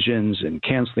divisions and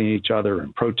canceling each other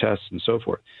and protests and so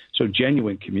forth. So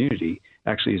genuine community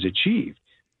actually is achieved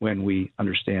when we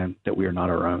understand that we are not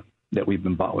our own, that we've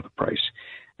been bought with a price.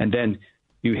 And then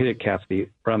you hit it, Kathy,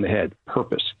 right on the head,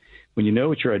 purpose. When you know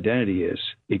what your identity is,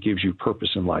 it gives you purpose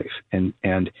in life. And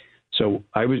so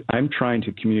I'm trying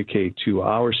to communicate to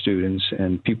our students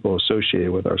and people associated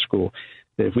with our school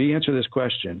that if we answer this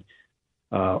question,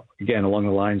 again, along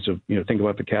the lines of, think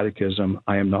about the catechism,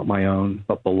 I am not my own,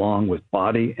 but belong with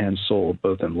body and soul,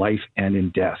 both in life and in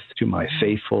death, to my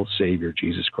faithful Savior,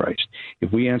 Jesus Christ.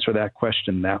 If we answer that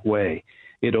question that way,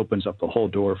 it opens up the whole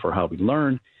door for how we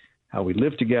learn, how we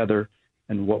live together,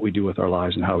 and what we do with our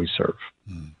lives and how we serve.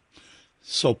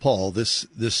 So, Paul, this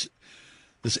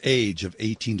this age of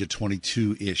 18 to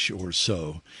 22-ish or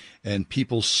so, and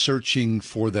people searching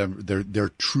for their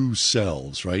true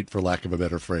selves, right? For lack of a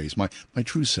better phrase, my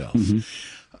true self. Mm-hmm.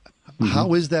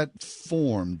 How is that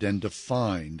formed and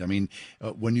defined? I mean,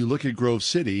 when you look at Grove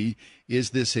City,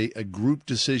 is this a group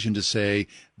decision to say,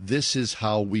 this is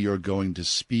how we are going to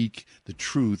speak the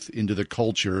truth into the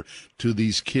culture to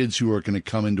these kids who are going to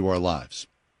come into our lives?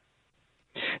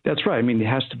 That's right. I mean, it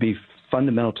has to be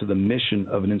fundamental to the mission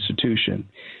of an institution.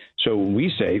 So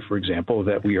we say, for example,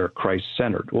 that we are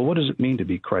Christ-centered. Well, what does it mean to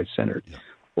be Christ-centered? Yeah.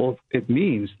 Well, it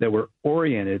means that we're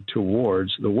oriented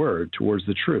towards the Word, towards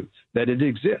the truth, that it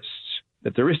exists,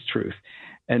 that there is truth.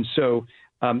 And so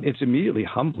it's immediately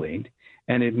humbling,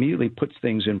 and it immediately puts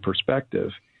things in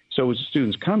perspective. So as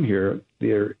students come here,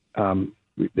 they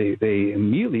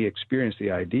immediately experience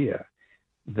the idea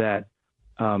that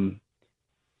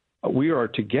we are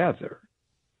together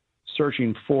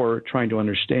searching for, trying to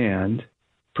understand,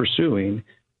 pursuing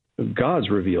God's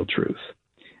revealed truth,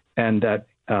 and that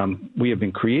we have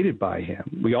been created by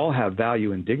Him. We all have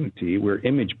value and dignity. We're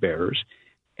image bearers,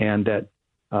 and that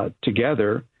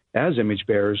together, as image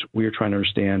bearers, we are trying to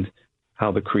understand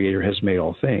how the Creator has made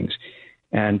all things.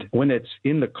 And when it's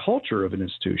in the culture of an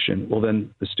institution, well,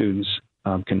 then the students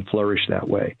can flourish that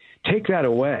way. Take that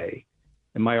away,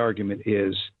 and my argument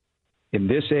is, in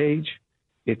this age,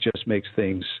 it just makes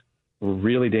things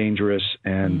really dangerous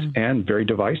and very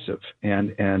divisive,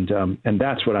 and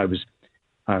that's what I was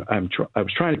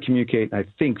trying to communicate. And I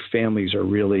think families are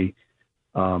really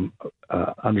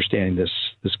understanding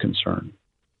this concern.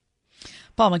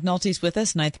 Paul McNulty's with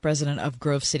us, 9th president of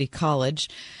Grove City College.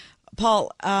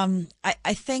 Paul,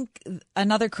 I think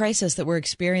another crisis that we're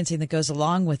experiencing that goes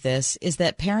along with this is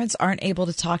that parents aren't able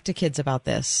to talk to kids about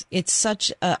this. It's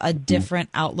such a different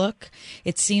outlook.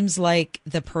 It seems like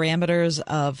the parameters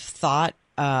of thought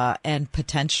and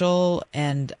potential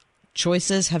and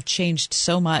choices have changed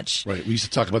so much. Right. We used to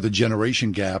talk about the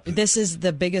generation gap. This is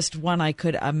the biggest one I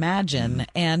could imagine.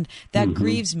 And that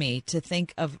grieves me to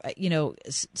think of,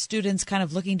 students kind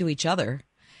of looking to each other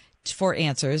for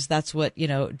answers. That's what,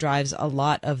 drives a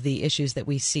lot of the issues that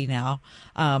we see now.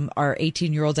 Are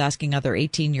 18-year-olds asking other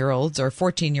 18-year-olds or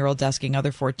 14-year-olds asking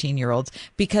other 14-year-olds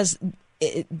because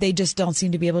they just don't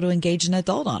seem to be able to engage an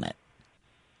adult on it.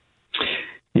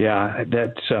 Yeah,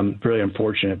 that's really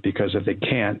unfortunate, because if they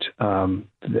can't,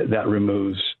 that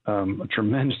removes a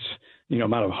tremendous,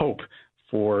 amount of hope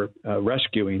for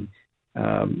rescuing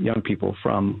young people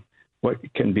from what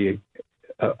can be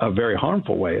a very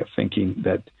harmful way of thinking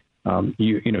that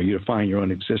you define your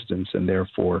own existence, and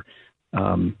therefore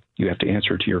you have to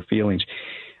answer to your feelings.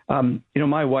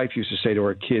 My wife used to say to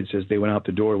our kids as they went out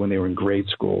the door when they were in grade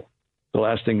school, the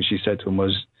last thing she said to them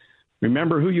was,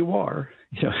 "Remember who you are."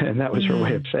 And that was her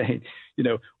way of saying,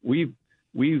 we've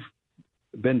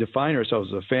been defining ourselves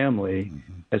as a family,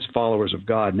 as followers of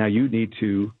God. Now you need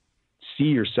to see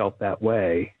yourself that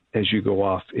way as you go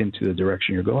off into the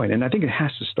direction you're going. And I think it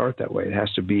has to start that way. It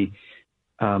has to be,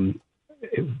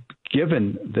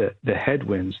 given the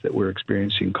headwinds that we're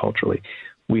experiencing culturally,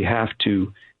 we have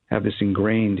to have this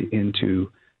ingrained into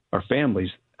our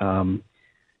families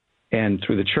and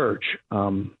through the church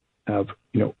of,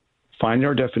 finding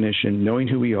our definition, knowing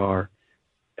who we are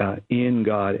in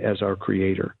God as our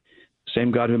creator. Same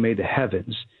God who made the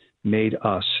heavens made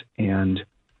us, and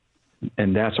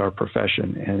that's our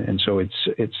profession. And so it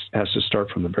has to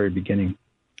start from the very beginning.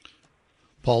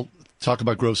 Paul, talk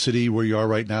about Grove City, where you are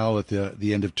right now at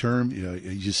the end of term.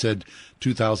 You said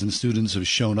 2,000 students have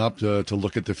shown up to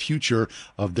look at the future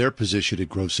of their position at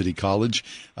Grove City College.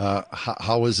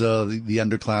 How is the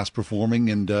underclass performing,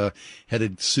 and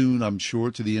headed soon, I'm sure,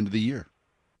 to the end of the year?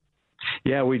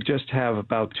 Yeah, we just have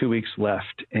about 2 weeks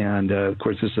left. And, of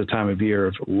course, this is a time of year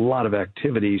of a lot of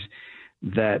activities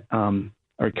that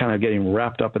are kind of getting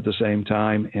wrapped up at the same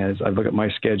time. As I look at my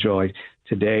schedule,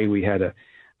 today we had a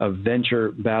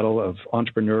venture battle of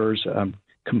entrepreneurs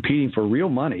competing for real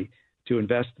money to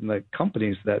invest in the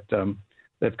companies that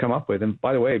they've come up with. And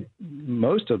by the way,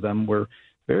 most of them were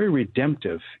very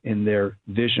redemptive in their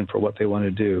vision for what they want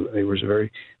to do. There was a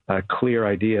very clear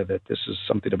idea that this is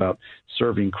something about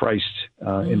serving Christ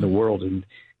in the world in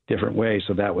different ways.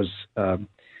 So that was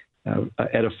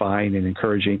edifying and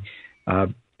encouraging.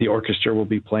 The orchestra will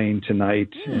be playing tonight,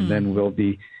 and then we'll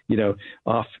be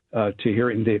off to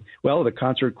hearing the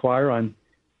concert choir on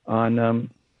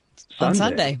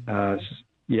Sunday.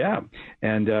 Yeah.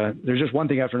 And there's just one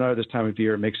thing after another this time of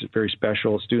year. It makes it very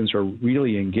special. Students are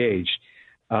really engaged.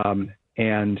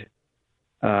 And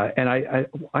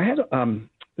I had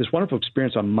this wonderful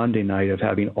experience on Monday night of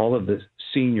having all of the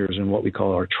seniors and what we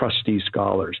call our trustee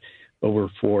scholars over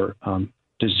for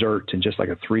dessert and just like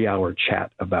a 3-hour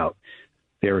chat about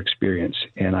their experience.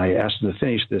 And I asked them to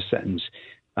finish this sentence.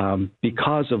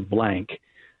 Because of blank,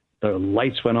 the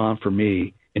lights went on for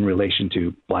me in relation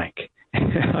to blank.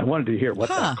 I wanted to hear what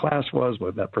that class was,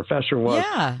 what that professor was,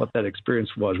 what that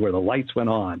experience was, where the lights went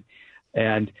on.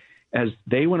 And as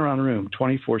they went around the room,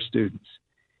 24 students,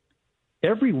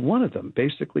 every one of them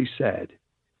basically said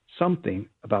something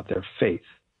about their faith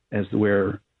as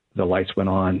where the lights went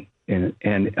on. And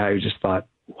I just thought,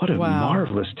 what a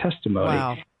marvelous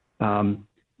testimony.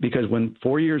 Because when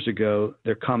 4 years ago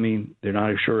they're coming, they're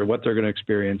not sure what they're going to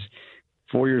experience.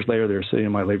 4 years later, they're sitting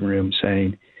in my living room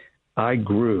saying, I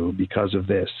grew because of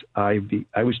this. I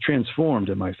was transformed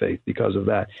in my faith because of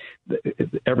that.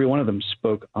 Every one of them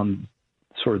spoke on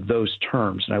sort of those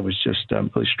terms, and I was just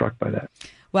really struck by that.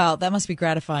 Wow, that must be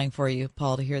gratifying for you,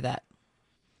 Paul, to hear that.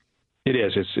 It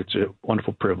is. It's a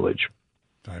wonderful privilege.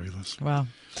 Fabulous. Wow.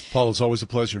 Paul, it's always a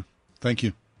pleasure. Thank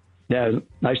you. Yeah,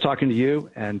 nice talking to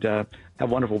you, and have a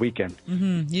wonderful weekend.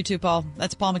 Mm-hmm. You too, Paul.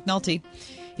 That's Paul McNulty.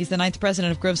 He's the 9th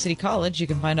president of Grove City College. You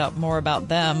can find out more about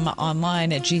them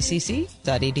online at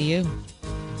gcc.edu.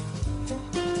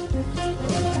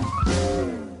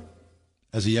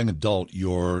 As a young adult,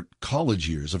 your college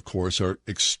years, of course, are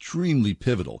extremely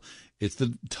pivotal. It's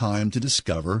the time to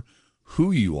discover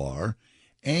who you are,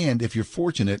 and if you're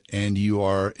fortunate and you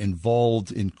are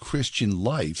involved in Christian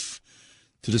life,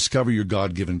 to discover your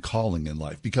God-given calling in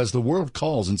life. Because the world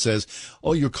calls and says,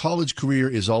 oh, your college career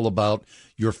is all about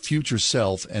your future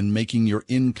self and making your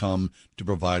income to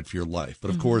provide for your life.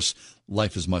 But of course,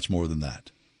 life is much more than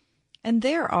that. And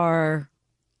there are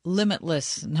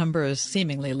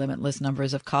seemingly limitless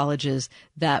numbers of colleges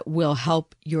that will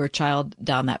help your child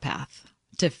down that path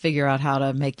to figure out how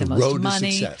to make the most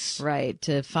money, right?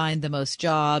 To find the most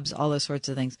jobs, all those sorts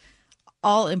of things.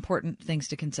 All important things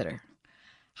to consider.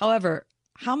 However,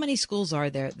 how many schools are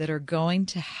there that are going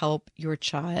to help your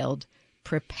child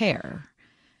prepare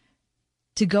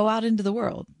to go out into the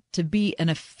world, to be an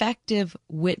effective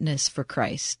witness for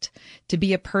Christ, to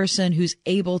be a person who's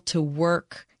able to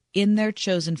work in their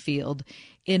chosen field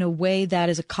in a way that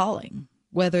is a calling,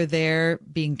 whether they're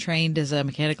being trained as a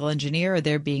mechanical engineer or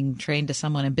they're being trained as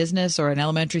someone in business or an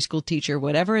elementary school teacher,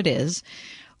 whatever it is,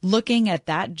 looking at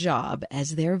that job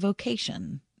as their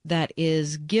vocation that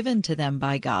is given to them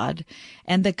by God,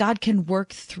 and that God can work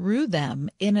through them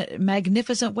in a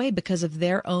magnificent way because of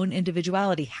their own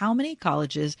individuality. How many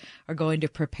colleges are going to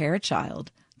prepare a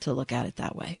child to look at it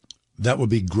that way? That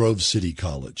would be Grove City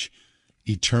College.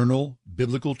 Eternal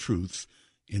biblical truth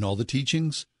in all the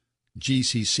teachings,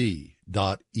 gcc.edu,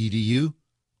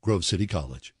 Grove City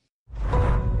College.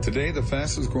 Today, the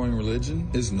fastest growing religion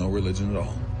is no religion at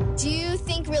all. Do you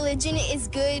think religion is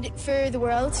good for the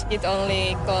world? It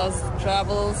only causes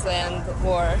troubles and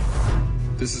war.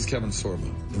 This is Kevin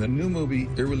Sorbo. In the new movie,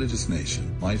 Irreligious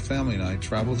Nation, my family and I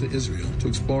traveled to Israel to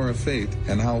explore our faith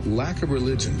and how lack of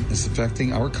religion is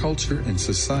affecting our culture and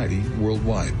society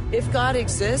worldwide. If God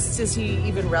exists, is he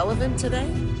even relevant today?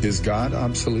 Is God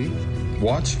obsolete?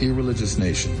 Watch Irreligious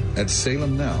Nation at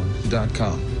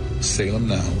salemnow.com.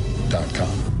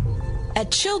 salemnow.com. At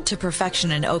Chilled to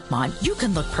Perfection in Oakmont, you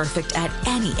can look perfect at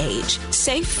any age.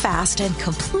 Safe, fast, and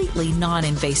completely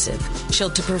non-invasive.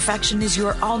 Chilled to Perfection is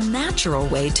your all-natural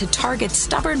way to target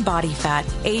stubborn body fat,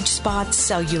 age spots,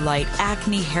 cellulite,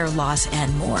 acne, hair loss,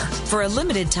 and more. For a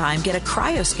limited time, get a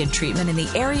cryoskin treatment in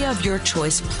the area of your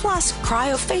choice, plus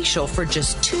cryofacial for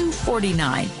just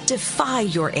 $249. Defy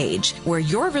your age, where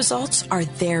your results are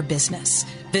their business.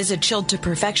 Visit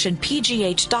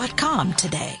chilledtoperfectionpgh.com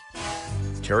today.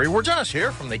 Terry Wardenis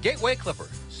here from the Gateway Clipper.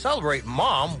 Celebrate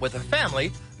Mom with a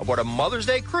family aboard a Mother's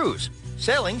Day cruise,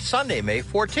 sailing Sunday, May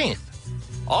 14th.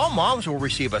 All moms will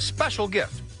receive a special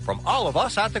gift from all of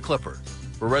us at the Clipper.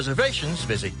 For reservations,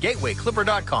 visit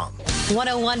gatewayclipper.com.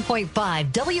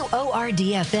 101.5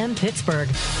 WORD-FM Pittsburgh.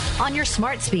 On your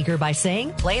smart speaker by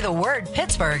saying, play the word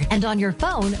Pittsburgh. And on your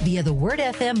phone via the Word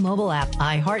FM mobile app,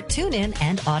 iHeart, TuneIn,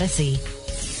 and Odyssey.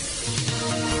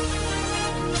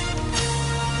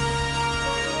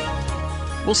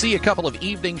 We'll see a couple of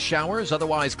evening showers,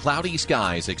 otherwise cloudy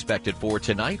skies expected for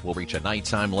tonight. We'll reach a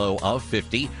nighttime low of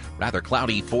 50. Rather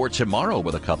cloudy for tomorrow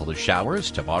with a couple of showers.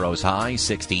 Tomorrow's high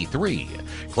 63.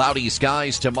 Cloudy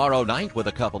skies tomorrow night with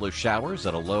a couple of showers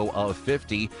at a low of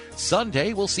 50.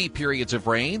 Sunday we'll see periods of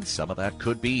rain. Some of that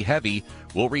could be heavy.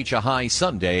 We'll reach a high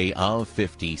Sunday of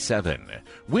 57.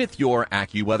 With your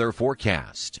AccuWeather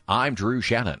forecast, I'm Drew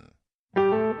Shannon.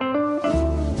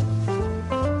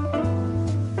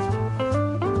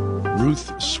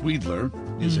 Ruth Sweedler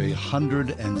is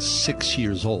 106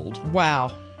 years old.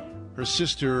 Wow. Her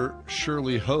sister,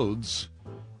 Shirley Hodes,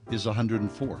 is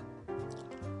 104.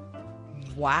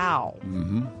 Wow.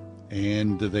 Mm-hmm.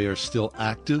 And they are still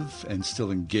active and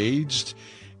still engaged.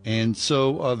 And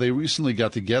so they recently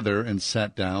got together and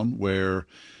sat down where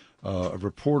a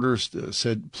reporter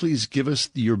said, please give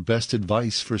us your best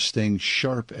advice for staying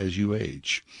sharp as you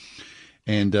age.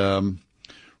 And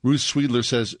Ruth Sweedler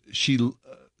says she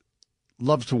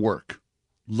loved to work.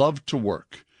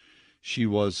 She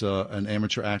was an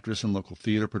amateur actress in local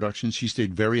theater productions. She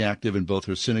stayed very active in both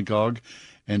her synagogue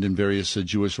and in various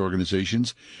Jewish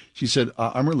organizations. She said,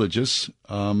 I'm religious.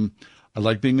 I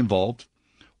like being involved.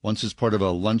 Once as part of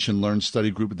a lunch and learn study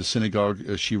group at the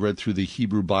synagogue, she read through the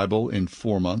Hebrew Bible in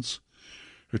 4 months.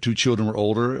 Her 2 children were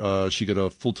older. She got a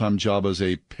full-time job as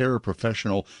a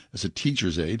paraprofessional as a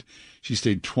teacher's aide. She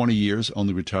stayed 20 years,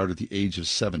 only retired at the age of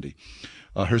 70.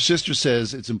 Her sister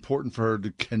says it's important for her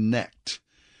to connect.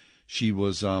 She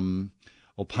was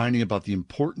opining about the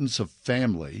importance of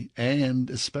family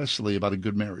and especially about a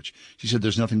good marriage. She said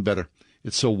there's nothing better.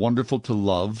 It's so wonderful to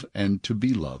love and to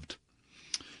be loved.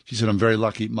 She said, I'm very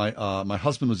lucky. My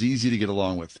husband was easy to get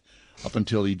along with. Up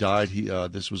until he died,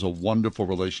 this was a wonderful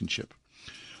relationship.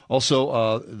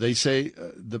 Also, they say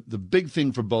the big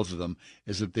thing for both of them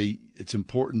is that it's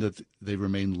important that they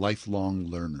remain lifelong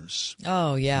learners.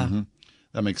 Oh, yeah. Mm-hmm.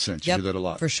 That makes sense. You hear that a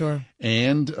lot. For sure.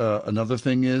 And another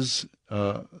thing is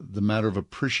the matter of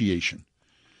appreciation.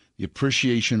 The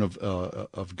appreciation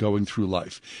of going through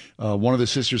life. One of the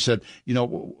sisters said,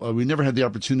 we never had the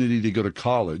opportunity to go to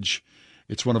college.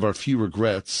 It's one of our few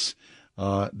regrets.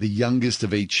 The youngest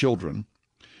of 8 children.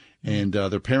 And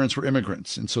their parents were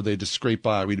immigrants, and so they had to scrape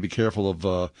by. We had to be careful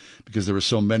of because there were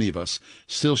so many of us.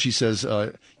 Still, she says,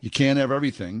 you can't have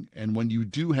everything. And when you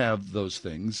do have those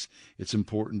things, it's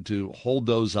important to hold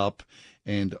those up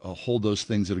and hold those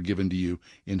things that are given to you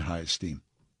in high esteem.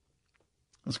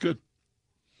 That's good.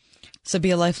 So be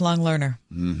a lifelong learner.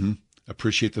 Mm-hmm.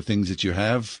 Appreciate the things that you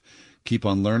have. Keep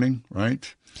on learning,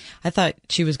 right? I thought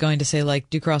she was going to say,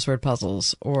 like, do crossword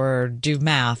puzzles or do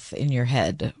math in your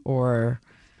head or...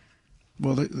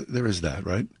 Well, there is that,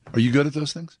 right? Are you good at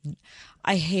those things?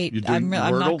 I hate... I'm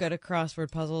not good at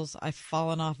crossword puzzles. I've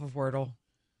fallen off of Wordle.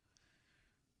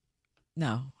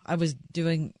 No, I was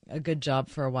doing a good job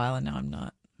for a while, and now I'm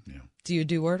not. Yeah. Do you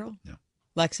do Wordle? No.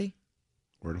 Lexi?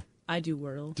 Wordle. I do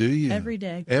Wordle. Do you? Every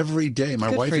day. Every day. My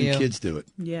wife and kids do it.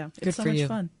 Yeah, Good it's so for much you.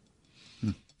 fun.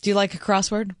 Do you like a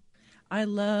crossword? I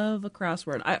love a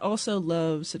crossword. I also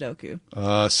love Sudoku.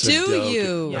 Sudoku. Do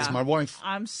you? That's my wife.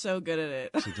 I'm so good at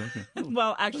it. Sudoku.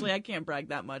 Well, actually, I can't brag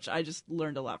that much. I just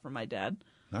learned a lot from my dad.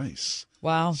 Nice.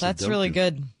 Wow, that's Sudoku. really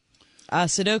good.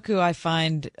 Sudoku, I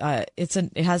find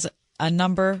it has a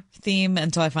number theme,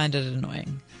 and so I find it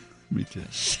annoying. Me too.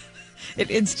 It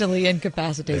instantly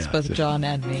incapacitates both John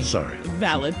and me. Sorry.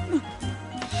 Valid.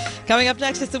 Coming up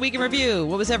next, it's the Week in Review.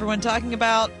 What was everyone talking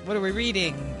about? What are we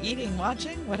reading? Eating?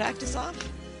 Watching? What hacked us off?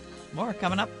 More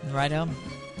coming up right home.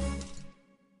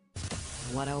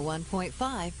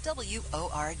 101.5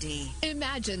 WORD.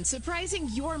 Imagine surprising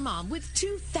your mom with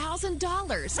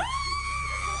 $2,000.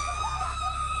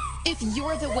 If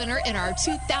you're the winner in our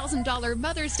 $2,000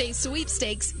 Mother's Day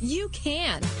sweepstakes, you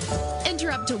can.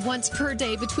 Enter up to once per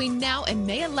day between now and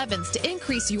May 11th to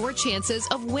increase your chances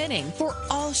of winning. For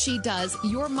all she does,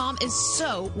 your mom is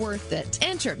so worth it.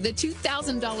 Enter the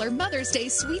 $2,000 Mother's Day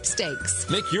sweepstakes.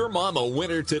 Make your mom a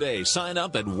winner today. Sign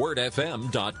up at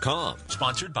wordfm.com.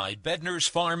 Sponsored by Bedner's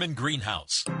Farm and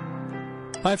Greenhouse.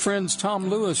 Hi friends, Tom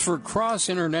Lewis for Cross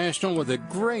International with a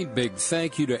great big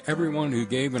thank you to everyone who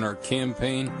gave in our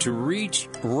campaign to reach,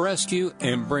 rescue,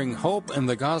 and bring hope and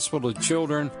the gospel to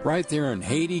children right there in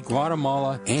Haiti,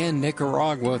 Guatemala, and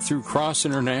Nicaragua through Cross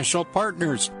International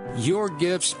Partners. Your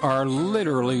gifts are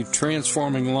literally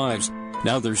transforming lives.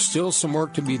 Now, there's still some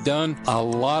work to be done. A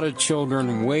lot of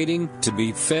children waiting to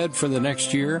be fed for the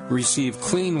next year, receive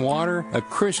clean water, a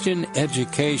Christian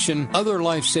education, other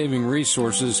life-saving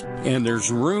resources, and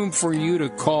there's room for you to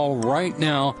call right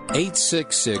now,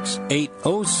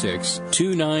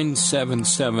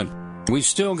 866-806-2977. We've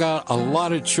still got a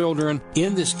lot of children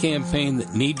in this campaign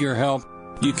that need your help.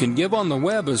 You can give on the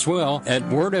web as well at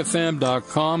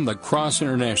wordfm.com, the Cross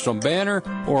International banner,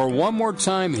 or one more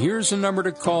time, here's the number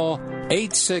to call,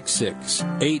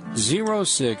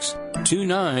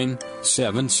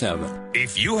 866-806-2977.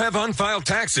 If you have unfiled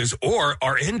taxes or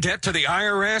are in debt to the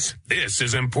IRS, this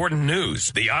is important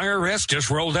news. The IRS just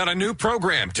rolled out a new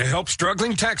program to help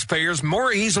struggling taxpayers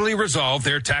more easily resolve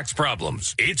their tax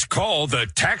problems. It's called the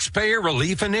Taxpayer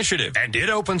Relief Initiative, and it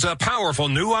opens up powerful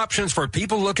new options for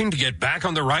people looking to get back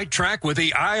on the right track with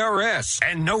the IRS.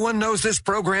 And no one knows this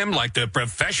program like the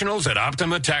professionals at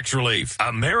Optima Tax Relief,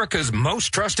 America's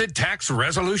most trusted tax Tax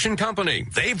Resolution Company.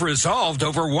 They've resolved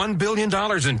over $1 billion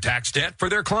in tax debt for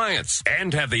their clients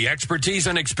and have the expertise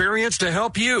and experience to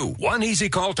help you. One easy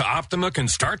call to Optima can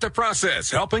start the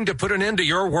process, helping to put an end to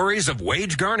your worries of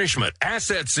wage garnishment,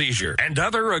 asset seizure, and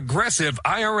other aggressive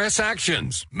IRS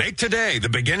actions. Make today the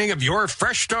beginning of your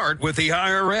fresh start with the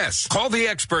IRS. Call the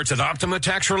experts at Optima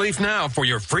Tax Relief now for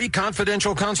your free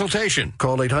confidential consultation.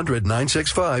 Call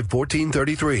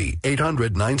 800-965-1433.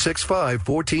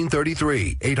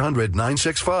 800-965-1433. 800-965-1433.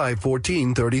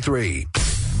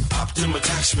 Optima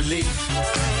Tax Relief.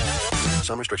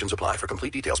 Some restrictions apply. For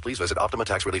complete details, please visit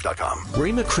OptimaTaxRelief.com.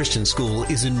 Rhema Christian School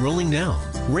is enrolling now.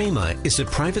 Rhema is a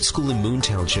private school in Moon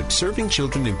Township serving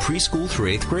children in preschool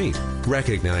through 8th grade.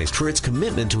 Recognized for its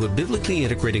commitment to a biblically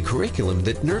integrated curriculum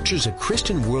that nurtures a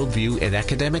Christian worldview and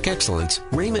academic excellence,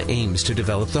 Rhema aims to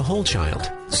develop the whole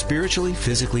child, spiritually,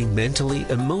 physically, mentally,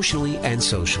 emotionally, and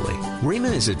socially.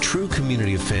 Rhema is a true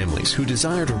community of families who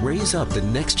desire to raise up the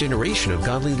next generation of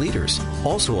godly leaders,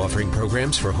 also offering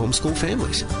programs for homeschool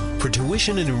families. For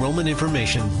tuition and enrollment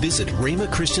information, visit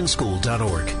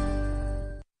rhemachristianschool.org.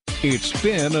 It's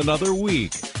been another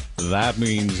week. That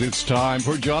means it's time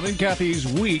for John and Kathy's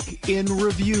Week in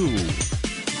Review.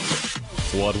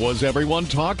 What was everyone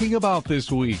talking about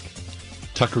this week?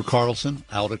 Tucker Carlson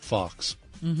out at Fox.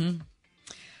 Mm-hmm.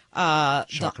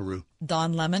 Shockaroo.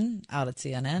 Don Lemon out at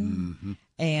CNN,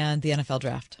 and the NFL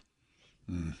draft.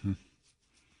 Mm-hmm.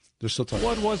 They're still talking.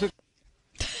 What was it?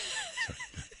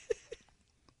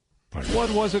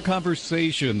 What was a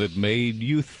conversation that made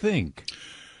you think?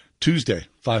 Tuesday,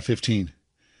 5:15.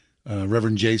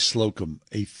 Reverend Jay Slocum,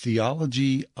 A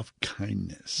Theology of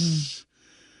Kindness.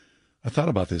 I thought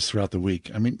about this throughout the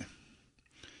week. I mean,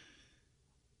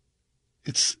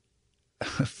 it's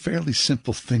a fairly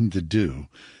simple thing to do,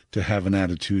 to have an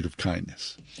attitude of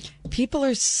kindness. People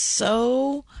are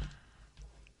so...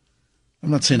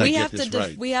 I'm not saying I get this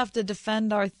right. We have to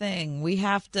defend our thing. We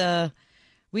have to,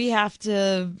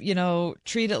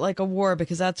 treat it like a war,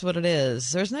 because that's what it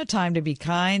is. There's no time to be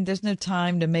kind. There's no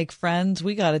time to make friends.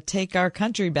 We got to take our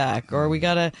country back, or we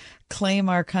got to claim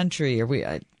our country,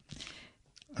 or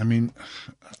I mean,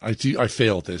 I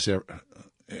fail at this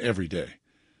every day.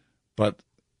 But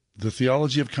the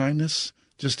theology of kindness,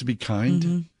 just to be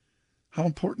kind, how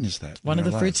important is that? One of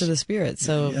the fruits of the Spirit.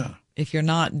 So if you're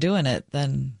not doing it,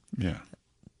 then it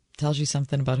tells you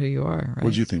something about who you are. Right?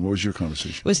 What did you think? What was your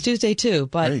conversation? It was Tuesday, too,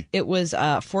 but it was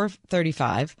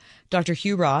 4:35. Dr.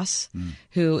 Hugh Ross,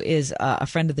 who is a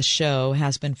friend of the show,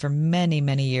 has been for many,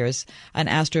 many years, an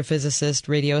astrophysicist,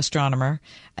 radio astronomer,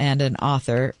 and an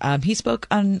author. He spoke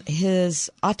on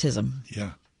his autism.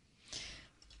 Yeah.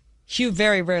 Hugh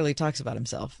very rarely talks about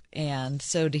himself. And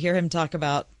so to hear him talk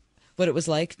about what it was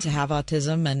like to have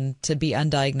autism and to be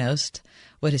undiagnosed,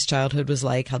 what his childhood was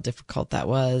like, how difficult that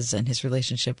was, and his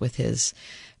relationship with his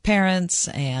parents.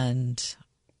 And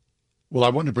well, I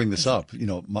wanted to bring this up,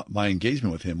 my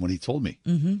engagement with him when he told me.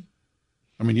 Mm-hmm.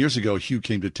 I mean, years ago, Hugh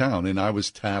came to town, and I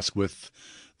was tasked with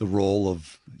the role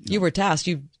of... You were tasked.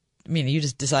 You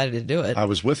just decided to do it. I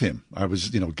was with him. I was,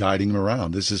 guiding him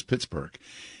around. This is Pittsburgh.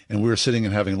 And we were sitting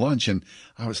and having lunch, and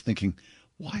I was thinking,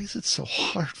 why is it so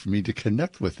hard for me to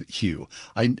connect with Hugh?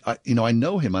 I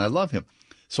know him and I love him.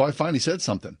 So I finally said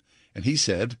something, and he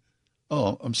said,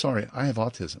 "Oh, I'm sorry, I have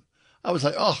autism." I was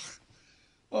like, oh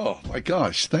my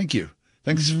gosh, thank you.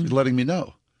 Thanks for letting me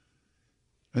know.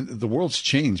 And the world's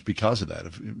changed because of that.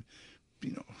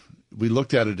 We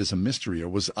looked at it as a mystery or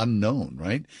was unknown,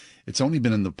 right? It's only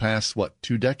been in the past,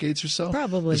 2 decades or so?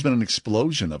 Probably. There's been an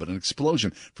explosion of it,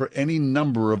 for any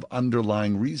number of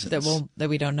underlying reasons. That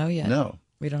we don't know yet. No.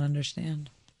 We don't understand.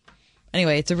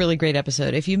 Anyway, it's a really great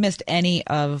episode. If you missed any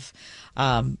of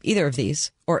either of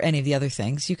these or any of the other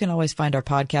things, you can always find our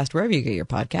podcast wherever you get your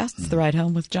podcasts. It's The Ride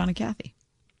Home with John and Kathy.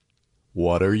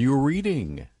 What are you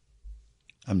reading?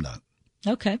 I'm not.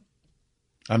 Okay.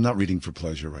 I'm not reading for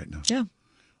pleasure right now. Yeah.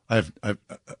 I've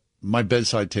my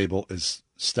bedside table is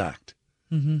stacked,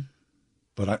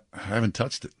 but I haven't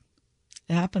touched it.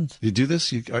 It happens. You do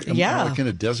this? I'm like in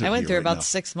a desert. I went through right about now.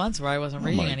 6 months where I wasn't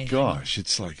reading anything. Oh my gosh,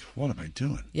 it's like, what am I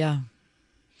doing? Yeah.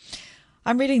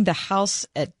 I'm reading The House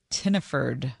at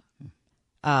Tinneford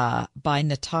by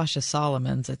Natasha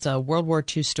Solomons. It's a World War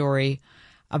II story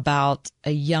about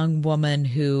a young woman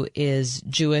who is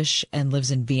Jewish and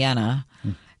lives in Vienna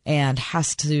and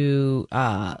has to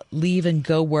leave and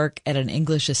go work at an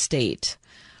English estate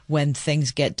when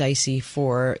things get dicey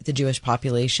for the Jewish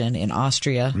population in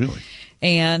Austria. Really?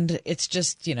 And it's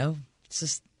just, it's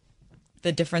just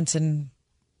the difference in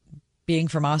being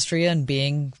from Austria and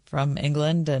being from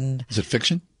England. And is it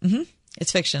fiction? Mm-hmm.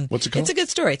 It's fiction. What's it called? It's a good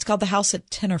story. It's called The House at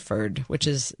Tinnerford, which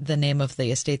is the name of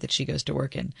the estate that she goes to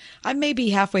work in. I may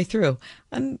be halfway through.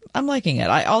 I'm liking it.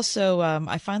 I also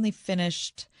I finally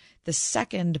finished the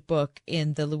second book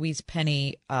in the Louise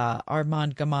Penny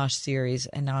Armand Gamache series,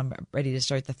 and now I'm ready to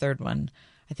start the third one.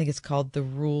 I think it's called The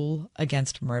Rule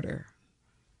Against Murder.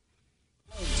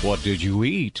 What did you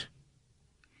eat?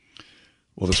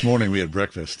 Well, this morning we had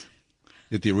breakfast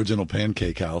at the original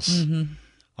Pancake House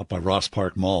up by Ross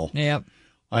Park Mall. Yep.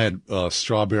 I had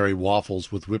strawberry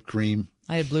waffles with whipped cream.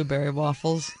 I had blueberry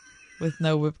waffles with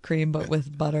no whipped cream, but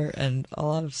with butter and a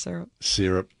lot of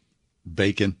syrup,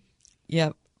 bacon.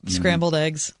 Yep. Scrambled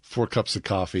eggs. 4 cups of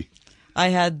coffee. I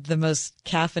had the most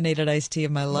caffeinated iced tea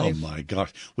of my life. Oh, my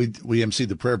gosh. We emceed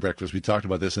the prayer breakfast. We talked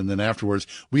about this. And then afterwards,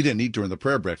 we didn't eat during the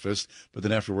prayer breakfast, but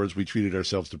then afterwards, we treated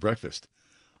ourselves to breakfast.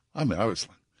 I mean, I was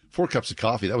 4 cups of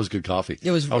coffee. That was good coffee. It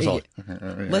was. I was all,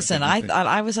 listen,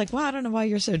 I was like, wow, I don't know why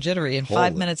you're so jittery. And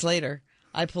 5 minutes later,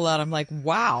 I pull out. I'm like,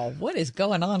 wow, what is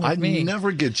going on with me? I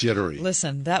never get jittery.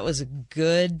 Listen, that was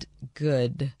good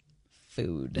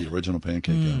food. The original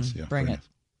Pancake House. Yeah, bring it. Nice.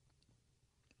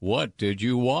 What did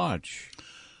you watch?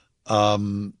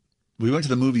 We went to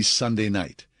the movie Sunday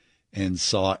night and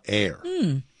saw Air,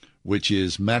 which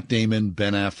is Matt Damon,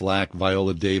 Ben Affleck,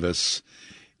 Viola Davis.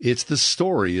 It's the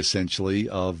story, essentially,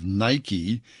 of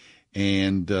Nike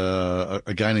and a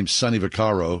guy named Sonny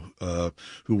Vaccaro,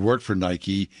 who worked for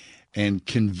Nike and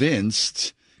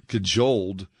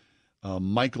cajoled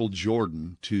Michael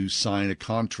Jordan to sign a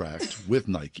contract with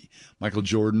Nike. Michael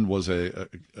Jordan was a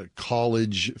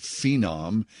college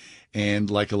phenom,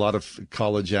 and like a lot of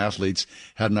college athletes,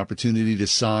 had an opportunity to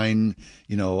sign,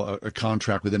 a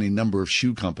contract with any number of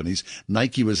shoe companies.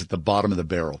 Nike was at the bottom of the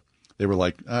barrel. They were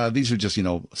like, these are just,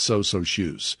 so-so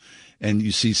shoes. And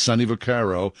you see Sonny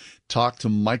Vaccaro talk to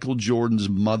Michael Jordan's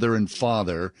mother and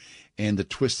father and the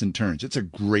twists and turns. It's a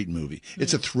great movie.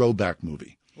 It's a throwback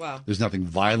movie. Wow. There's nothing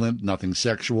violent, nothing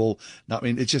sexual.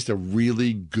 It's just a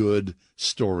really good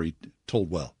story told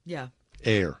well. Yeah.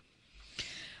 Air.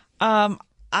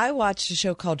 I watched a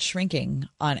show called Shrinking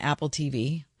on Apple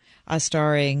TV,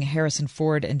 starring Harrison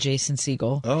Ford and Jason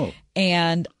Segel. Oh.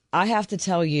 And I have to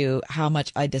tell you how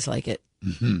much I dislike it.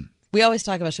 Mm-hmm. We always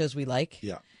talk about shows we like.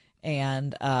 Yeah.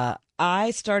 And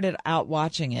I started out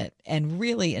watching it and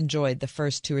really enjoyed the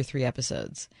first 2 or 3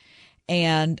 episodes.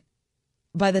 And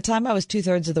by the time I was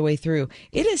 2/3 of the way through,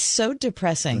 it is so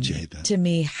depressing to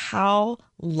me how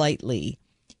lightly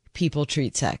people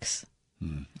treat sex.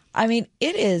 I mean,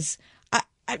 it is.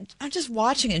 I'm just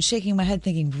watching it and shaking my head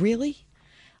thinking, really?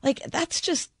 Like, that's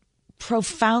just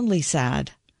profoundly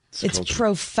sad. It's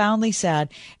profoundly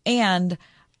sad. And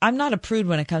I'm not a prude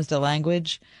when it comes to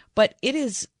language, but it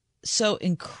is so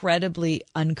incredibly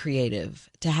uncreative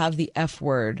to have the F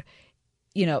word,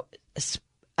 not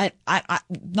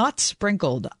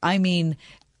sprinkled. I mean,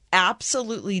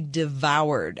 absolutely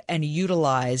devoured and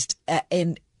utilized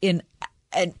in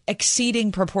an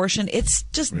exceeding proportion. It's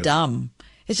just dumb.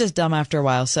 It's just dumb after a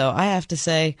while. So I have to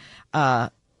say,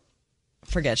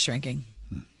 forget Shrinking.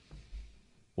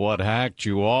 What hacked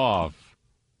you off?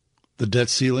 The debt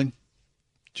ceiling,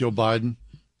 Joe Biden,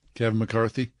 Kevin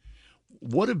McCarthy.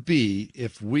 What would it be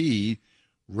if we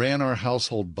ran our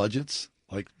household budgets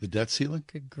like the debt ceiling?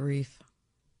 Good grief.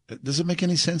 Does it make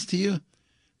any sense to you?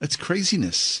 That's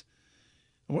craziness.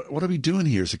 What are we doing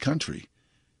here as a country?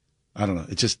 I don't know.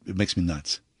 It makes me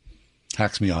nuts.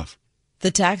 Hacks me off.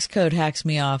 The tax code hacks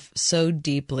me off so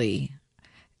deeply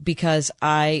because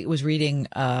I was reading,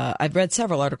 I've read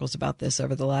several articles about this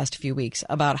over the last few weeks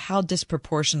about how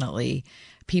disproportionately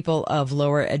people of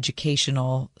lower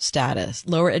educational status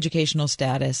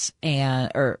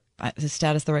and, or is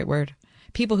status the right word?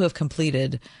 People who have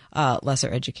completed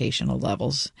lesser educational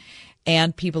levels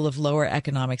and people of lower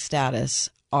economic status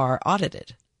are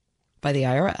audited by the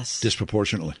IRS.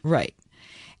 Disproportionately. Right.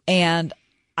 And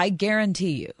I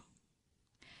guarantee you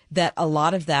that a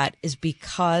lot of that is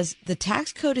because the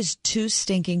tax code is too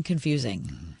stinking confusing.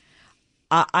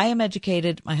 I am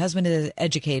educated. My husband is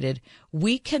educated.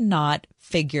 We cannot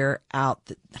figure out.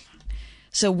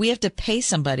 So we have to pay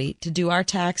somebody to do our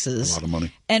taxes. A lot of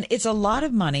money. And it's a lot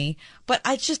of money. But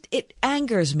it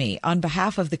angers me on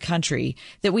behalf of the country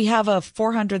that we have a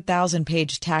 400,000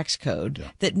 page tax code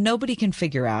that nobody can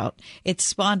figure out. It's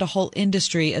spawned a whole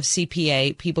industry of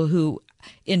CPA, people who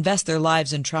invest their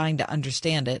lives in trying to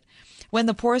understand it. when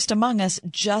the poorest among us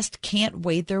just can't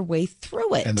wade their way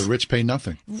through it. And the rich pay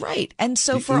nothing. Right. And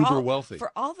so The for uber all, wealthy.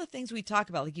 for all the things we talk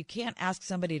about, like you can't ask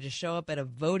somebody to show up at a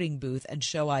voting booth and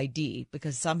show ID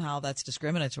because somehow that's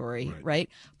discriminatory, right?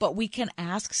 But we can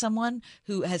ask someone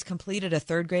who has completed a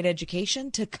third grade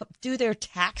education to do their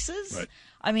taxes. Right.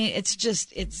 I mean,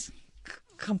 it's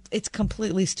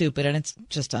completely stupid and it's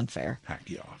just unfair. Hack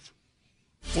you off.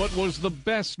 What was the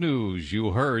best news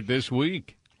you heard this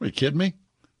week? Are you kidding me?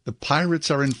 The Pirates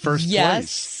are in first place.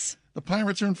 Yes. The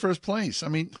Pirates are in first place. I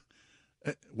mean,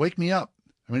 wake me up.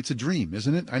 I mean, it's a dream,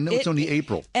 isn't it? I know it's only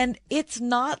April. And it's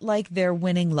not like they're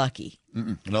winning lucky.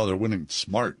 No, they're winning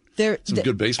smart. They're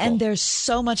good baseball. And they're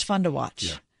so much fun to watch.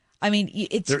 Yeah. I mean,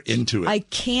 they're into it. I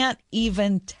can't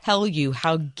even tell you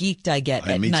how geeked I get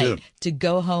at night to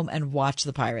go home and watch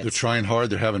the Pirates. They're trying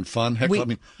hard. They're having fun. Heck, we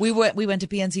went to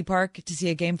PNC Park to see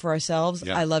a game for ourselves.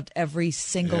 Yeah. I loved every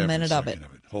single minute of it.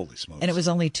 Holy smokes. And it was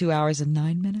only 2 hours and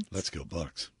 9 minutes. Let's go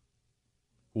Bucks.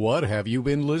 What have you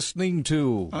been listening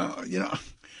to?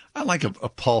 I like a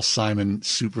Paul Simon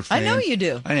super fan. I know you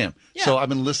do. I am. Yeah. So I've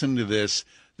been listening to this.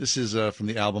 This is from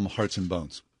the album Hearts and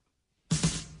Bones.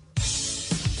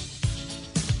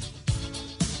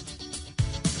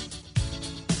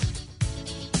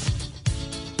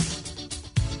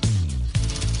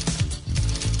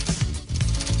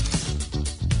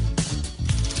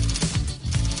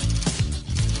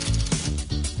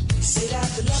 Say that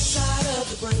the left side of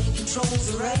the brain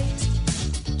controls the right.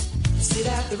 Say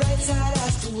that the right side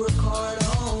has to work hard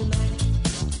all night.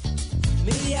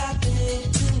 Maybe I've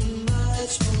been too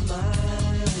much for my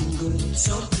own good.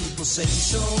 Some people say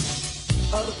so,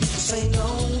 other people say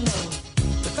no, no.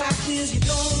 The fact is you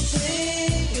don't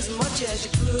think as much as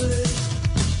you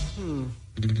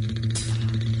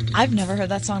could. I've never heard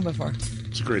that song before.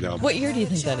 It's a great album. What year do you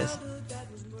think that is?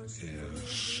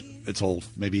 It's old.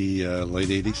 Maybe late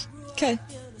 80s. Okay.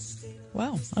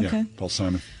 Wow. Okay. Yeah, Paul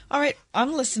Simon. All right.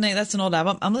 I'm listening. That's an old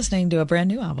album. I'm listening to a brand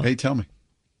new album. Hey, tell me.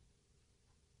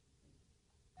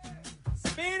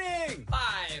 Spinning!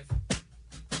 5,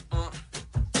 1,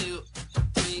 2,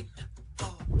 3, 4.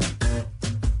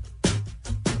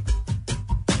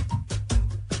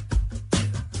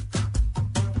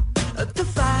 The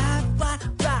 5-watt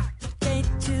rock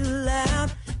ain't too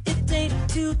loud. It ain't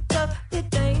too tough.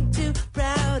 It ain't too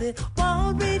proud. It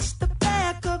won't reach the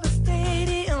back of a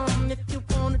stadium. If you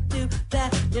wanna do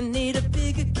that, you need a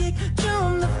bigger kick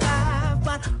drum. The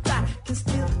 5-watt rock can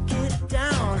still get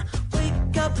down.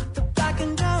 Wake up the rock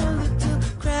and roll little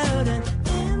crowd, and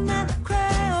in that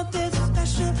crowd there's a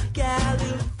special gal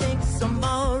who thinks I'm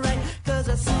alright, 'cause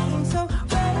I sing so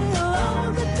well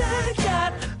all the time.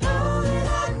 Got all that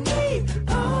I need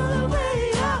all the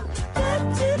way up.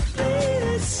 Let it bleed,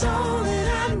 it's all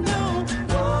that I know.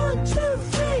 1, 2,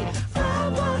 3,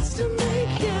 5 wants to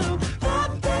make you my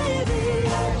baby.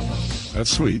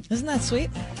 That's sweet. Isn't that sweet?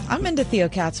 I'm into Theo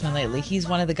Katzman lately. He's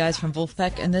one of the guys from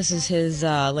Wolfpack, and this is his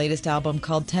latest album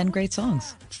called 10 Great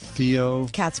Songs. Theo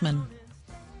Katzman.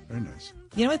 Very nice.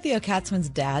 You know what Theo Katzman's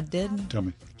dad did? Tell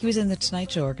me. He was in the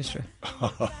Tonight Show Orchestra.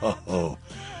 Oh, I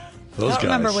those don't guys.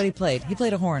 remember what he played. He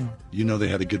played a horn. You know they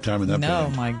had a good time in that No,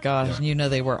 band. my gosh. And you know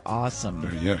they were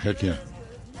awesome. Yeah, heck yeah.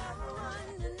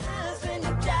 When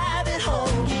you drive it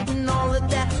home, getting all of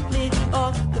that lit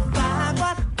off the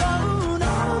 5-watt road.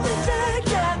 All that I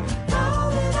got,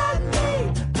 all that I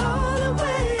need, all the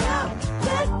way up.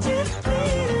 Let it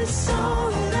bleed, it's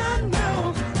all that I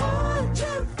know. 1,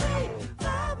 2, 3,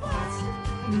 5 watts.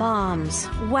 Moms,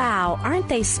 wow, aren't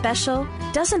they special?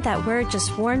 Doesn't that word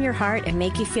just warm your heart and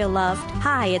make you feel loved?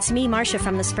 Hi, it's me, Marcia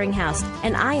from the Springhouse,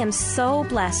 and I am so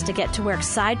blessed to get to work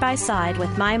side by side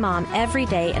with my mom every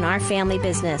day in our family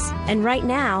business. And right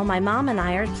now, my mom and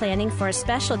I are planning for a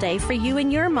special day for you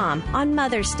and your mom on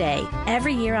Mother's Day.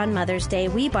 Every year on Mother's Day,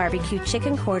 we barbecue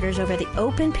chicken quarters over the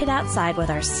open pit outside with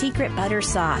our secret butter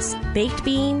sauce. Baked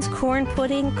beans, corn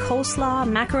pudding, coleslaw,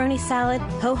 macaroni salad,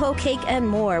 ho-ho cake, and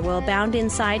more will abound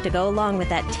inside to go along with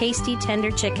that tasty, tender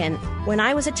chicken. When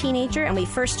I was a teenager and we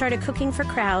first started cooking for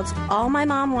crowds, all my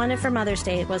mom wanted for Mother's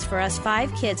Day was for us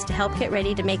 5 kids to help get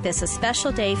ready to make this a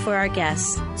special day for our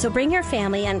guests. So bring your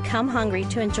family and come hungry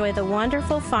to enjoy the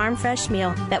wonderful farm fresh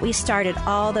meal that we started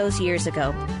all those years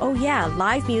ago. Oh yeah,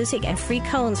 live music and free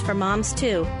cones for moms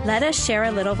too. Let us share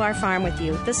a little of our farm with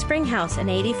you. The Springhouse in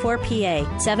 84 PA,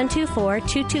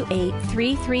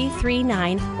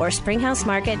 724-228-3339 or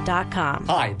springhousemarket.com.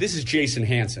 Hi, this is Jason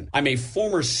Hansen. I'm a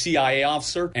former CIA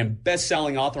officer and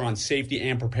best-selling author on safety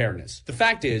and preparedness. The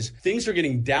fact is, things are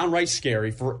getting downright scary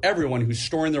for everyone who's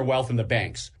storing their wealth in the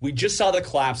banks. We just saw the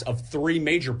collapse of 3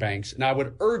 major banks, and I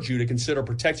would urge you to consider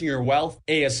protecting your wealth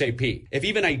ASAP. If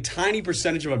even a tiny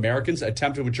percentage of Americans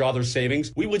attempt to withdraw their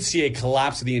savings, we would see a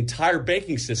collapse of the entire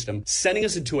banking system, sending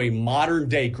us into a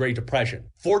modern-day Great Depression.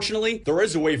 Fortunately, there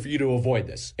is a way for you to avoid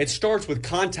this. It starts with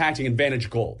contacting Advantage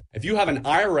Gold. If you have an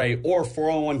IRA or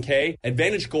 401k,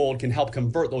 Advantage Gold can help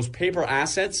convert those paper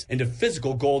assets into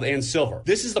physical gold and silver.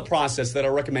 This is the process that I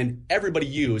recommend everybody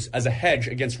use as a hedge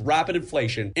against rapid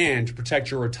inflation and to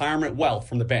protect your retirement wealth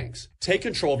from the banks. Take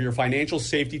control of your financial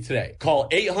safety today. Call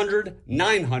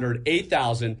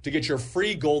 800-900-8000 to get your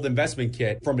free gold investment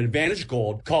kit from Advantage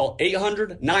Gold. Call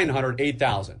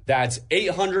 800-900-8000. That's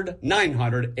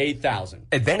 800-900-8000.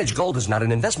 Advantage Gold is not an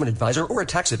investment advisor or a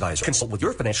tax advisor. Consult with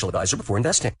your financial advisor before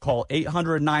investing. Call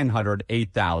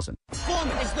 800-900-8000.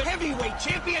 Foreman is the heavyweight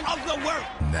champion of the world.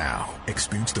 Now,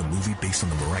 experience the movie based on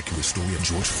the miraculous story of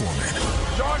George Foreman.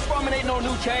 George Foreman ain't no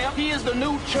new champ. He is the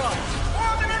new champ.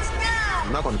 Foreman is down.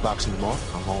 I'm not going to box anymore.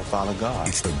 I'm going to follow God.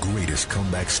 It's the greatest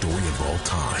comeback story of all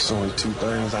time. There's only 2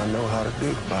 things I know how to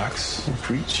do. Box and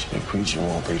preach. And preaching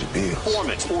won't pay the bills.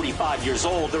 Foreman's 45 years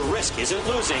old. The risk isn't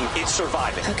losing, it's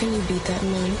surviving. How can you beat that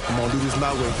man? I'm going to do this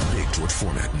my way. Big George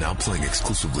Foreman, now playing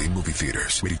exclusively in movie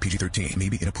theaters. Rated PG-13. May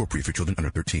be inappropriate for children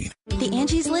under 13. The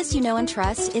Angie's List you know and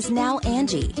trust is now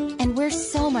Angie. And we're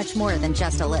so much more than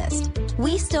just a list.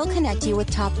 We still connect you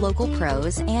with top local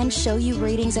pros and show you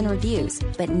ratings and reviews.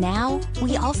 But now,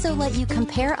 we also let you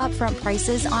compare upfront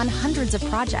prices on hundreds of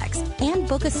projects and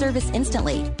book a service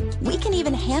instantly. We can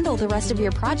even handle the rest of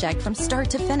your project from start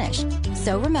to finish.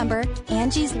 So remember,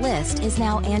 Angie's List is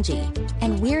now Angie.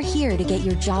 And we're here to get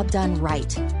your job done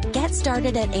right. Get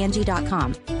started at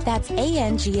Angie.com. That's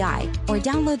ANGI. Or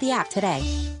download the app today.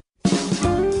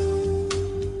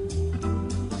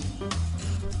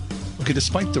 Okay,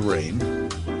 despite the rain,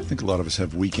 I think a lot of us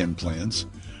have weekend plans.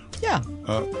 Yeah.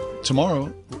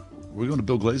 Tomorrow, we're going to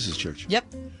Bill Glaze's church. Yep.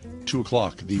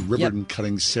 2:00, the ribbon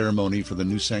cutting ceremony for the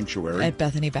new sanctuary. At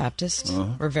Bethany Baptist.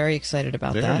 We're very excited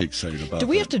about that. Very excited about that. Do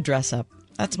we have to dress up?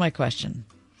 That's my question.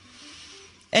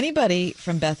 Anybody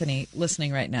from Bethany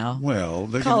listening right now, well,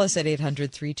 call us at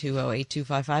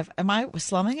 800-320-8255. Am I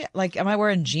slumming it? Like, am I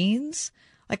wearing jeans?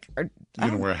 Like, you're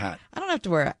going to wear a hat. I don't have to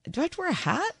wear do I have to wear a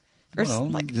hat? Or well,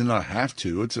 you do not have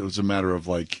to. It's a matter of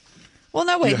like. Well,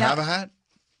 no, wait. Do you have a hat?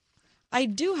 I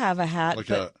do have a hat. Like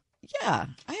yeah,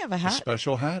 I have a hat. A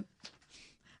special hat?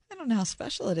 I don't know how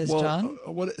special it is, well, John.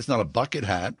 It's not a bucket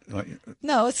hat.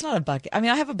 No, it's not a bucket. I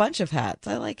mean, I have a bunch of hats.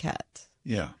 I like hats.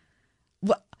 Yeah.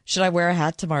 What, should I wear a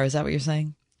hat tomorrow? Is that what you're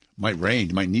saying? Might rain.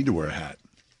 You might need to wear a hat,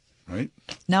 right?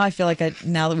 Now I feel like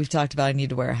now that we've talked about it, I need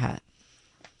to wear a hat.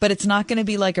 But it's not going to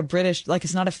be like a British, like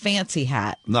it's not a fancy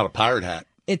hat. Not a pirate hat.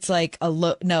 It's like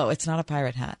no, it's not a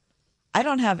pirate hat. I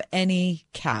don't have any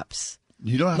caps.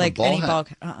 You don't have like a ball any hat?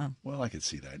 Ball. Well, I can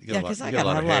see that. Yeah, because I got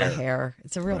a lot of hair.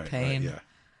 It's a real pain. Right, yeah.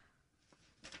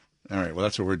 All right. Well,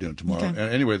 that's what we're doing tomorrow. Okay.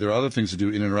 Anyway, there are other things to do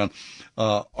in and around.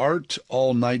 Art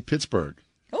All Night Pittsburgh.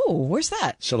 Oh, where's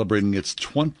that? Celebrating its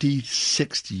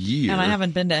 26th year. And I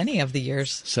haven't been to any of the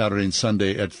years. Saturday and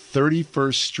Sunday at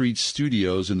 31st Street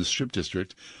Studios in the Strip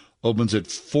District. Opens at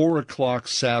 4 o'clock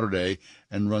Saturday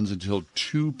and runs until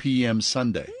 2 p.m.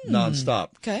 Sunday, nonstop.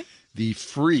 Okay. The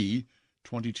free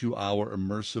 22-hour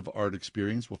immersive art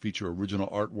experience will feature original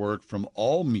artwork from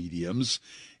all mediums,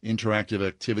 interactive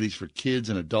activities for kids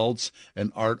and adults,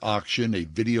 an art auction, a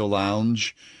video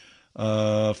lounge.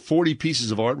 40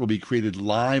 pieces of art will be created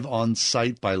live on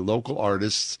site by local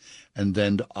artists and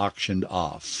then auctioned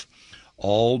off.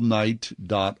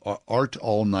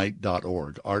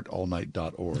 artallnight.org.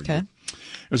 Artallnight.org. Okay.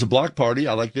 There's a block party.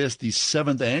 I like this. The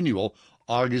 7th annual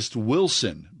August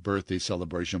Wilson birthday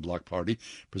celebration block party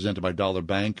presented by Dollar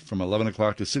Bank from 11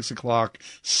 o'clock to 6 o'clock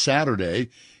Saturday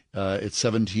at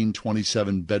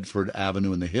 1727 Bedford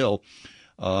Avenue in the Hill.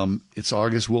 It's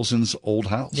August Wilson's old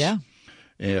house. Yeah.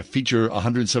 Feature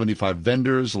 175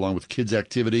 vendors along with kids'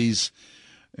 activities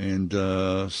and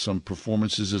some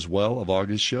performances as well of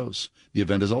August shows. The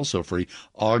event is also free.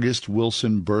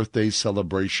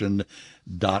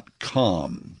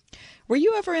 AugustWilsonBirthdayCelebration.com. Were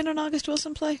you ever in an August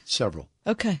Wilson play? Several.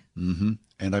 Okay. Mm-hmm.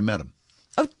 And I met him.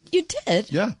 Oh, you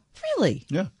did? Yeah. Really?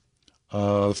 Yeah.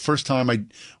 First time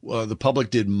the public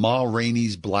did Ma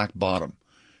Rainey's Black Bottom.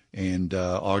 And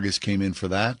August came in for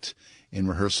that in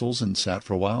rehearsals and sat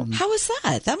for a while. How was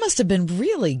that? That must have been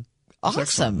really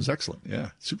awesome. It was excellent. Yeah.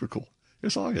 Super cool.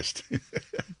 It's August.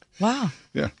 Wow.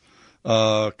 Yeah.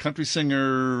 Country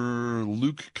singer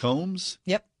Luke Combs.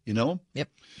 Yep. You know him? Yep.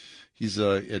 He's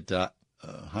at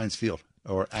Heinz Field.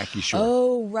 or Accu-Shore.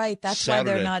 Oh, right. That's why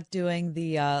Saturday. they're not doing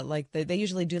the they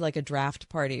usually do like a draft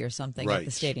party or something at Right.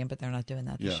 the stadium, but they're not doing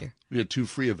that this year. We had 2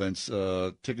 free events.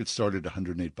 Tickets started at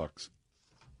 $108.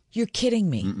 You're kidding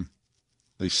me. Mm-mm.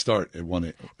 They start at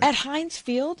 $108. At Heinz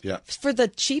Field? Yeah. For the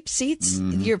cheap seats,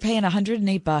 Mhm. you're paying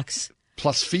 $108.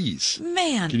 Plus fees.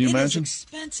 Man, Can you imagine? It is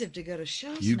expensive to go to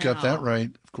shows You got now. that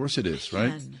right. Of course it is, right?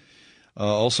 Man.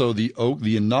 Also, the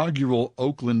inaugural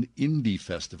Oakland Indie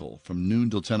Festival from noon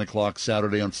till 10 o'clock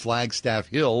Saturday on Flagstaff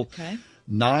Hill. Okay.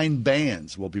 9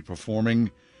 bands will be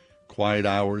performing. Quiet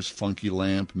Hours, Funky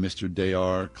Lamp, Mr.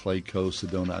 Dayar, Clayco,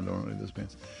 Sedona. I don't know any of those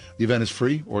bands. The event is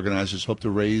free. Organizers hope to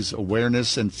raise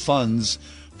awareness and funds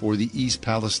for the East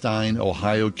Palestine,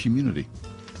 Ohio community.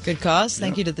 Good cause.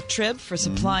 Thank you to the Trib for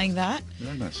supplying that.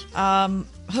 Very nice.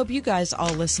 Hope you guys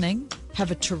all listening have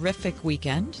a terrific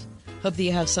weekend. Hope that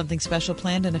you have something special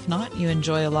planned, and if not, you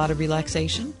enjoy a lot of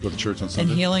relaxation Go to church on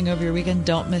Sunday. and healing over your weekend.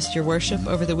 Don't miss your worship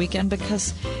over the weekend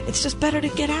because it's just better to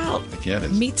get out, Yeah, it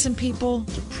is. meet some people,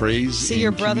 To praise see in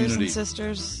your brothers community. and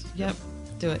sisters. Yep,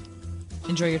 do it.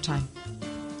 Enjoy your time.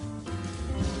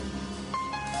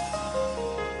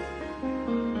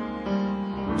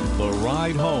 The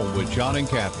Ride Home with John and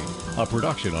Kathy, a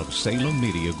production of Salem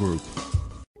Media Group.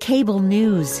 Cable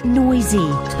news, noisy,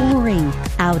 boring,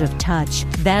 out of touch.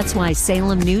 That's why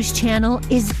Salem News Channel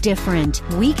is different.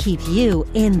 We keep you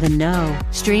in the know.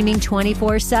 Streaming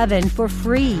 24/7 for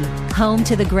free. Home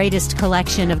to the greatest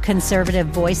collection of conservative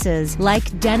voices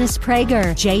like Dennis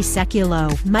Prager, Jay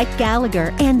Sekulow, Mike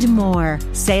Gallagher, and more.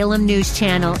 Salem News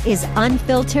Channel is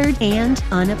unfiltered and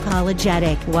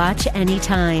unapologetic. Watch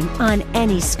anytime, on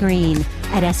any screen,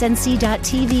 at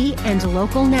snc.tv and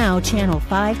Local Now Channel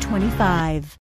 525.